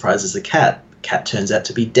 and that surprise is a cat. Cat turns out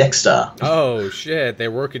to be Dexter. Oh shit,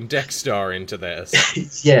 they're working Dexter into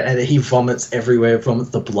this. Yeah, and he vomits everywhere,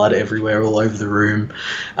 vomits the blood everywhere, all over the room.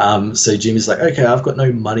 So Jimmy's like, okay, I've got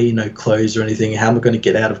no money, no clothes or anything. How am I going to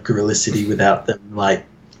get out of Gorilla City without them like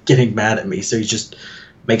getting mad at me? So he just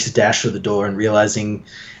makes a dash for the door, and realizing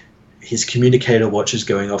his communicator watch is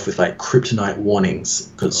going off with like kryptonite warnings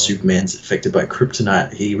because Superman's affected by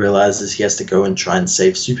kryptonite. He realizes he has to go and try and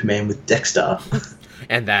save Superman with Dexter.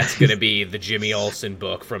 And that's going to be the Jimmy Olsen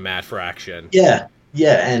book from Matt Fraction. Yeah,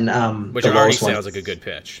 and which already sounds like a good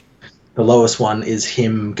pitch. The lowest one is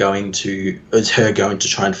her going to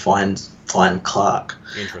try and find Clark,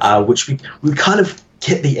 which we kind of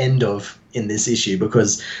get the end of in this issue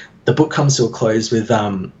because the book comes to a close with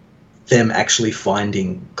them actually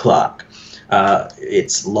finding Clark.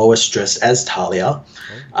 It's Lois dressed as Talia.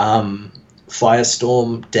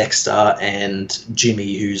 Firestorm, Dexter, and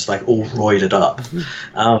Jimmy, who's like all roided up,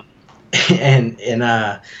 and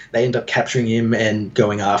they end up capturing him and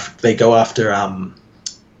they go after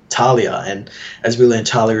Talia, and as we learn,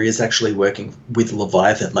 Talia is actually working with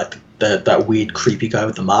Leviathan, like that weird creepy guy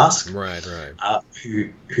with the mask, right. Who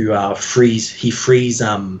frees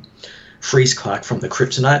Clark from the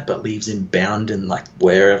kryptonite, but leaves him bound in like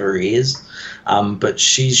wherever he is. But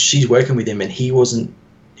she's working with him, and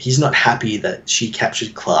he's not happy that she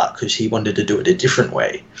captured Clark because he wanted to do it a different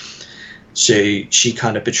way. So she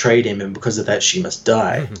kind of betrayed him, and because of that, she must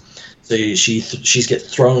die. So she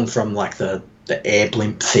gets thrown from like the air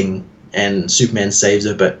blimp thing, and Superman saves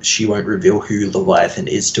her, but she won't reveal who Leviathan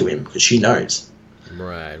is to him because she knows.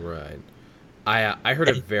 Right. I heard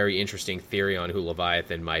a very interesting theory on who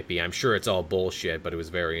Leviathan might be. I'm sure it's all bullshit, but it was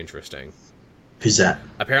very interesting. Who's that?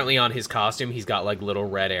 Apparently on his costume, he's got like little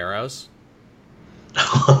red arrows.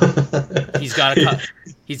 He's got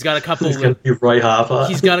a couple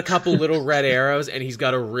little red arrows, and he's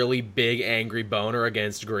got a really big angry boner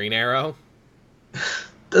against Green Arrow.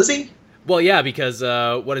 Does he? Well, yeah, because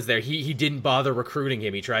what is there? He didn't bother recruiting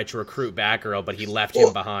him. He tried to recruit Batgirl, but he left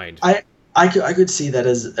him behind. I could see that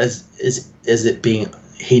as it being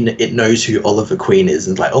it knows who Oliver Queen is,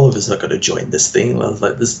 and like Oliver's not going to join this thing.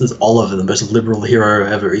 Like this is Oliver, the most liberal hero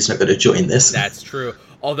ever. He's not going to join this. That's true.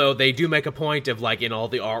 Although they do make a point of, like, in all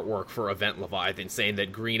the artwork for Event Leviathan, saying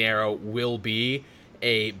that Green Arrow will be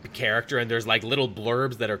a character and there's like little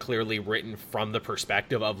blurbs that are clearly written from the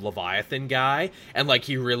perspective of Leviathan guy, and like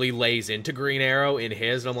he really lays into Green Arrow in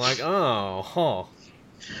his, and I'm like, oh,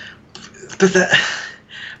 But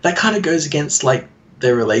that kind of goes against like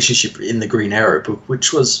their relationship in the Green Arrow book,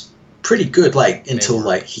 which was pretty good, like until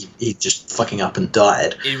like he just fucking up and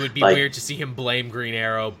died. It would be like, weird to see him blame Green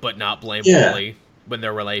Arrow but not blame Wally when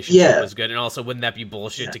their relationship was good, and also wouldn't that be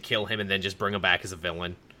bullshit to kill him and then just bring him back as a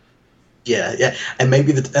villain? Yeah, and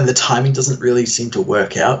maybe the timing doesn't really seem to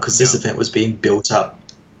work out because this event was being built up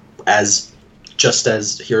just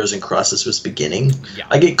as Heroes in Crisis was beginning. Yeah.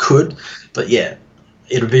 Like it could, but yeah,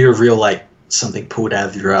 it would be a real like something pulled out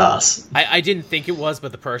of your ass. I didn't think it was,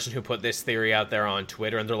 but the person who put this theory out there on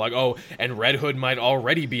Twitter, and they're like, oh, and Red Hood might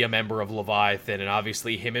already be a member of Leviathan, and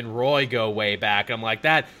obviously him and Roy go way back. And I'm like,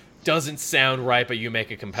 that doesn't sound right, but you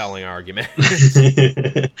make a compelling argument.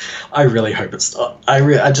 I really hope it's not.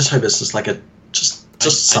 I just hope it's just like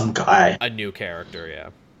just some guy. A new character, yeah.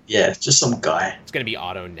 Yeah, just some guy. It's gonna be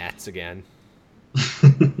Otto Nets again.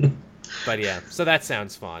 But yeah, so that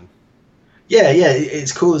sounds fun. Yeah,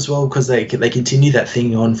 it's cool as well because they continue that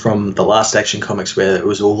thing on from the last Action Comics where it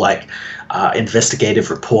was all like investigative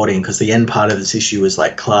reporting, because the end part of this issue is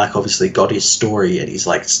like Clark obviously got his story and he's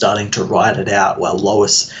like starting to write it out while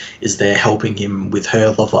Lois is there helping him with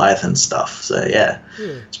her Leviathan stuff. So yeah.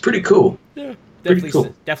 It's pretty cool. Yeah.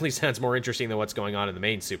 Cool. Definitely sounds more interesting than what's going on in the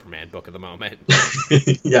main Superman book at the moment.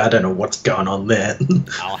 Yeah, I don't know what's going on there.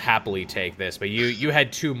 I'll happily take this, but you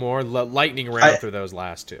had two more lightning round through those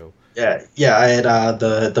last two. Yeah, I had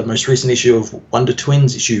the most recent issue of Wonder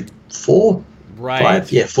Twins, issue 4. Right.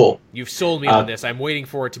 5? Yeah, 4. You've sold me on this. I'm waiting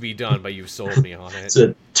for it to be done, but you've sold me on it.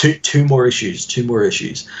 So two more issues.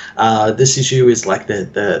 This issue is like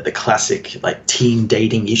the classic like teen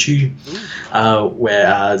dating issue,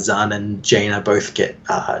 where Zahn and Jaina both get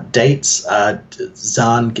dates.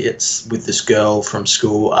 Zahn gets with this girl from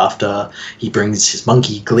school after he brings his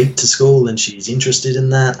monkey Gleek to school, and she's interested in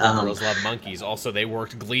that. Girls love monkeys. Also, they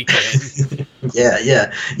worked Gleek in.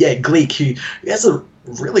 Yeah. Gleek, who has a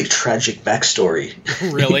really tragic backstory.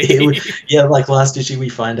 Really? Yeah, like last issue we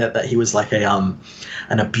find out that he was like an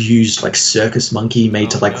abused like circus monkey made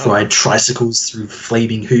to like ride tricycles through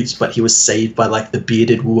flaming hoots, but he was saved by like the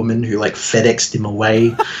bearded woman who like FedExed him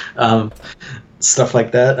away, stuff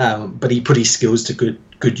like that. But he put his skills to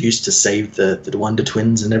good use to save the Wonder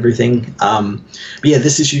Twins and everything. But yeah,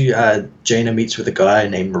 this issue, Jaina meets with a guy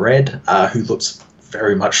named Red, who looks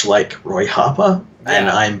very much like Roy Harper, and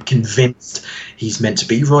I'm convinced he's meant to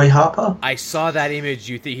be Roy Harper. I saw that image.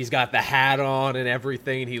 You think he's got the hat on and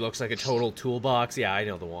everything, and he looks like a total toolbox. Yeah, I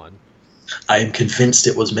know the one. I am convinced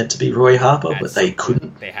it was meant to be Roy Harper, but they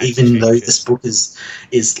couldn't, even though this book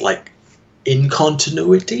is like in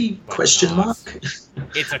continuity? Question mark.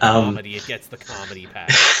 It's a comedy. It gets the comedy pack.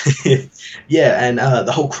 Yeah, and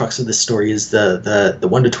the whole crux of the story is the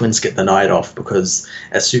Wonder Twins get the night off because,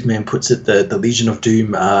 as Superman puts it, the Legion of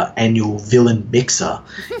Doom annual villain mixer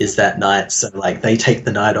is that night. So like they take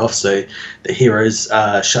the night off, so the heroes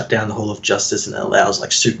shut down the Hall of Justice, and it allows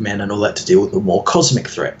like Superman and all that to deal with the more cosmic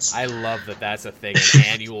threats. I love that that's a thing, an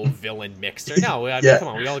annual villain mixer. No, I mean, come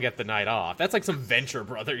on, we all get the night off. That's like some Venture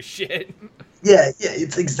Brothers shit. Yeah,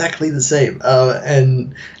 it's exactly the same.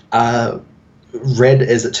 And Red,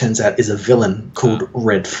 as it turns out, is a villain called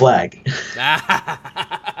Red Flag.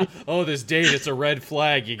 Oh, this date, it's a red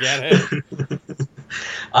flag, you get it?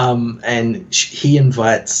 And he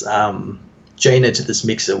invites Jaina to this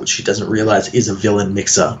mixer, which she doesn't realize is a villain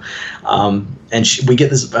mixer. And we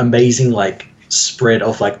get this amazing, like, spread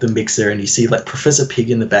of like the mixer, and you see like Professor Pig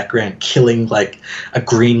in the background killing like a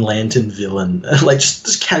Green Lantern villain, like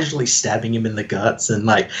just casually stabbing him in the guts, and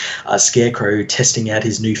like Scarecrow testing out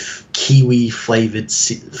his new kiwi flavored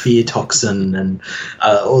fear toxin, and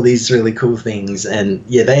all these really cool things. And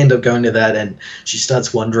yeah, they end up going to that, and she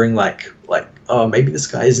starts wondering like oh, maybe this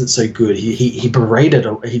guy isn't so good. He berated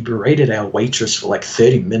our waitress for like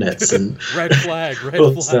 30 minutes and red flag.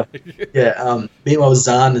 Stuff. Yeah. Meanwhile,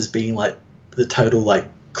 Zahn is being like the total like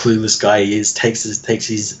clueless guy he is, takes his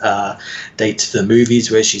date to the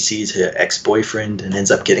movies where she sees her ex-boyfriend and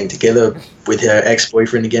ends up getting together with her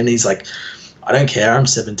ex-boyfriend again. He's like, I don't care, I'm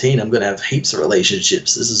 17, I'm gonna have heaps of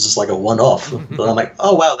relationships, this is just like a one-off. But I'm like,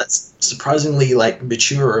 oh wow, that's surprisingly like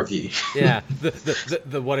mature of you. Yeah,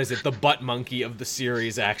 the what is it, the butt monkey of the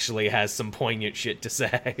series actually has some poignant shit to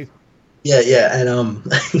say. Yeah, and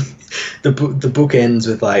the book ends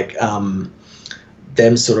with like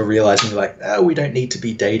them sort of realizing like, oh, we don't need to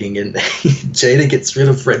be dating, and Jada gets rid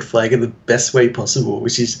of Red Flag in the best way possible,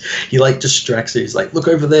 which is he like distracts her. He's like, look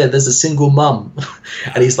over there, there's a single mum,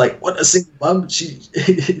 and he's like, what, a single mum? She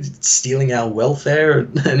stealing our welfare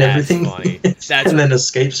and everything. Funny. And then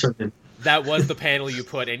escapes from him. That was the panel you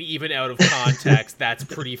put, and even out of context, that's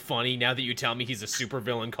pretty funny. Now that you tell me he's a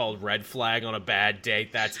supervillain called Red Flag on a bad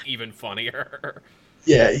date, that's even funnier.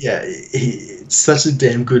 Yeah, it's such a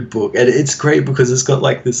damn good book, and it's great because it's got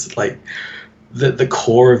like this, like the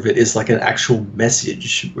core of it is like an actual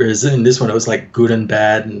message, whereas in this one it was like good and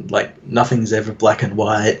bad and like nothing's ever black and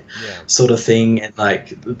white, sort of thing, and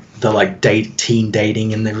like the like teen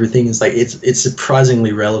dating and everything is like it's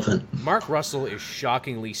surprisingly relevant. Mark Russell is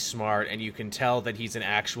shockingly smart, and you can tell that he's an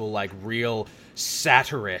actual like real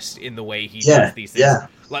satirist in the way he does these things.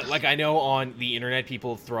 Like I know on the internet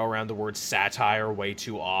people throw around the word satire way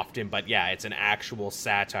too often, but yeah, it's an actual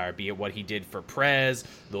satire, be it what he did for Prez,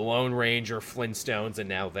 The Lone Ranger, Flintstones, and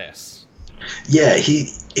now this. Yeah, he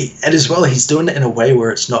and as well he's doing it in a way where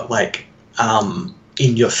it's not like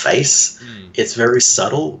in your face. It's very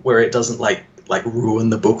subtle, where it doesn't like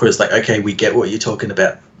ruin the book, where it's like, okay, we get what you're talking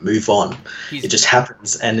about, move on. It just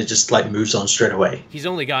happens, and it just like moves on straight away. He's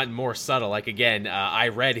only gotten more subtle. Like again, I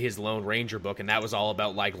read his Lone Ranger book, and that was all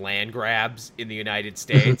about like land grabs in the United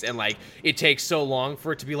States, and like it takes so long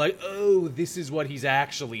for it to be like, oh, this is what he's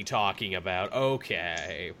actually talking about.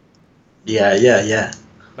 Okay. Yeah.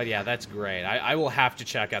 But yeah, that's great. I will have to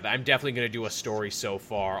check out that. I'm definitely going to do a story so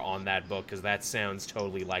far on that book, because that sounds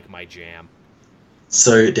totally like my jam.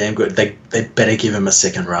 So damn good. They better give him a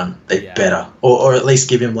second run. They better. Or at least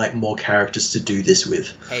give him like more characters to do this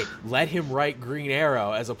with. Hey, let him write Green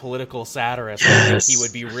Arrow as a political satirist. I think he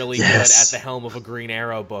would be really good at the helm of a Green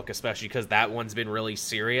Arrow book, especially because that one's been really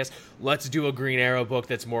serious. Let's do a Green Arrow book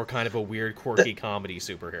that's more kind of a weird, quirky comedy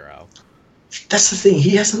superhero. That's the thing.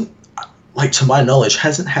 He hasn't, like to my knowledge,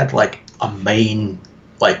 hasn't had like a main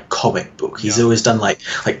like comic book. He's always done like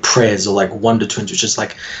Prez or like Wonder Twins, which is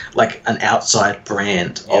like an outside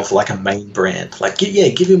brand of like a main brand. Like give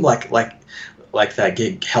him like that.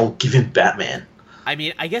 Give him Batman. I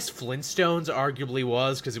mean, I guess Flintstones arguably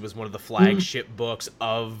was, because it was one of the flagship books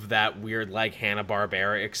of that weird like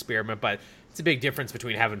Hanna-Barbera experiment, but it's a big difference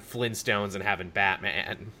between having Flintstones and having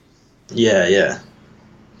Batman. Yeah.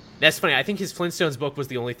 That's funny. I think his Flintstones book was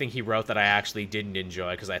the only thing he wrote that I actually didn't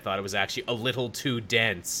enjoy, because I thought it was actually a little too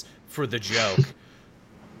dense for the joke.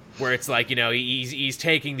 Where it's like, you know, he's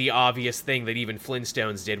taking the obvious thing that even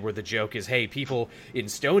Flintstones did, where the joke is, hey, people in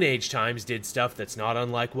Stone Age times did stuff that's not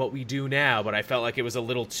unlike what we do now. But I felt like it was a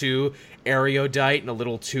little too erudite and a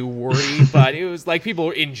little too wordy. But it was like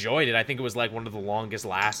people enjoyed it. I think it was like one of the longest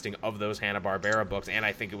lasting of those Hanna-Barbera books, and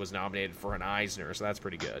I think it was nominated for an Eisner, so that's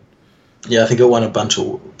pretty good. Yeah, I think it won a bunch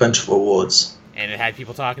of awards. And it had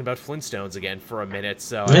people talking about Flintstones again for a minute,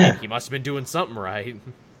 so I think he must have been doing something right.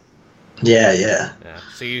 Yeah.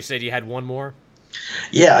 So you said you had one more?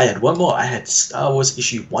 Yeah, I had one more. I had Star Wars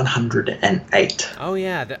issue 108. Oh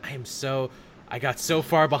yeah, I got so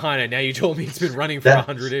far behind it. Now you told me it's been running for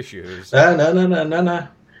 100 issues. No.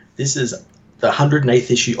 This is the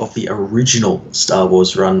 108th issue of the original Star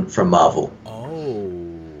Wars run from Marvel.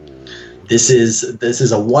 This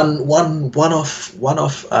is a one-off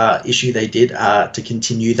issue they did to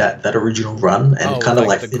continue that original run, and kind of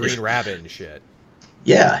like the Green Rabbit and shit.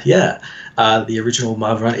 Yeah. The original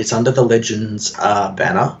Marvel run. It's under the Legends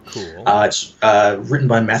banner. Cool. It's written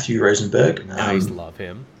by Matthew Rosenberg. Nice, love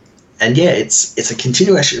him. And yeah, it's a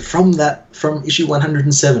continuation from issue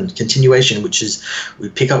 107, continuation, which is we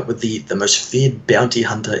pick up with the most feared bounty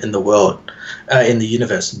hunter in the world, in the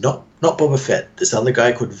universe. Not Boba Fett. This other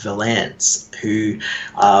guy called Valance, who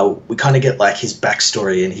we kind of get like his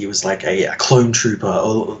backstory, and he was like a clone trooper,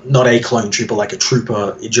 or not a clone trooper, like a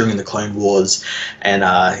trooper during the Clone Wars, and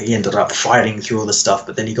he ended up fighting through all the stuff,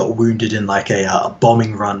 but then he got wounded in like a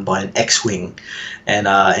bombing run by an X-wing, and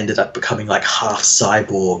ended up becoming like half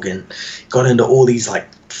cyborg, and got into all these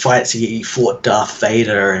like fights. He fought Darth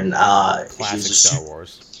Vader, and classic Star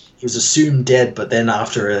Wars. He was assumed dead, but then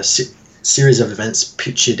after a series of events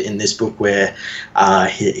pictured in this book where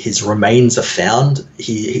his remains are found,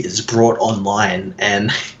 he is brought online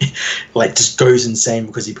and like just goes insane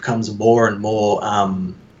because he becomes more and more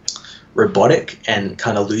robotic and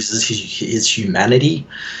kind of loses his humanity,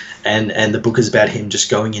 and the book is about him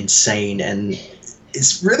just going insane. And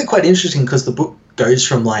it's really quite interesting because the book goes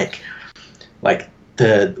from like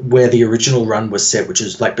the where the original run was set, which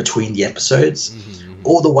is like between the episodes,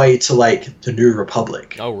 all the way to like the New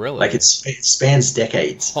Republic. Oh, really? Like it spans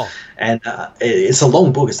decades, Huh. and it's a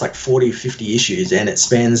long book. It's like 40, 50 issues, and it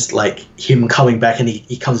spans like him coming back, and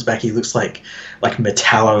he comes back. He looks like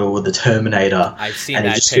Metallo or the Terminator. I've seen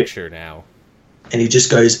that picture now. And he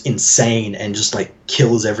just goes insane and just like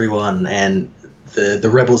kills everyone, and the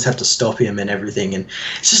rebels have to stop him and everything, and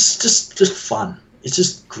it's just fun. It's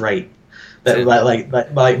just great. That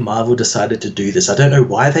like Marvel decided to do this. I don't know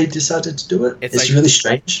why they decided to do it. It's like, really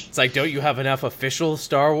strange. It's like, don't you have enough official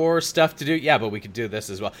Star Wars stuff to do? Yeah, but we could do this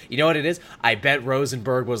as well. You know what it is? I bet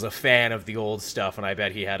Rosenberg was a fan of the old stuff, and I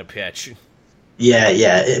bet he had a pitch.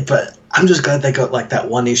 Yeah, but I'm just glad they got like that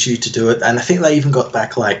one issue to do it, and I think they even got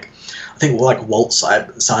back like Walt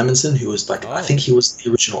Simonson, who was like I think he was the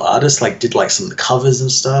original artist, like did like some of the covers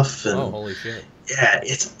and stuff. And, holy shit! Yeah,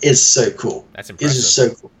 it's so cool. That's impressive. It's just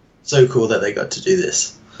so cool. So cool that they got to do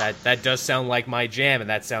this. That does sound like my jam, and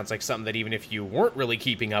that sounds like something that even if you weren't really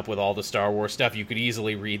keeping up with all the Star Wars stuff, you could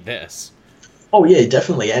easily read this. Oh yeah,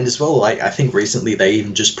 definitely. And as well, like I think recently they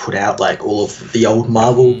even just put out like all of the old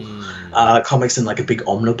Marvel comics in like a big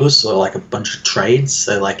omnibus or like a bunch of trades.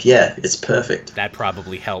 So like, yeah, it's perfect. That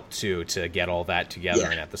probably helped too to get all that together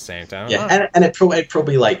and at the same time. Yeah, and it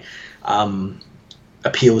probably like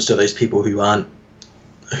appeals to those people who aren't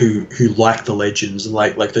who like the legends,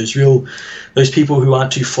 like those people who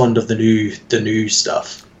aren't too fond of the new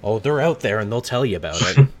stuff. Oh, they're out there and they'll tell you about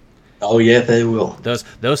it. Oh yeah, they will.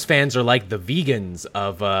 Those fans are like the vegans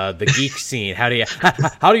of the geek scene. How do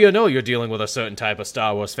you know you're dealing with a certain type of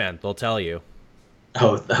Star Wars fan? They'll tell you.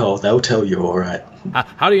 Oh, they'll tell you, all right.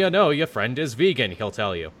 How do you know your friend is vegan? He'll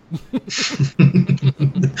tell you.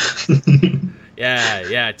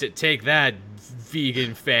 Yeah. Take that,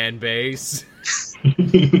 vegan fan base.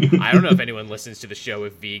 I don't know if anyone listens to the show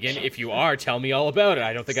is vegan. If you are, tell me all about it.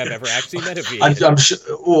 I don't think I've ever actually met a vegan. I'm sure.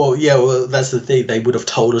 Well, yeah. Well, that's the thing. They would have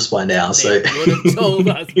told us by now. They would have told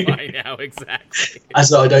us by now, exactly.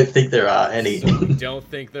 So I don't think there are any. Don't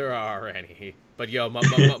think there are any. But yo, my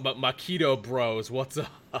keto bros, what's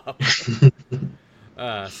up?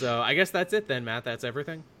 So I guess that's it then, Matt. That's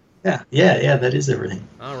everything. Yeah, that is everything.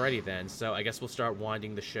 Alrighty then, so I guess we'll start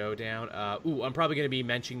winding the show down. I'm probably going to be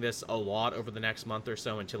mentioning this a lot over the next month or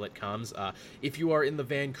so until it comes. If you are in the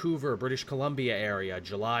Vancouver, British Columbia area,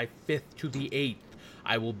 July 5th to the 8th,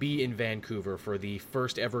 I will be in Vancouver for the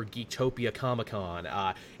first ever Geektopia Comic-Con.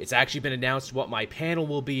 It's actually been announced what my panel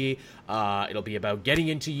will be. It'll be about getting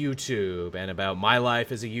into YouTube and about my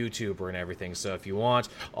life as a YouTuber and everything. So if you want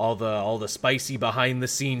all the spicy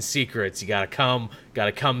behind-the-scenes secrets, you gotta come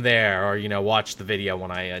there, or watch the video when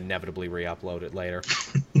I inevitably re-upload it later.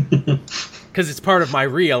 Because it's part of my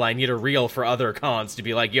reel. I need a reel for other cons to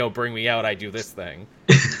be like, yo, bring me out, I do this thing.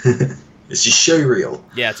 It's a show reel.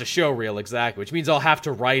 Yeah, it's a show reel, exactly, which means I'll have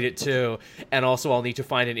to write it too, and also I'll need to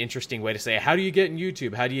find an interesting way to say, how do you get in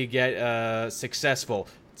YouTube? How do you get successful?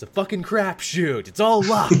 It's a fucking crapshoot. It's all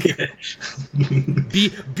luck.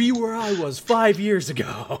 Be where I was 5 years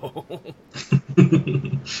ago.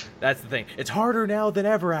 That's the thing. It's harder now than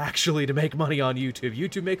ever, actually, to make money on YouTube.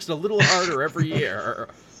 YouTube makes it a little harder every year.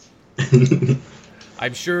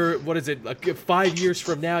 I'm sure, 5 years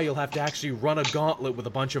from now, you'll have to actually run a gauntlet with a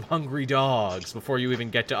bunch of hungry dogs before you even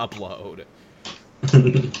get to upload.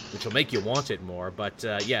 Which will make you want it more, but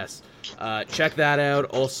yes. Check that out.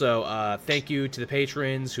 Also, thank you to the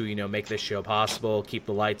patrons who, make this show possible, keep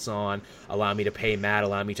the lights on, allow me to pay Matt,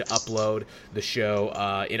 allow me to upload the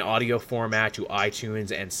show in audio format to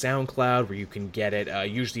iTunes and SoundCloud, where you can get it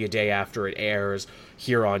usually a day after it airs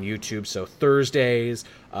here on YouTube. So Thursdays,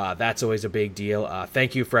 that's always a big deal.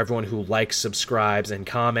 Thank you for everyone who likes, subscribes, and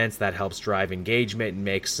comments. That helps drive engagement and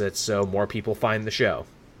makes it so more people find the show.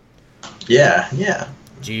 Yeah.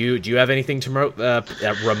 Do you have anything to promote? Not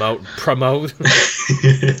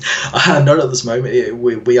at this moment.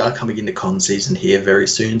 We are coming into con season here very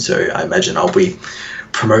soon, so I imagine I'll be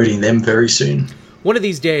promoting them very soon. One of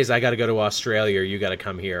these days, I got to go to Australia, or you got to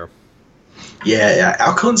come here. Yeah,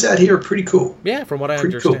 our cons out here are pretty cool. Yeah, from what I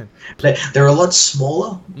understand. Cool. They're a lot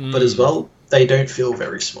smaller, but as well, they don't feel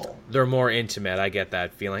very small. They're more intimate. I get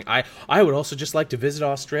that feeling. I would also just like to visit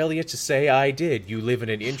Australia to say I did. You live in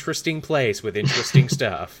an interesting place with interesting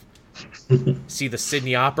stuff. See the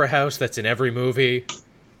Sydney Opera House that's in every movie.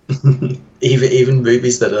 Even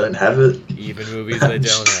movies that don't have it. Even movies that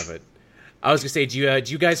don't have it. I was going to say, do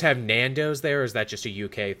you guys have Nando's there, or is that just a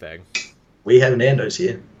UK thing? We have Nando's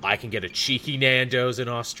here. I can get a cheeky Nando's in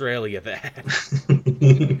Australia then.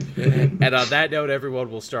 And on that note, everyone,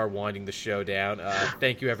 will start winding the show down.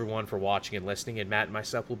 Thank you, everyone, for watching and listening. And Matt and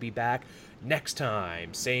myself will be back next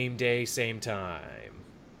time. Same day, same time.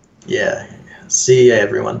 Yeah. See ya,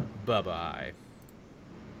 everyone. Bye-bye.